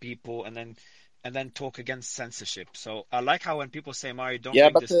listen to people and then talk against censorship. So I like how when people say, Mario, don't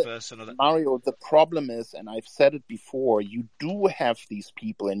bring this person or that. Mario, the problem is, and I've said it before, you do have these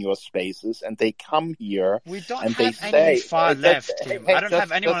people in your spaces, and they come here. We don't and have they any say, far left, Kim. I don't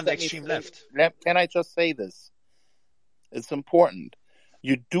have anyone on the extreme left. Can I just say this? It's important.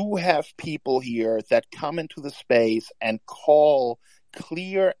 You do have people here that come into the space and call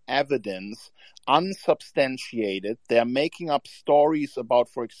clear evidence unsubstantiated. They're making up stories about,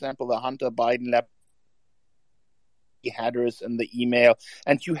 for example, the Hunter Biden headers in the email,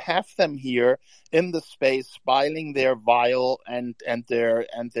 and you have them here in the space spilling their vile and their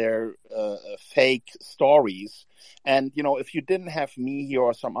fake stories. And if you didn't have me here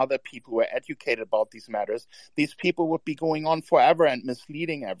or some other people who are educated about these matters, these people would be going on forever and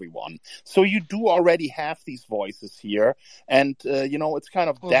misleading everyone. So you do already have these voices here, and it's kind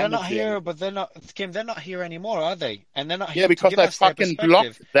of damaging. They're not here, but they're not, Kim. They're not here anymore, are they? And they're not here because I fucking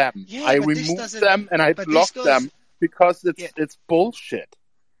blocked them. Yeah, I removed them and I blocked them because it's bullshit.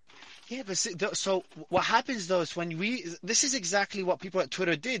 Yeah, but so what happens though is this is exactly what people at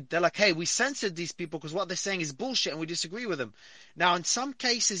Twitter did. They're like, hey, we censored these people because what they're saying is bullshit and we disagree with them. Now, in some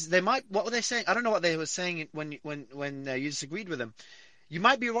cases, what were they saying? I don't know what they were saying when you disagreed with them. You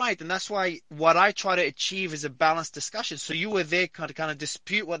might be right, and that's why what I try to achieve is a balanced discussion. So you were there kind of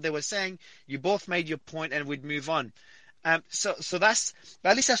dispute what they were saying. You both made your point, and we'd move on. So that's,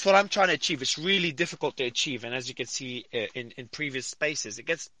 at least that's what I'm trying to achieve. It's really difficult to achieve, and as you can see in previous spaces, it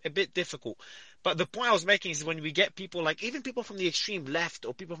gets a bit difficult. But the point I was making is when we get people like even people from the extreme left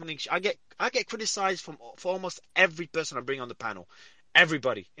or people from the I get criticized for almost every person I bring on the panel,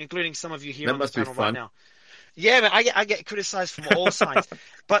 everybody, including some of you here on the panel right now. Yeah, man, I get criticized from all sides.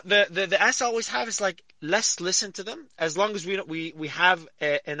 But the answer I always have is like, let's listen to them. As long as we have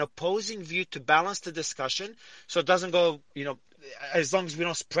an opposing view to balance the discussion, so it doesn't go, as long as we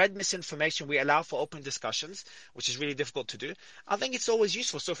don't spread misinformation, we allow for open discussions, which is really difficult to do. I think it's always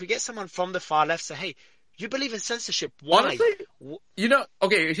useful. So if we get someone from the far left, say, hey, you believe in censorship, why? Honestly,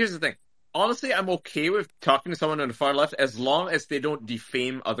 okay, here's the thing. Honestly, I'm okay with talking to someone on the far left as long as they don't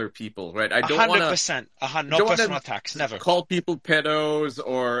defame other people, right? I don't want to 100%, no personal attacks, never call people pedos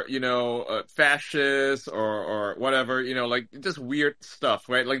or fascists or whatever, like just weird stuff,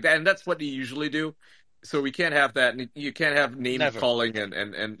 right? Like that, and that's what they usually do. So we can't have that, and you can't have name calling, and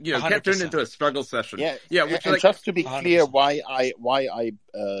it can't turn into a struggle session. Yeah. And just to be clear, why I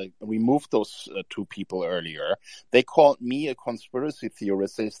removed those two people earlier, they called me a conspiracy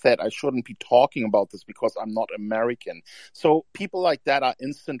theorist. They said I shouldn't be talking about this because I'm not American. So people like that are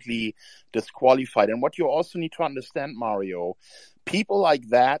instantly disqualified. And what you also need to understand, Mario, people like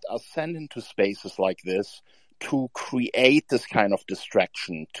that are sent into spaces like this to create this kind of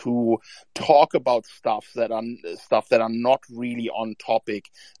distraction, to talk about stuff that are not really on topic,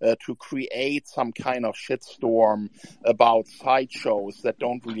 to create some kind of shitstorm about sideshows that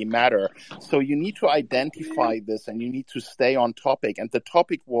don't really matter. So you need to identify this and you need to stay on topic. And the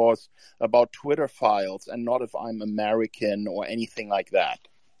topic was about Twitter files and not if I'm American or anything like that.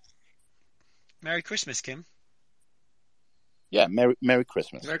 Merry Christmas, Kim. Yeah, Merry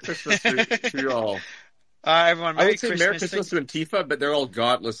Christmas. Merry Christmas to you all. Everyone, I would say Merry Christmas to Antifa, but they're all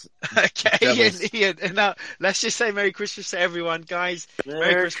godless. Okay, Ian, now let's just say Merry Christmas to everyone, guys.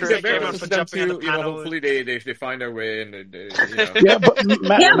 Merry Christmas to everyone for jumping on the panel. Hopefully they find their way and Yeah, but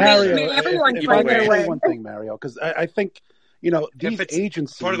Mario, may everyone if I find their can way. say one thing, Mario, because I think these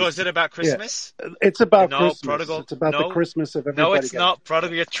agencies. Protocol, is it about Christmas? Yeah, it's about Christmas. Protocol, it's about the Christmas of everybody. No, it's not.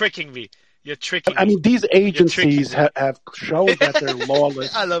 Protocol, you're tricking me. You're tricking me. I mean, these agencies have shown that they're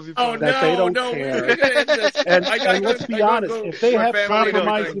lawless. I love you, that they don't care. And let's be honest, if they have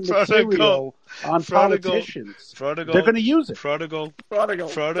compromising material on politicians, they're going to use it. Protocol. Merry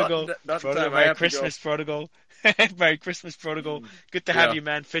Christmas, Protocol. Merry Christmas, Protocol. Good to have you,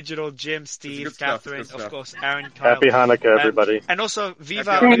 man. Fidgetal, Jim, Steve, Catherine, of course, Aaron, Kyle. Happy Hanukkah, everybody. And also,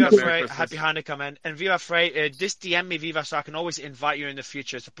 Viva Frey. Happy Hanukkah, man. And Viva Frey, just DM me, Viva, so I can always invite you in the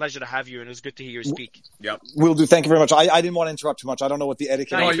future. It's a pleasure to have you, and it was good to hear you speak. Yep. Will do. Thank you very much. I didn't want to interrupt too much. I don't know what the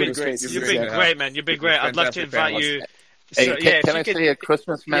etiquette is. You've been great, man. You've been great. I'd love to invite you. Hey, can I say a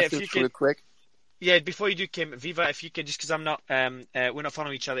Christmas message real quick? Yeah, before you do, Kim, Viva, if you could, just because I'm not, we're not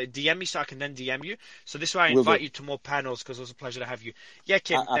following each other, DM me so I can then DM you. So this way I invite you to more panels because it was a pleasure to have you. Yeah,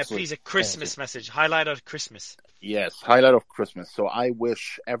 Kim, please, a Christmas message. Highlight of Christmas. Yes, highlight of Christmas. So I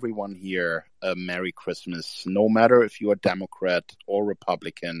wish everyone here a Merry Christmas, no matter if you're a Democrat or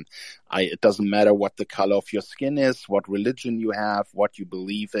Republican. It doesn't matter what the color of your skin is, what religion you have, what you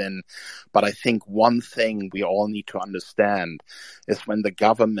believe in. But I think one thing we all need to understand is when the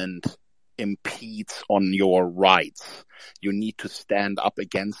government impedes on your rights, you need to stand up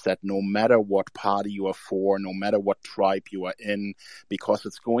against that no matter what party you are for, no matter what tribe you are in, because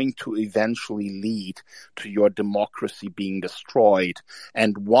it's going to eventually lead to your democracy being destroyed.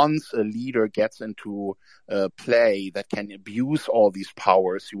 And once a leader gets into play that can abuse all these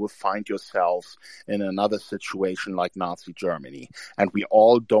powers, you will find yourselves in another situation like Nazi Germany. And we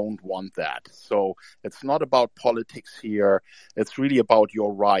all don't want that. So it's not about politics here. It's really about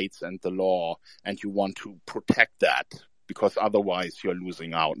your rights and the law, and you want to protect that, because otherwise you're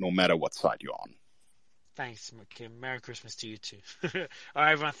losing out no matter what side you're on. Thanks, Kim. Merry Christmas to you too. All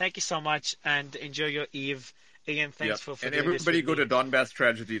right, everyone. Thank you so much, and enjoy your Eve. Again, thanks for and doing everybody this go to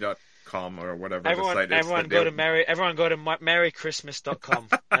DonbassTragedy.com or whatever the site is. Everyone go to merrychristmas.com.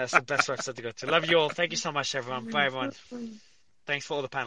 That's the best website to go to. Love you all. Thank you so much, everyone. Bye, everyone. Thanks for all the panel.